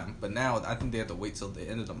of time. But now I think they have to wait till the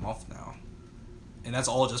end of the month now. And that's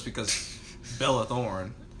all just because Bella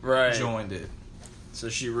Thorne joined it. So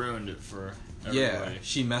she ruined it for everybody. Yeah,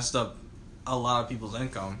 she messed up a lot of people's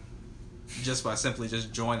income just by simply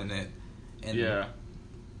just joining it and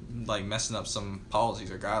like messing up some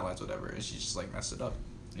policies or guidelines, whatever, and she just like messed it up.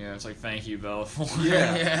 Yeah, it's like thank you, Bella Thorne.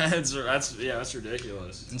 Yeah. That's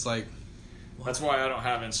ridiculous. It's like that's why I don't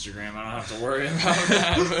have Instagram. I don't have to worry about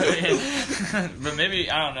that. But maybe,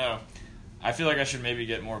 I don't know. I feel like I should maybe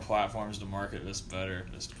get more platforms to market this better,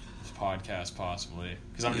 this podcast possibly.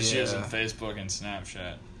 Because I'm just using Facebook and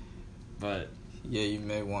Snapchat. But yeah, you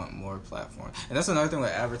may want more platforms. And that's another thing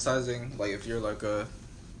with advertising. Like if you're like a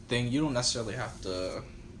thing, you don't necessarily have to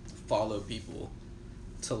follow people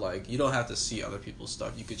to like, you don't have to see other people's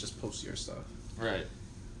stuff. You could just post your stuff. Right.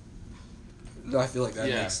 I feel like that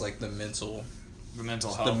makes like the mental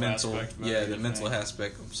health aspect. The mental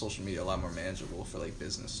aspect of social media a lot more manageable for like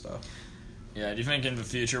business stuff. Yeah, do you think in the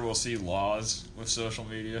future we'll see laws with social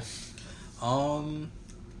media? Or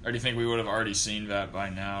do you think we would have already seen that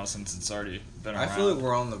by now since it's already been around? I feel like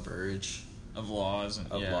we're on the verge of laws.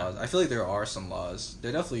 Laws. I feel like there are some laws.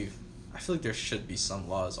 I feel like there should be some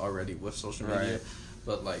laws already with social media,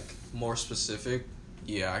 but like more specific,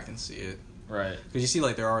 I can see it. Right. Because you see,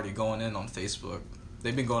 like, they're already going in on Facebook.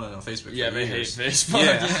 They've been going in on Facebook for years. They hate Facebook.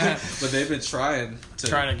 Yeah. But they've been trying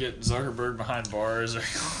to get Zuckerberg behind bars.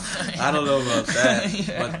 I don't know about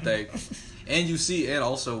that. But and you see, and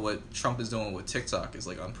also what Trump is doing with TikTok is,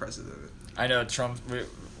 like, unprecedented. I know Trump,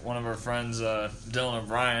 one of our friends, Dylan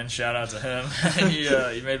O'Brien, shout out to him.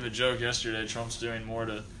 He made the joke yesterday, Trump's doing more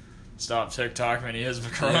to stop TikTok than he is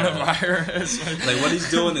with coronavirus. Like, what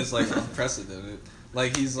he's doing is, like, unprecedented.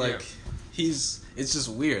 Like, he's, like... it's just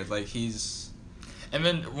weird, like, and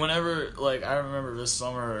then whenever, like, I remember this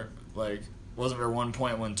summer, like, wasn't there one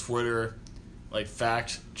point when Twitter, like,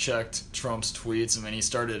 fact-checked Trump's tweets, and then he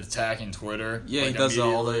started attacking Twitter? Yeah, like, he does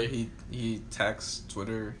all the, he texts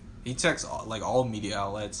Twitter, he texts, like, all media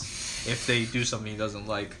outlets if they do something he doesn't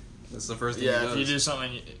like. That's the first thing he does. Yeah, if you do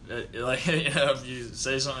something, like, if you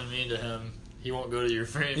say something mean to him, he won't go to your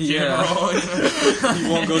funeral. Yeah. He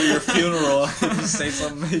won't go to your funeral if you say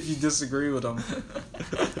something, if you disagree with him.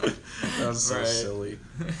 That's so silly.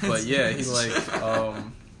 But yeah, he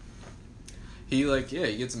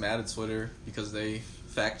gets mad at Twitter because they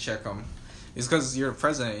fact check him. It's because you're a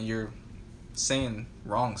president and you're saying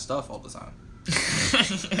wrong stuff all the time.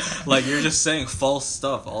 Like, you're just saying false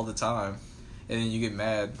stuff all the time. And then you get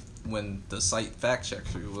mad when the site fact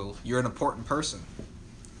checks you. Well, you're an important person.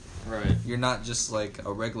 Right. You're not just like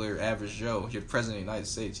a regular average Joe. You're president of the United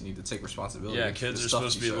States. You need to take responsibility. Yeah, kids are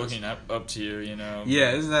supposed to be looking up to you, you know.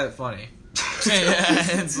 Yeah, isn't that funny?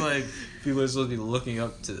 Yeah, it's like people are supposed to be looking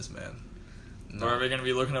up to this man. No. Or are they going to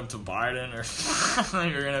be looking up to Biden? Or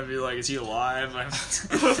you're going to be like, is he alive?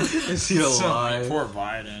 Is he alive? Poor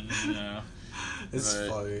Biden, you know. It's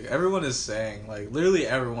funny. Everyone is saying, like, literally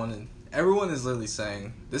everyone is literally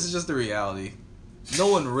saying, this is just the reality. No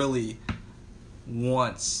one really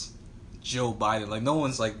wants Joe Biden. Like, no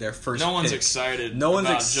one's like their first No one's pick. excited. No one's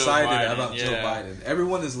excited about Joe Biden.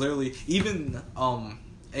 Everyone is literally, even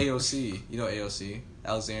AOC, you know AOC,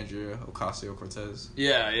 Alexandria Ocasio-Cortez.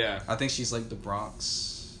 Yeah. I think she's like the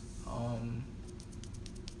Bronx.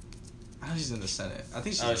 I know she's in the Senate. I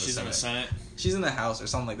think she's in the Senate. She's in the House or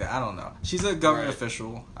something like that. I don't know. She's a government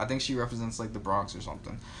official. I think she represents like the Bronx or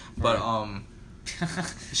something. But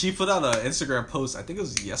she put out an Instagram post. I think it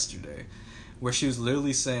was yesterday, where she was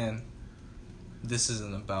literally saying, "This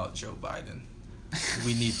isn't about Joe Biden.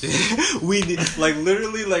 We need this. We need like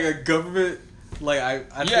literally like a government." Like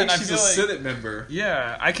I think she's a Senate member.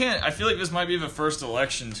 Yeah, I feel like this might be the first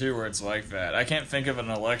election too where it's like that. I can't think of an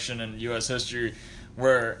election in U.S. history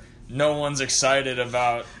where no one's excited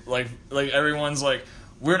about like everyone's like,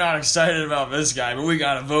 we're not excited about this guy, but we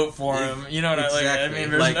gotta vote for him. You know what I mean?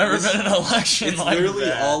 There's like, never been an election like that. It's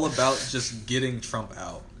literally all about just getting Trump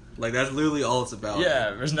out. Like that's literally all it's about.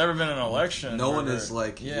 Yeah, there's never been an election. No one is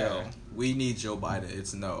like, yo, we need Joe Biden.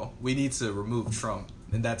 It's no, we need to remove Trump,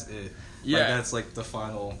 and that's it. Yeah, like, that's like the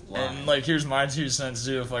final line. And like, here's my 2 cents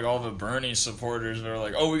too. If like all the Bernie supporters are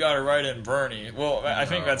like, "Oh, we got to write in Bernie," well, I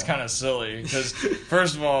think that's kind of silly because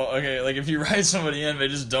first of all, okay, like if you write somebody in, they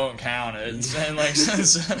just don't count it, and like,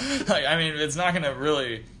 like I mean, it's not gonna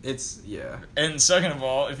really. It's And second of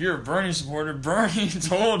all, if you're a Bernie supporter, Bernie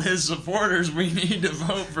told his supporters we need to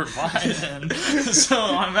vote for Biden. So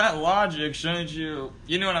on that logic, shouldn't you?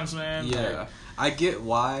 You know what I'm saying? Yeah. Like, I get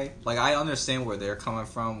why. Like, I understand where they're coming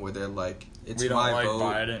from, where they're like, it's my vote.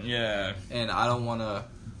 Biden. Yeah. And I don't want to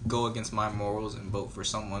go against my morals and vote for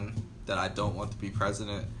someone that I don't want to be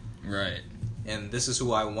president. Right. And this is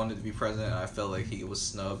who I wanted to be president, and I felt like he was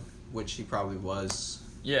snubbed, which he probably was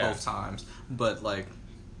both times. But, like,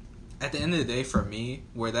 at the end of the day, for me,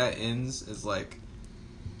 where that ends is, like,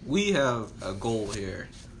 we have a goal here.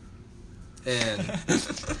 And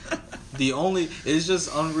it's just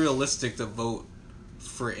unrealistic to vote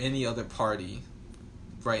for any other party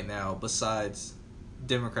right now besides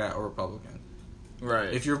Democrat or Republican.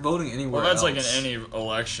 Right. If you're voting anywhere else... Well, that's like in any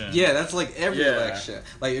election. Yeah, that's like every election.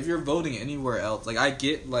 Like, if you're voting anywhere else, like, I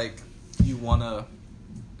get, like, you want to...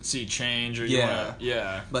 see change or you want to...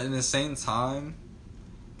 Yeah. But in the same time,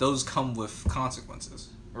 those come with consequences.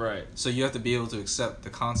 Right. So you have to be able to accept the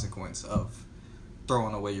consequence of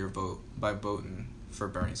throwing away your vote by voting for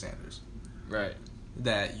Bernie Sanders. Right.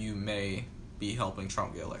 That you may be helping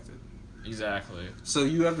Trump get elected. Exactly. So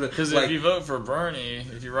you have to... Because if you vote for Bernie,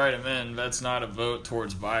 if you write him in, that's not a vote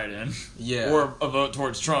towards Biden. Yeah. Or a vote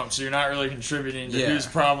towards Trump. So you're not really contributing to who's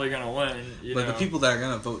probably going to win. But the people that are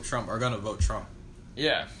going to vote Trump are going to vote Trump.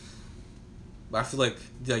 Yeah. But I feel like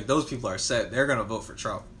those people are set. They're going to vote for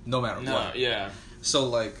Trump no matter what. Yeah. So,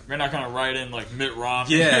 like... You're not going to write in, like, Mitt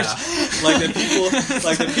Romney. Yeah.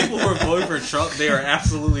 the people who are voting for Trump, they are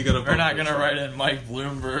absolutely going to vote for Trump. They're not going to write in Mike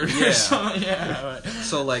Bloomberg. Yeah.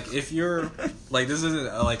 So, like, if you're... Like, this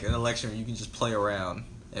isn't, like, an election where you can just play around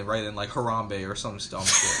and write in, like, Harambe or some dumb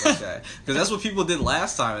shit like that. Because that's what people did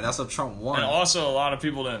last time, and that's what Trump won. And also, a lot of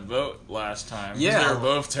people didn't vote last time. Yeah. They were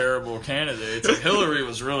both terrible candidates. Like, Hillary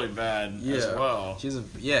was really bad as well. She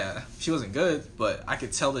wasn't good, but I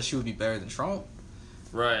could tell that she would be better than Trump.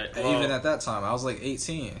 Right. And even at that time, I was like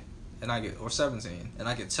 18, or 17, and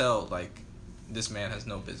I could tell, like, this man has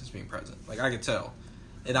no business being president. Like, I could tell.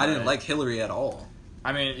 And I didn't like Hillary at all.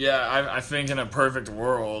 I mean, I think in a perfect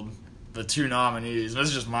world, the 2 nominees, this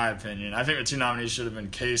is just my opinion, I think the 2 nominees should have been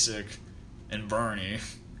Kasich and Bernie.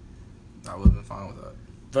 I would have been fine with that.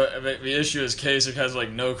 But the issue is Kasich has, like,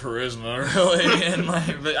 no charisma, really. And,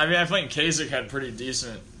 like, but, I mean, I think Kasich had pretty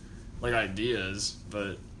decent, like, ideas,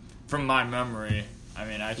 but from my memory... I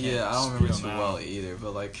mean, I can't. Yeah, I don't remember too well either.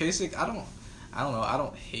 But like Kasich, I don't know. I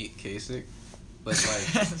don't hate Kasich, but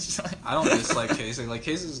like I don't dislike Kasich. Like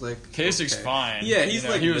Kasich's like Kasich's fine. Yeah, he's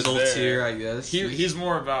like middle tier, I guess. He's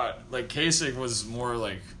more about like Kasich was more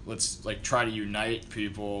like let's like try to unite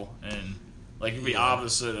people and like the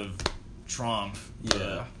opposite of Trump.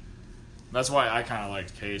 Yeah, that's why I kind of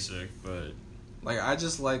liked Kasich, but. Like, I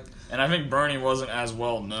just like... And I think Bernie wasn't as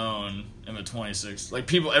well known in the 26...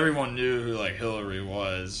 Like, everyone knew who, like, Hillary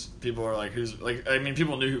was. People are like, who's... Like, I mean,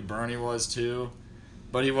 people knew who Bernie was, too.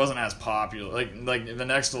 but he wasn't as popular. Like the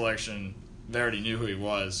next election, they already knew who he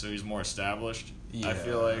was, so he's more established. Yeah. I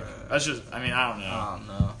feel like that's just. I mean, I don't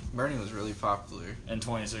know. Bernie was really popular in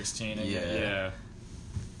 2016. Yeah,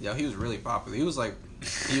 he was really popular. He was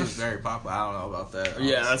very popular. I don't know about that.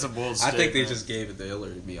 Honestly. Yeah, that's a bold statement. I think they just gave it to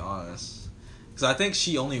Hillary, to be honest. Because I think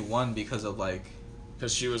she only won because of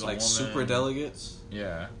because she was a woman. super delegates.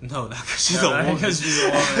 Yeah. No, not because she's a woman. Because she's a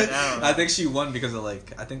woman. I think she won because of I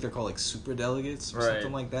think they're called super delegates or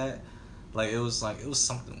something like that. It was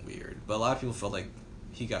something weird. But a lot of people felt like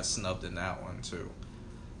he got snubbed in that one too.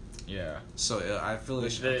 Yeah. So I feel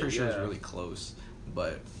like I'm pretty sure it was really close,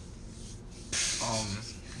 but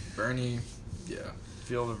Bernie, yeah.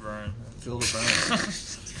 Feel the burn. Feel the burn.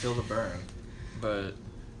 Feel the burn. But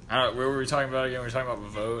what were we talking about again? We were talking about the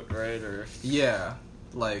vote, right? Or yeah,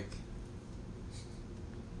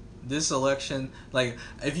 this election,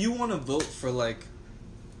 if you want to vote for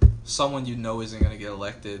someone you know isn't going to get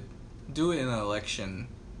elected, do it in an election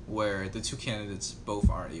where the two candidates both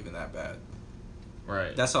aren't even that bad.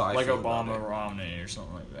 Right. That's how I feel Obama, about it. Romney, or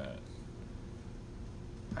something like that.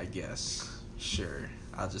 I guess. Sure.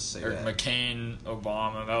 I'll just say or that. McCain,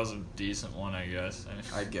 Obama, that was a decent one, I guess.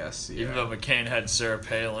 I guess, yeah. Even though McCain had Sarah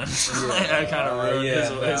Palin. That kind of ruined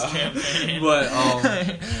his campaign. But,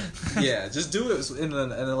 yeah, just do it in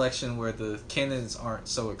an election where the candidates aren't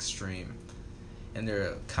so extreme and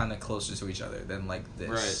they're kind of closer to each other than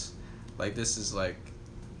this. Right. This is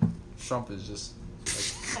Trump is just,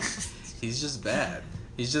 he's just bad.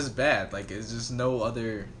 He's just bad. There's just no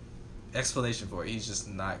other explanation for it. He's just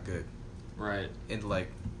not good. Right. And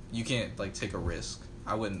you can't take a risk.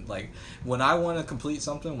 I wouldn't when I want to complete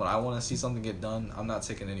something, when I want to see something get done, I'm not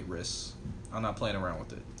taking any risks. I'm not playing around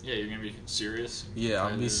with it. Yeah, you're gonna be serious. Yeah,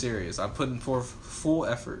 I'm gonna be serious. I'm putting forth full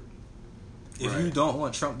effort. If you don't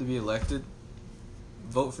want Trump to be elected,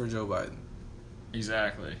 vote for Joe Biden.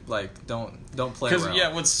 Exactly. Don't play around.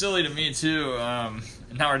 Because what's silly to me too. Now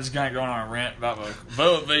we're just kind of going on a rant about the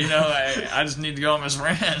vote, but I just need to go on this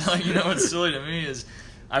rant. What's silly to me is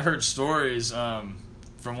I've heard stories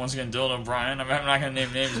from once again Dylan O'Brien. I'm not going to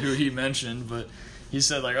name names who he mentioned, but he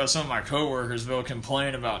said some of my coworkers will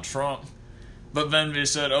complain about Trump, but then they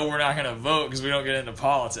said, we're not going to vote because we don't get into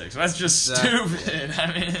politics. That's just stupid.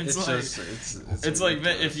 I mean, it's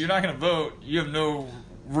if you're not going to vote, you have no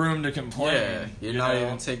room to complain. Yeah, you're not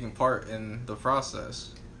even taking part in the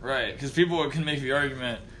process. Right, because people can make the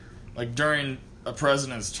argument during a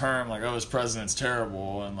president's term, his president's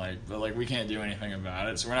terrible, and but we can't do anything about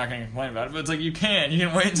it, so we're not going to complain about it. But it's you can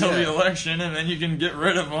wait until the election, and then you can get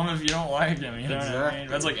rid of him if you don't like him. You know what I mean?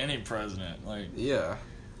 That's any president. Yeah.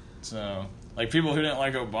 So people who didn't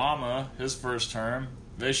like Obama his first term,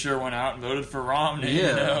 they sure went out and voted for Romney.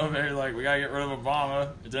 Yeah. They're we gotta get rid of Obama.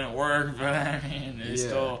 It didn't work, but I mean, they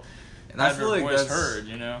still and I feel their voice that's heard.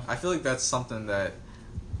 I feel that's something that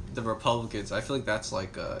the Republicans, I feel that's an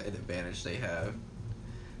advantage they have,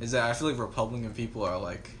 is that I feel Republican people are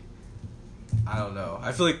I don't know.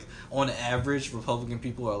 I feel on average Republican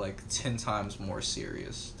people are 10 times more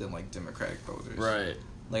serious than Democratic voters. Right.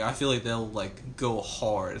 I feel they'll go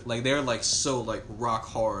hard. They're so rock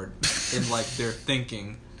hard in their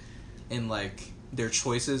thinking and their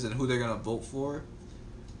choices and who they're gonna vote for.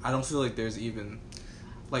 I don't feel there's even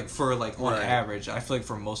for on average, I feel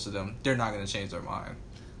for most of them, they're not gonna change their mind.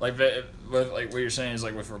 What you're saying is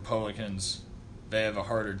with Republicans, they have a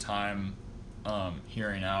harder time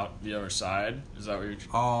hearing out the other side. Is that what you're?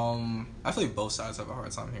 I feel both sides have a hard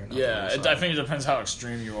time hearing out. Yeah, I think it depends how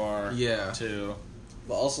extreme you are. Yeah. Too.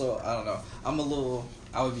 But also, I don't know.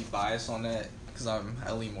 I would be biased on that because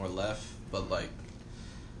I lean more left. But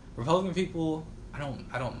Republican people, I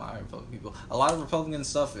don't mind Republican people. A lot of Republican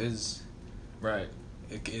stuff is right.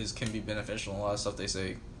 Can be beneficial. And a lot of stuff they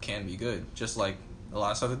say can be good. Just a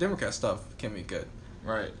lot of stuff the Democrat stuff can be good.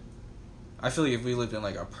 Right. I feel if we lived in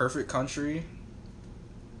a perfect country,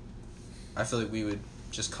 I feel we would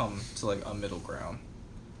just come to a middle ground.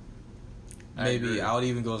 Maybe I would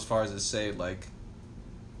even go as far as to say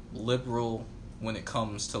liberal when it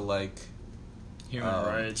comes to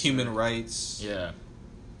human rights. Yeah.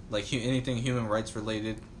 Anything human rights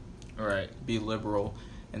related. Right. Be liberal,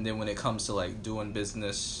 and then when it comes to doing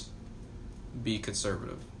business, be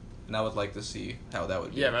conservative. And I would like to see how that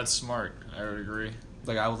would be. Yeah, that's smart. I would agree.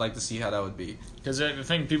 I would like to see how that would be. Because the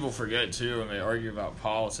thing people forget, too, when they argue about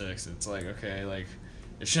politics, it's okay,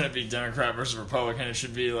 it shouldn't be Democrat versus Republican. It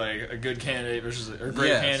should be, a good candidate versus a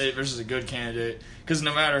great candidate versus a good candidate. Because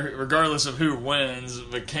regardless of who wins,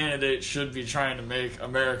 the candidate should be trying to make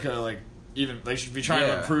America, they should be trying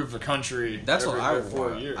to improve the country. That's what I want.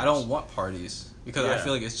 4 years. I don't want parties. Because I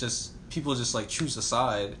feel it's just people just like choose a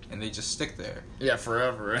side and they just stick there. Yeah,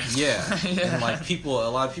 forever. Yeah. And like a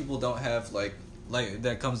lot of people don't have like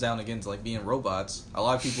that comes down again to like being robots. A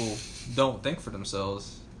lot of people don't think for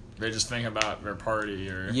themselves. They just think about their party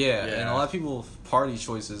or yeah. And a lot of people party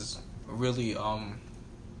choices really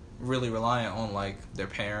really reliant on like their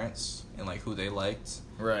parents and like who they liked.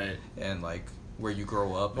 Right. And like where you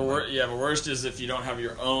grow up. But but worst is if you don't have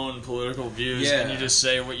your own political views and you just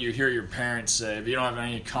say what you hear your parents say, but you don't have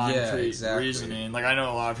any concrete reasoning. Like I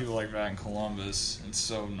know a lot of people like that in Columbus. It's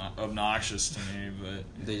so obnoxious to me,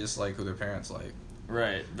 but they just like who their parents like.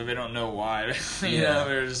 Right, but they don't know why. You know,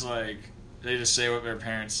 they're just like they just say what their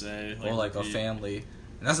parents say. Or like a family,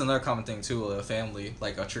 and that's another common thing too. A family,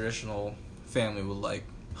 like a traditional family with like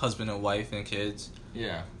husband and wife and kids.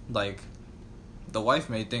 Yeah. Like the wife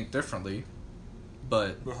may think differently.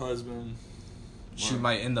 But the husband, she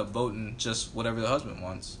might end up voting just whatever the husband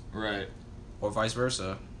wants, right? Or vice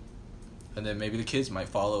versa, and then maybe the kids might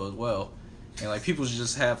follow as well. And like people should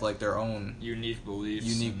just have like their own unique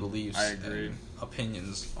beliefs. I agree. And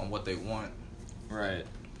opinions on what they want. Right.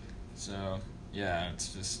 So yeah,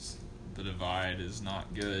 it's just the divide is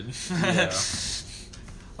not good. Yeah.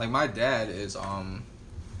 Like my dad is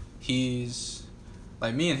he's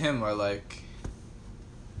like me and him are like.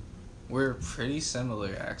 We're pretty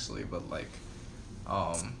similar actually, but like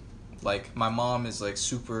my mom is like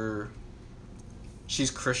super.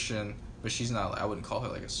 She's Christian, but she's not. I wouldn't call her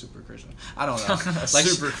like a super Christian. I don't know. Like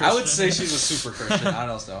super Christian. I would say she's a super Christian. I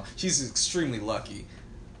don't know. She's extremely lucky.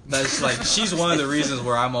 That's like she's one of the reasons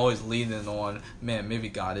where I'm always leaning on. Man, maybe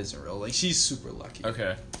God isn't real. Like she's super lucky.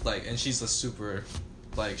 Okay. Like and she's a super,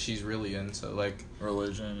 like she's really into like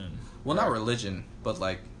religion and. Well, not religion, but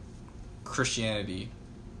like Christianity.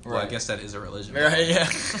 Well, right. I guess that is a religion. Right, yeah.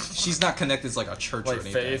 She's not connected to like a church like or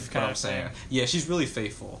anything. Faith kind of saying. Thing? Yeah, she's really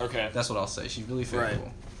faithful. Okay. That's what I'll say. She's really faithful.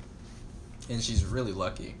 Right. And she's really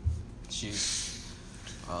lucky. She's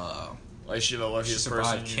like she the luckiest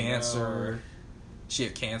person. She survived cancer. She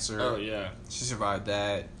had cancer. Oh yeah. She survived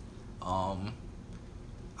that.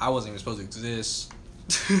 I wasn't even supposed to exist.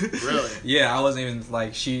 Really? Yeah, I wasn't even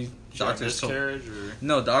like she doctors miscarriage or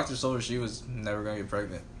no, doctors told her she was never gonna get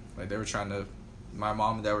pregnant. Like they were trying to. My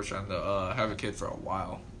mom and dad were trying to have a kid for a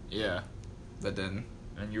while. Yeah. But then...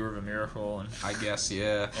 And you were the miracle. And I guess,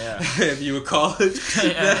 yeah. Yeah. If you would call it.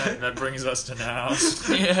 Yeah, that brings us to now.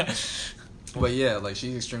 Yeah. But yeah, like,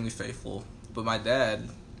 she's extremely faithful. But my dad,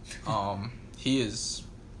 he's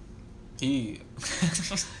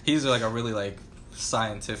like a really, like,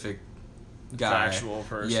 scientific guy. Factual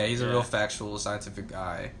person. Yeah, he's a real factual, scientific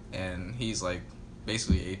guy. And he's, like,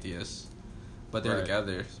 basically atheist. But they're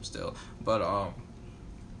together still. But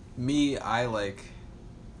me, I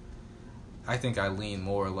think I lean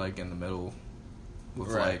more like in the middle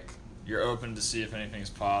with like you're open to see if anything's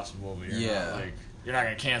possible, but you're not like you're not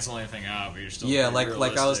gonna cancel anything out, but you're still like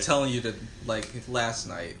I was telling you to like last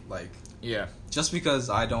night, like just because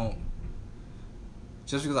I don't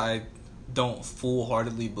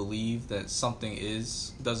full-heartedly believe that something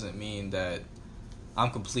is doesn't mean that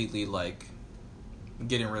I'm completely like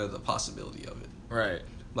getting rid of the possibility of it. Right.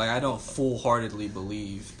 Like, I don't full-heartedly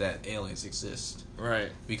believe that aliens exist. Right.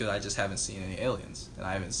 Because I just haven't seen any aliens. And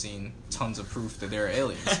I haven't seen tons of proof that there are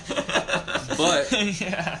aliens. But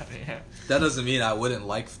that doesn't mean I wouldn't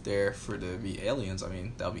like there for there to be aliens. I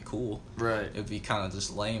mean, that would be cool. Right. It would be kind of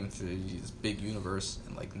just lame for this big universe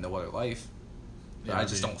and, like, no other life. But I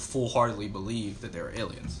just don't full-heartedly believe that there are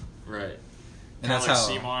aliens. Right. And that's like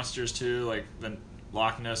sea monsters, too, like the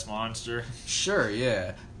Loch Ness Monster. Sure,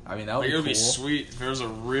 yeah. I mean, that would be cool. It would be sweet if there was a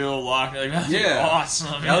real Loch Ness. Like, that would be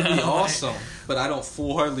awesome. That would be awesome. But I don't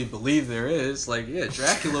full-heartedly believe there is. Like, yeah,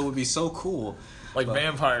 Dracula would be so cool. Like,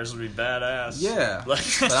 vampires would be badass. Yeah. But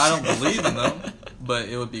I don't believe in them. But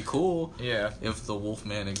it would be cool. Yeah. If the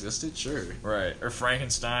Wolfman existed, sure. Right. Or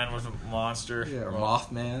Frankenstein with a monster. Yeah, or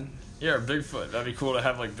Mothman. Yeah, or Bigfoot. That'd be cool to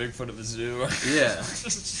have, like, Bigfoot at the zoo. Yeah.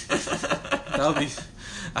 That would be...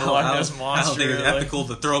 I don't think it's ethical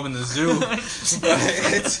to throw him in the zoo.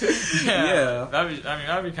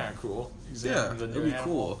 That'd be kind of cool. Yeah, it'd be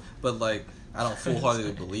cool. But, like, I don't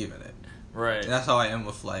full-heartedly believe in it. Right. And that's how I am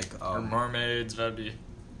with, like... or mermaids, that'd be...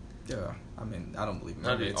 Yeah, I mean, I don't believe in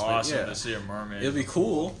mermaids. That'd be awesome to see a mermaid. It'd be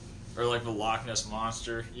cool. Or, like, the Loch Ness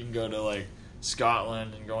Monster. You can go to, like...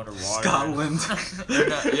 Scotland and go underwater. Scotland.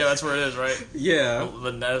 Yeah, that's where it is, right? Yeah.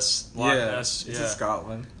 The Ness, Loch Ness. It's in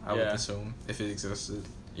Scotland, I would assume, if it existed.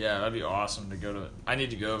 Yeah, that'd be awesome to go to. I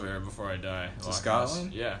need to go there before I die. To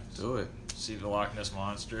Scotland? Yeah. Do it. See the Loch Ness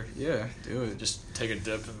Monster. Yeah, do it. Just take a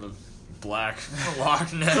dip in the black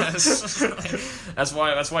Loch Ness. That's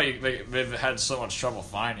why they've had so much trouble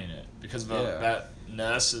finding it, because of that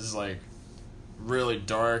Ness is like really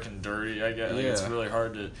dark and dirty. I guess like, Yeah. it's really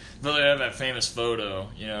hard to. But they have that famous photo,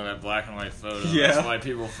 you know, that black and white photo. Yeah. That's why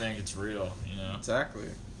people think it's real. You know, Exactly.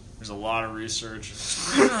 there's a lot of research.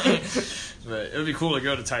 But it would be cool to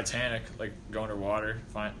go to Titanic, like go underwater,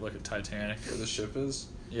 look at Titanic. Where the ship is?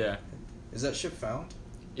 Yeah, Is that ship found?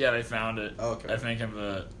 yeah, they found it. Oh, okay. I think in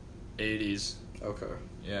the 80s. Okay.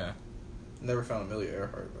 Yeah. Never found Amelia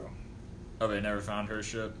Earhart though. Oh, they never found her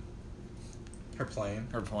ship, Her plane.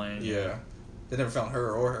 her plane. Yeah. They never found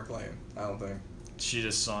her or her plane. I don't think. She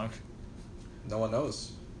just sunk. No one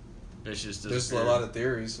knows. Bitch just There's a disappeared. lot of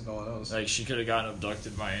theories. No one knows. Like she could have gotten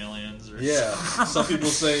abducted by aliens or Yeah. Some people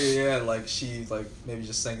say like she like maybe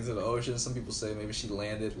just sank into the ocean. Some people say maybe she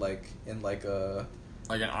landed like in like a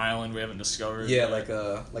like an island we haven't discovered. yeah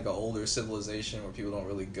yet. like a older civilization where people don't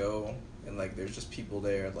really go, and like there's just people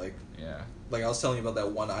there. Like yeah, I was telling you about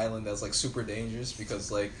that one island that's like super dangerous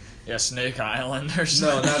because like yeah, Snake Island or no,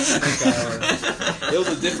 something. not Snake Island. It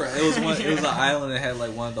was a different. It was one. It was an island that had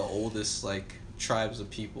like one of the oldest like tribes of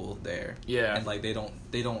people there. Yeah, And like they don't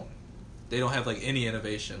have like any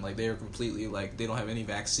innovation. Like they're completely like they don't have any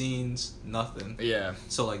vaccines, nothing. yeah,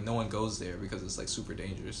 So like no one goes there because it's like super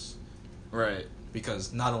dangerous. right.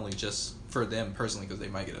 Because not only just for them personally because they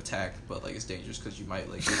might get attacked, but like it's dangerous because you might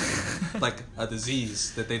like get like a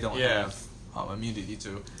disease that they don't have immunity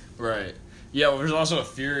to. Right. Yeah, well, there's also a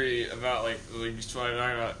theory about like talking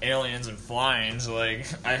about aliens and flying. So like,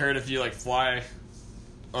 I heard if you like fly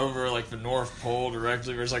over like the North Pole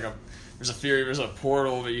directly, there's a theory there's a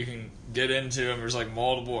portal that you can get into, and there's like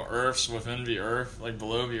multiple Earths within the Earth, like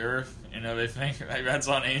below the Earth. You know, they think like that's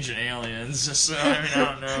on Ancient Aliens. So I mean,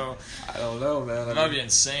 I don't know. I don't know, man. That would be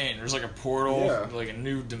insane. There's like a portal, Yeah. like a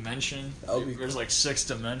new dimension. That would be There's cool. like 6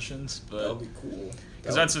 dimensions, but. That would be cool.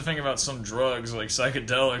 Because that's the thing about some drugs, like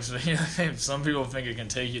psychedelics. You know, some people think it can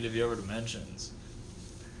take you to the other dimensions,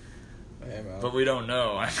 Hey, man. but we don't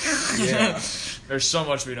know. Yeah. There's so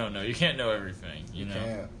much we don't know. You can't know everything. You know,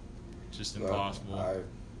 can't. it's just But impossible.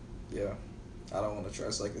 I don't want to try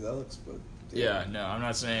psychedelics, but yeah, no, I'm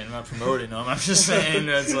not promoting them. I'm just saying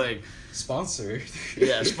that's like, sponsored.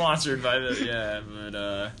 yeah, sponsored by the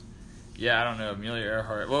but yeah, I don't know, Amelia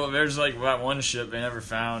Earhart. Well, there's like that one ship they never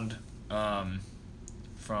found, from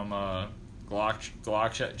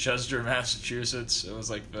Gloucester, Massachusetts. It was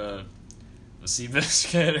like the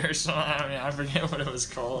Seabiscuit or something. I mean, I forget what it was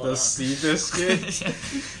called. The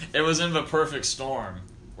Seabiscuit? It was in the perfect storm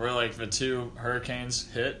where like the 2 hurricanes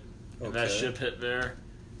hit. And that Okay. ship hit there,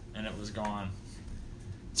 and it was gone.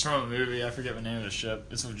 It's from a movie. I forget the name of the ship.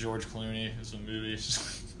 It's with George Clooney. It's a movie.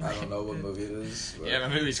 I don't know what movie it is. But Yeah, the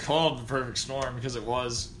movie's called The Perfect Storm because it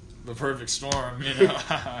was the perfect storm. You know,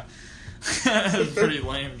 it's a pretty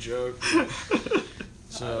lame joke. I don't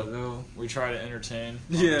So know. we try to entertain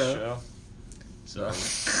on Yeah. the show. So,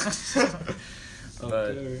 but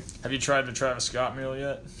Okay. have you tried the Travis Scott meal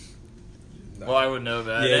yet? No. Well, I would know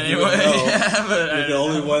that Yeah, you would anyway. know. Yeah, but I You're the don't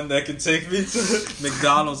only know. one that can take me to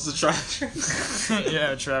McDonald's to try.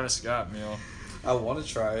 Yeah, Travis Scott meal. I want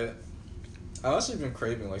to try it. I've actually been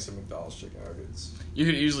craving like some McDonald's chicken nuggets. You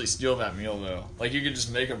could easily steal that meal though. Like you could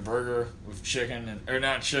just make a burger with chicken or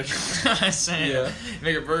not chicken. I'm saying Yeah.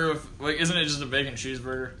 make a burger with like isn't it just a bacon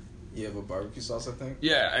cheeseburger? Yeah, with barbecue sauce, I think.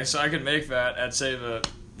 Yeah, so I could make that at say the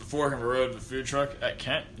Fork in the Road, the food truck at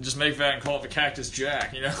Kent. Just make that and call it the Cactus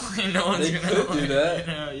Jack. You know, no one's They gonna could do that.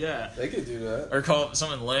 You know, yeah. They could do that. Or call it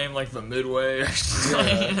something lame like the Midway or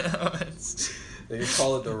something. Yeah. You know, it's, They could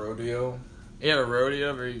call it the rodeo, yeah, the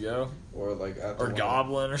rodeo. There you go. or like after Or one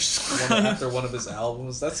Goblin or Of, something. after one of his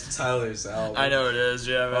albums. That's Tyler's album. I know it is.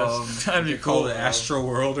 Yeah, that'd be they cool. call it though. Astro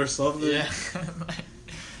World or something. Yeah.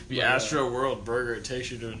 The Yeah. Astro World Burger, it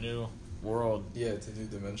takes you to a new world. Yeah, it's a new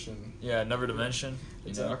dimension. Yeah, another dimension.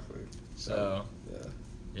 You know? Exactly. So, Yeah.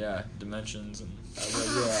 yeah, dimensions and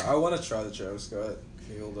I want to try the Travis Scott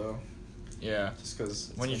meal though, yeah. just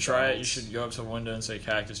because. When you try it, you should go up to the window and say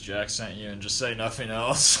Cactus Jack sent you and just say nothing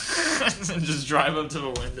else. And just drive up to the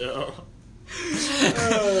window.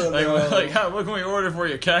 Oh, like, no. what can we order for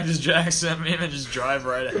you? Cactus Jack sent me, and then just drive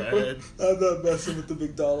right ahead. I'm not messing with the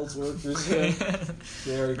McDonald's workers. Yet.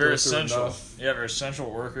 They already They're go through essential. enough. Yeah, they're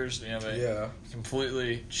essential workers. You know, they Yeah,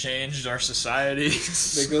 completely changed our society.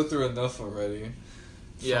 they go through enough already.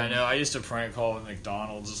 Yeah, I know. I used to prank call at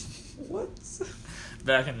McDonald's What?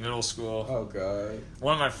 back in middle school. Oh god.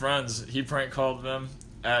 One of my friends, he prank called them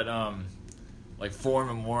at like 4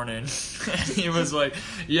 a.m. and he was like,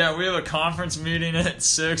 "Yeah, we have a conference meeting at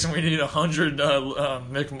 6, and we need 100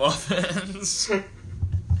 McMuffins."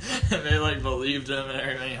 And they like believed him, and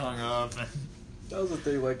everything hung up. That was a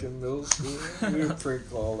thing like in middle school. We would prank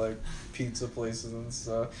call like pizza places and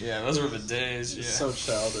stuff. Yeah, those were the days. Yeah. So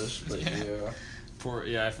childish, but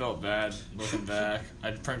yeah. I felt bad looking back.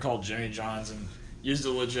 I prank called Jimmy John's and used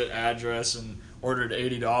a legit address and ordered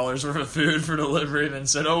 $80 worth of food for delivery, and then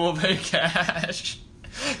said, "Oh, we'll pay cash."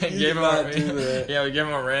 And do that. Yeah, we gave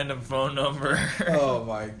him a random phone number. Oh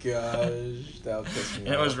my gosh, that would piss me off.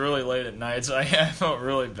 And it was really late at night, so I felt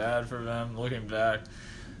really bad for them looking back.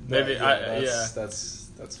 Maybe that's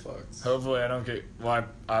fucked. Hopefully, I don't get. Well, I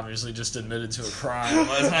obviously just admitted to a crime.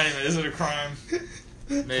 Well, it's not even. Is it a crime?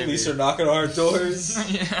 Maybe. Police are knocking on our doors.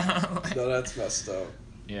 Yeah. No, that's messed up.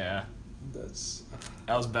 Yeah.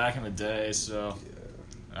 That was back in the day, so.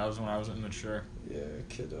 Yeah. That was when I was immature. Yeah,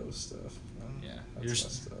 kiddo stuff. Yeah. That's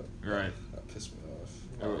messed up. Right. That pissed me off.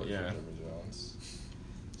 Oh, yeah. Jimmy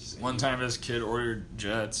John's. One time this kid ordered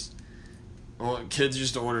Jets. Well, kids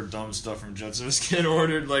used to order dumb stuff from Jets. So this kid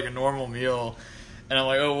ordered like a normal meal. And I'm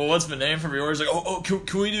like, oh, well, what's the name for your order? He's like,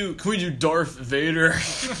 can we do Darth Vader?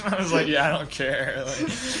 I was like, yeah, I don't care.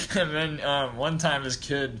 Like, and then one time this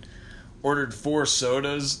kid ordered 4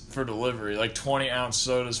 sodas for delivery, like 20-ounce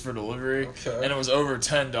sodas for delivery, and it was over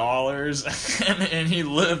 $10. and he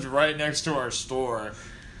lived right next to our store.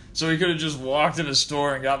 So he could have just walked to the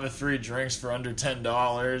store and got the 3 drinks for under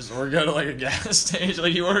 $10, or go to like a gas station.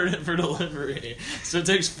 Like he ordered it for delivery, so it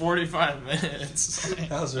takes 45 minutes.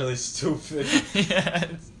 That was really stupid. Yeah,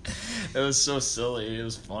 it was so silly. It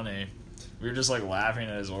was funny. We were just like laughing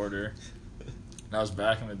at his order. That was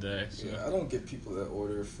back in the day. So. Yeah, I don't get people that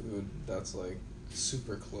order food that's like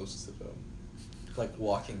super close to them, like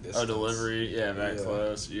walking distance. Oh, delivery, yeah, that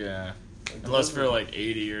close, yeah. Like unless they're like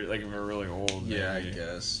 80 or like if they're really old. Yeah, maybe. I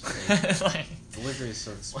guess. Like, delivery is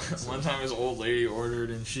so expensive. One time this old lady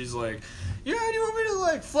ordered and she's like, "Yeah, do you want me to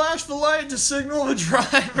like flash the light to signal the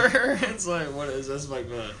driver?" It's like, what is this? Like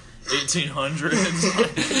the 1800s?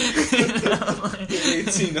 You know, like,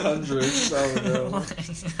 1800s. I don't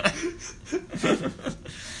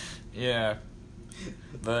know. Yeah,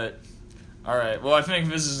 but all right. Well, I think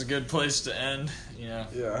this is a good place to end. You know.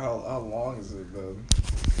 Yeah. How long is it been?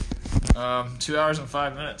 2 hours and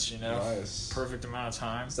 5 minutes, you know. Nice. Perfect amount of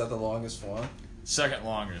time. Is that the longest one? Second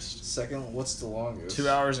longest. Second? What's the longest? 2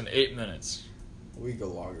 hours and 8 minutes. We go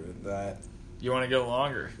longer than that. You want to go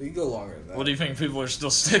longer? We can go longer than that. What do you think people are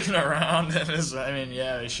still sticking around? I mean,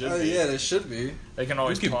 yeah, they should be. Yeah, they should be. They can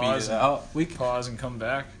always pause it out. We can pause and come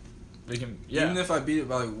back. We can, yeah. Even if I beat it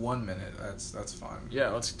by like 1 minute, that's fine. Yeah,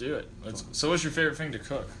 let's do it. So what's your favorite thing to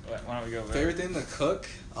cook? Why don't we go there? Favorite thing to cook?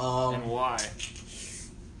 And why?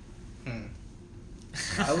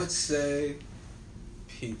 I would say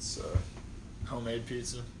pizza. Homemade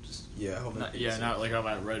pizza? Yeah, homemade pizza. Yeah, not like all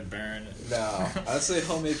that Red Baron. No, I'd say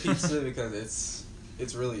homemade pizza because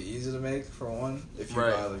it's really easy to make, for one, if you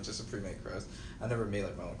buy like just a pre-made crust. I never made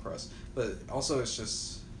like my own crust. But also it's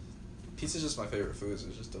just, pizza's just my favorite food. It's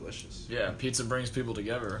just delicious. Yeah, pizza brings people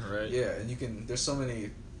together, right? Yeah, and there's so many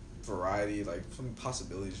variety, like so many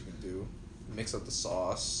possibilities you can do. Mix up the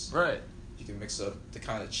sauce. Right. You can mix up the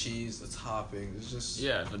kind of cheese, the toppings. It's just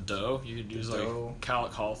the dough. You could use like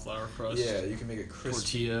cauliflower crust. Yeah, you can make it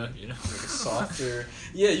crispy. Tortilla, you know, make it softer.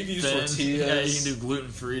 Yeah, you can use tortillas. Yeah, you can do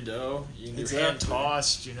gluten-free dough. You can do hand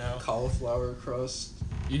tossed. You know, cauliflower crust.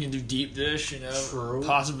 You can do deep dish. You know, True.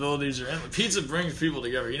 Possibilities are endless. Pizza brings people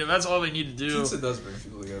together. You know, that's all they need to do. Pizza does bring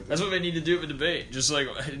people together. That's what they need to do with debate. Just like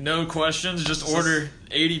no questions. Just order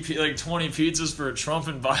 20 pizzas for Trump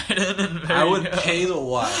and Biden. And I would pay to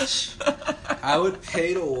watch. I would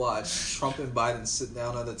pay to watch Trump and Biden sit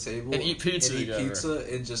down at the table and eat pizza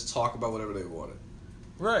and just talk about whatever they wanted.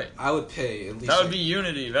 Right. I would pay at least. That would be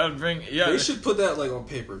unity. That would bring. Yeah. They should put that like on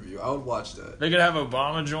pay-per-view. I would watch that. They could have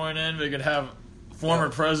Obama join in. They could have former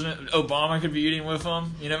President Obama could be eating with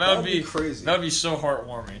them. You know, that would be crazy. That would be so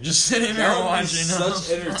heartwarming. Just sitting there watching.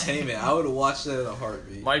 Such entertainment. I would watch that in a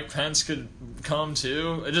heartbeat. Mike Pence could come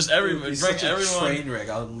too. Just everyone. Bring everyone. Train wreck.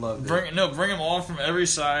 I would love it. Bring them all from every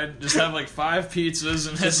side. Just have like 5 pizzas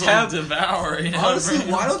and just devour. You know? Honestly,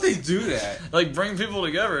 why don't they do that? Like bring people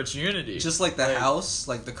together. It's unity. Just like the House,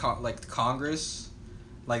 like the Congress.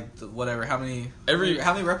 Like whatever, how many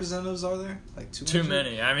representatives are there? Like 200? Too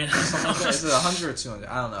many. I mean, is it 100 or 200?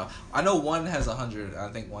 I don't know. I know one has 100. I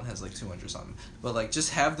think one has like 200 or something. But like,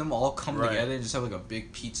 just have them all come together and just have like a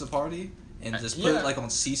big pizza party and just put it like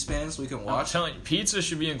on C-SPAN so we can watch. I'm telling you, pizza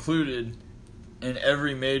should be included in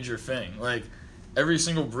every major thing. Like every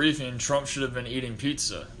single briefing, Trump should have been eating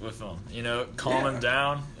pizza with them. You know, calm him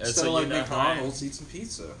down. Instead of like McDonald's, eat some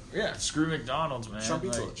pizza. Yeah, screw McDonald's, man. Trump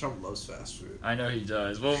loves fast food. I know he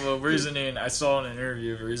does. Well, the reasoning I saw in an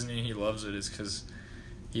interview, the reasoning he loves it is because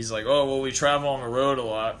he's like, oh, well, we travel on the road a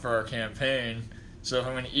lot for our campaign, so if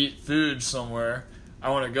I'm going to eat food somewhere, I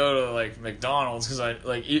want to go to like McDonald's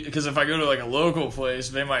because if I go to like a local place,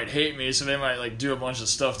 they might hate me, so they might like do a bunch of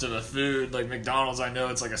stuff to the food. Like McDonald's, I know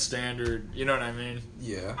it's like a standard. You know what I mean?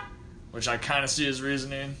 Yeah. Which I kind of see his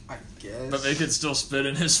reasoning. I guess. But they could still spit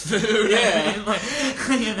in his food. Yeah. I mean, like,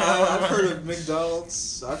 you know? I've heard of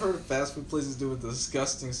McDonald's. I've heard of fast food places doing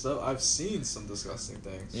disgusting stuff. I've seen some disgusting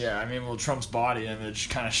things. Yeah, I mean, well, Trump's body image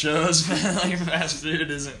kind of shows that like fast food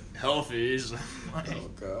isn't healthy. So, like, Oh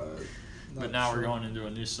God. But now we're going into a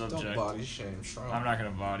new subject. Don't body shame Trump. I'm not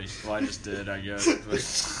gonna body. Well, I just did, I guess.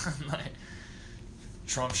 But like,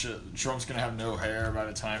 Trump's gonna have no hair by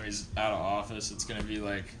the time he's out of office. It's gonna be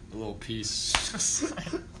like a little piece.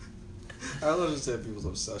 I don't understand people's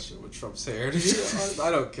obsession with Trump's hair. To be honest, I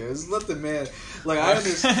don't care. Just let the man. Like I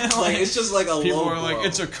understand. Like it's just like a people low are blow. like,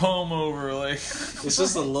 it's a comb over. Like it's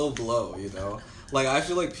just a low blow, you know. Like I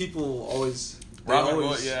feel like people always.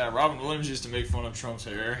 Robin Williams used to make fun of Trump's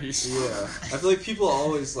hair. I feel like people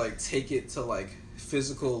always like take it to like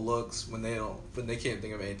physical looks when they can't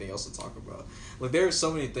think of anything else to talk about. Like there are so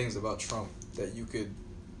many things about Trump that you could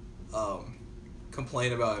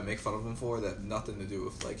complain about and make fun of him for that have nothing to do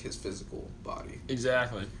with like his physical body.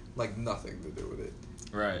 Exactly. Like nothing to do with it.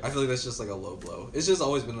 Right. I feel like that's just like a low blow. It's just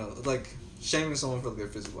always been like shaming someone for like, their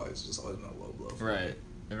physical body is just always been a low blow. Right.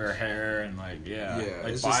 And their hair and like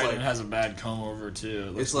like it's Biden like, has a bad comb over too. It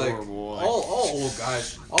looks it's like horrible. all old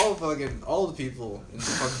guys, all the people in the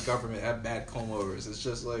fucking government have bad comb overs. It's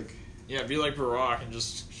just like be like Barack and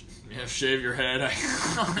just shave your head.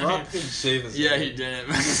 Barack didn't shave his head. He didn't.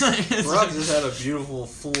 Barack just had a beautiful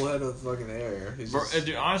full head of fucking hair.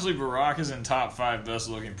 Dude, honestly, Barack is in top 5 best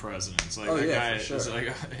looking presidents. Like guy for sure. is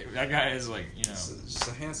like that guy is like just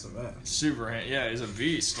a handsome man. Super he's a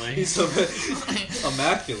beast. Like he's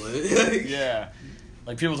immaculate. Yeah.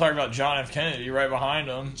 Like people talk about John F. Kennedy right behind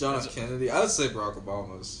him. John F. Kennedy, I would say Barack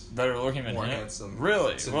Obama's better looking than more him. handsome.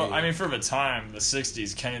 Really? Well, me. I mean, for the time, the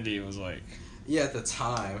 '60s, Kennedy was like. Yeah, at the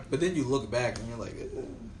time, but then you look back and you're like,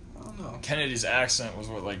 I don't know. Kennedy's accent was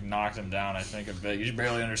what like knocked him down. I think a bit. You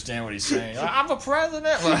barely understand what he's saying. Like, I'm a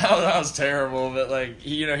president. Well, that was terrible. But like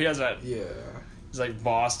he has that. Yeah. It's like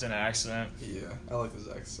Boston accent. Yeah, I like his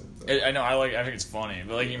accent. Though. I know. I think it's funny,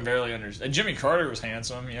 but like you can barely understand. Jimmy Carter was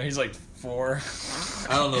handsome. He's like 4.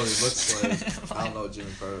 I don't know what he looks like. I don't know what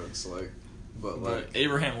Jimmy Carter looks like. But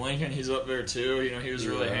Abraham Lincoln, he's up there too. He was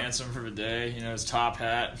really handsome for the day. His top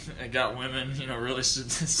hat, it got women, really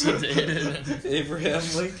sedated. Abraham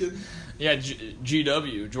Lincoln. Yeah,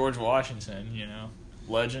 GW, George Washington.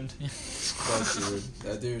 Legend.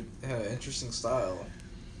 That dude had an interesting style.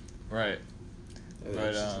 Right.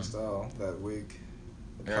 Interesting style. That wig,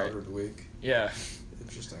 the powdered wig. Yeah.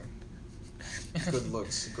 Interesting. Good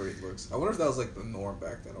looks, great looks. I wonder if that was like the norm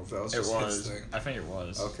back then, or if that was just his thing. I think it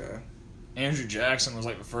was. Okay. Andrew Jackson was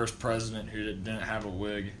like the first president who didn't have a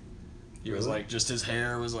wig. He was like, just his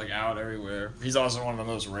hair was like out everywhere. He's also one of the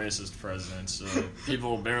most racist presidents, so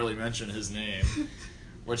people barely mention his name,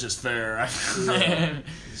 which is fair.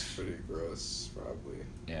 He's pretty gross, probably.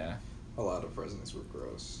 Yeah. A lot of presidents were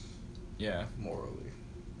gross. Yeah. Morally.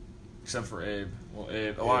 Except for Abe. Well,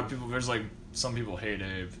 Abe. A lot of people, some people hate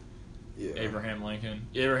Abe. Yeah. Abraham Lincoln.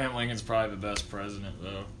 Abraham Lincoln's probably the best president,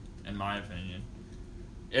 though, in my opinion.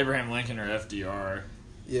 Abraham Lincoln or FDR.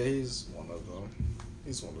 Yeah, he's one of them.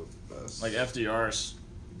 He's one of the best. Like, FDR's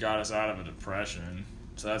got us out of a depression,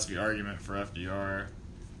 so that's the argument for FDR.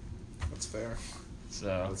 That's fair.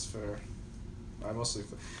 So that's fair. I mostly,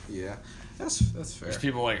 yeah, that's fair. There's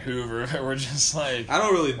people like Hoover that were just like, I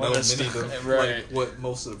don't really know many of them, right. like what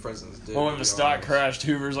most of the presidents did. Well, when the stock crashed,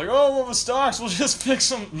 Hoover's like, oh, well, the stocks will just fix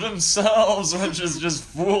them themselves, which is just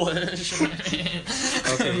foolish.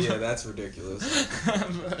 Okay, yeah, that's ridiculous.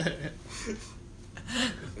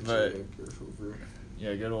 but Hoover.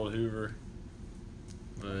 Yeah, good old Hoover.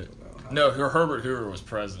 But no, Herbert Hoover was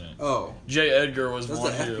president. Oh, J. Edgar was that's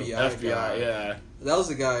one the who FBI guy. Yeah. That was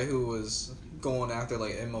the guy who was going after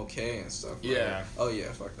like MLK and stuff. Right? Yeah. Oh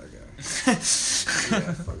yeah, fuck that guy.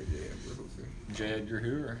 Yeah, fuck J. Edgar Hoover. J. Edgar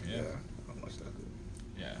Hoover. Yeah. I don't like that dude.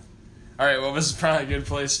 Yeah. All right. Well, this is probably a good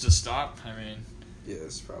place to stop. I mean. Yeah,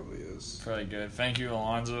 this probably is. Probably good. Thank you,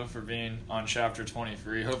 Alonzo, for being on Chapter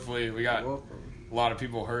 23. Hopefully, we got a lot of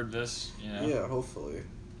people heard this. Yeah, hopefully.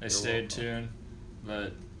 They stayed tuned.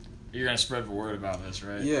 But you're going to spread the word about this,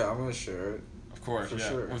 right? Yeah, I'm going to share it. Of course, for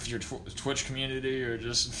sure. With your Twitch community or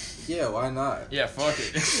just... Yeah, why not? Yeah, fuck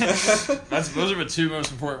it. Those are the 2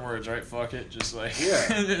 most important words, right? Fuck it. Just like,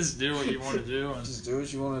 just do what you want to do. And just do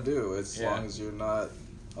what you want to do, as long as you're not...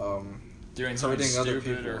 doing something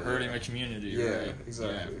stupid or hurting the community, right? Yeah,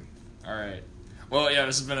 exactly. Yeah. All right. Well, yeah,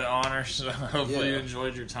 this has been an honor, so hopefully you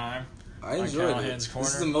enjoyed your time. I enjoyed it. This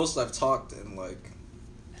is the most I've talked in, like,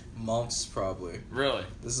 months probably. Really?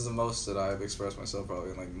 This is the most that I've expressed myself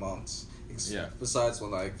probably in like months. Yeah. Besides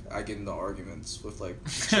when like I get into arguments with like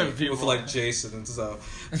People. with like Jason and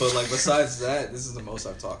stuff, but like besides that, this is the most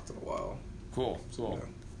I've talked in a while. Cool.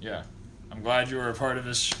 Yeah. I'm glad you were a part of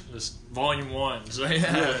this volume 1. So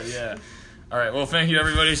yeah. All right. Well, thank you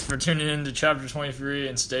everybody for tuning in to chapter 23,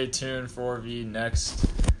 and stay tuned for the next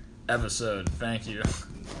episode. Thank you.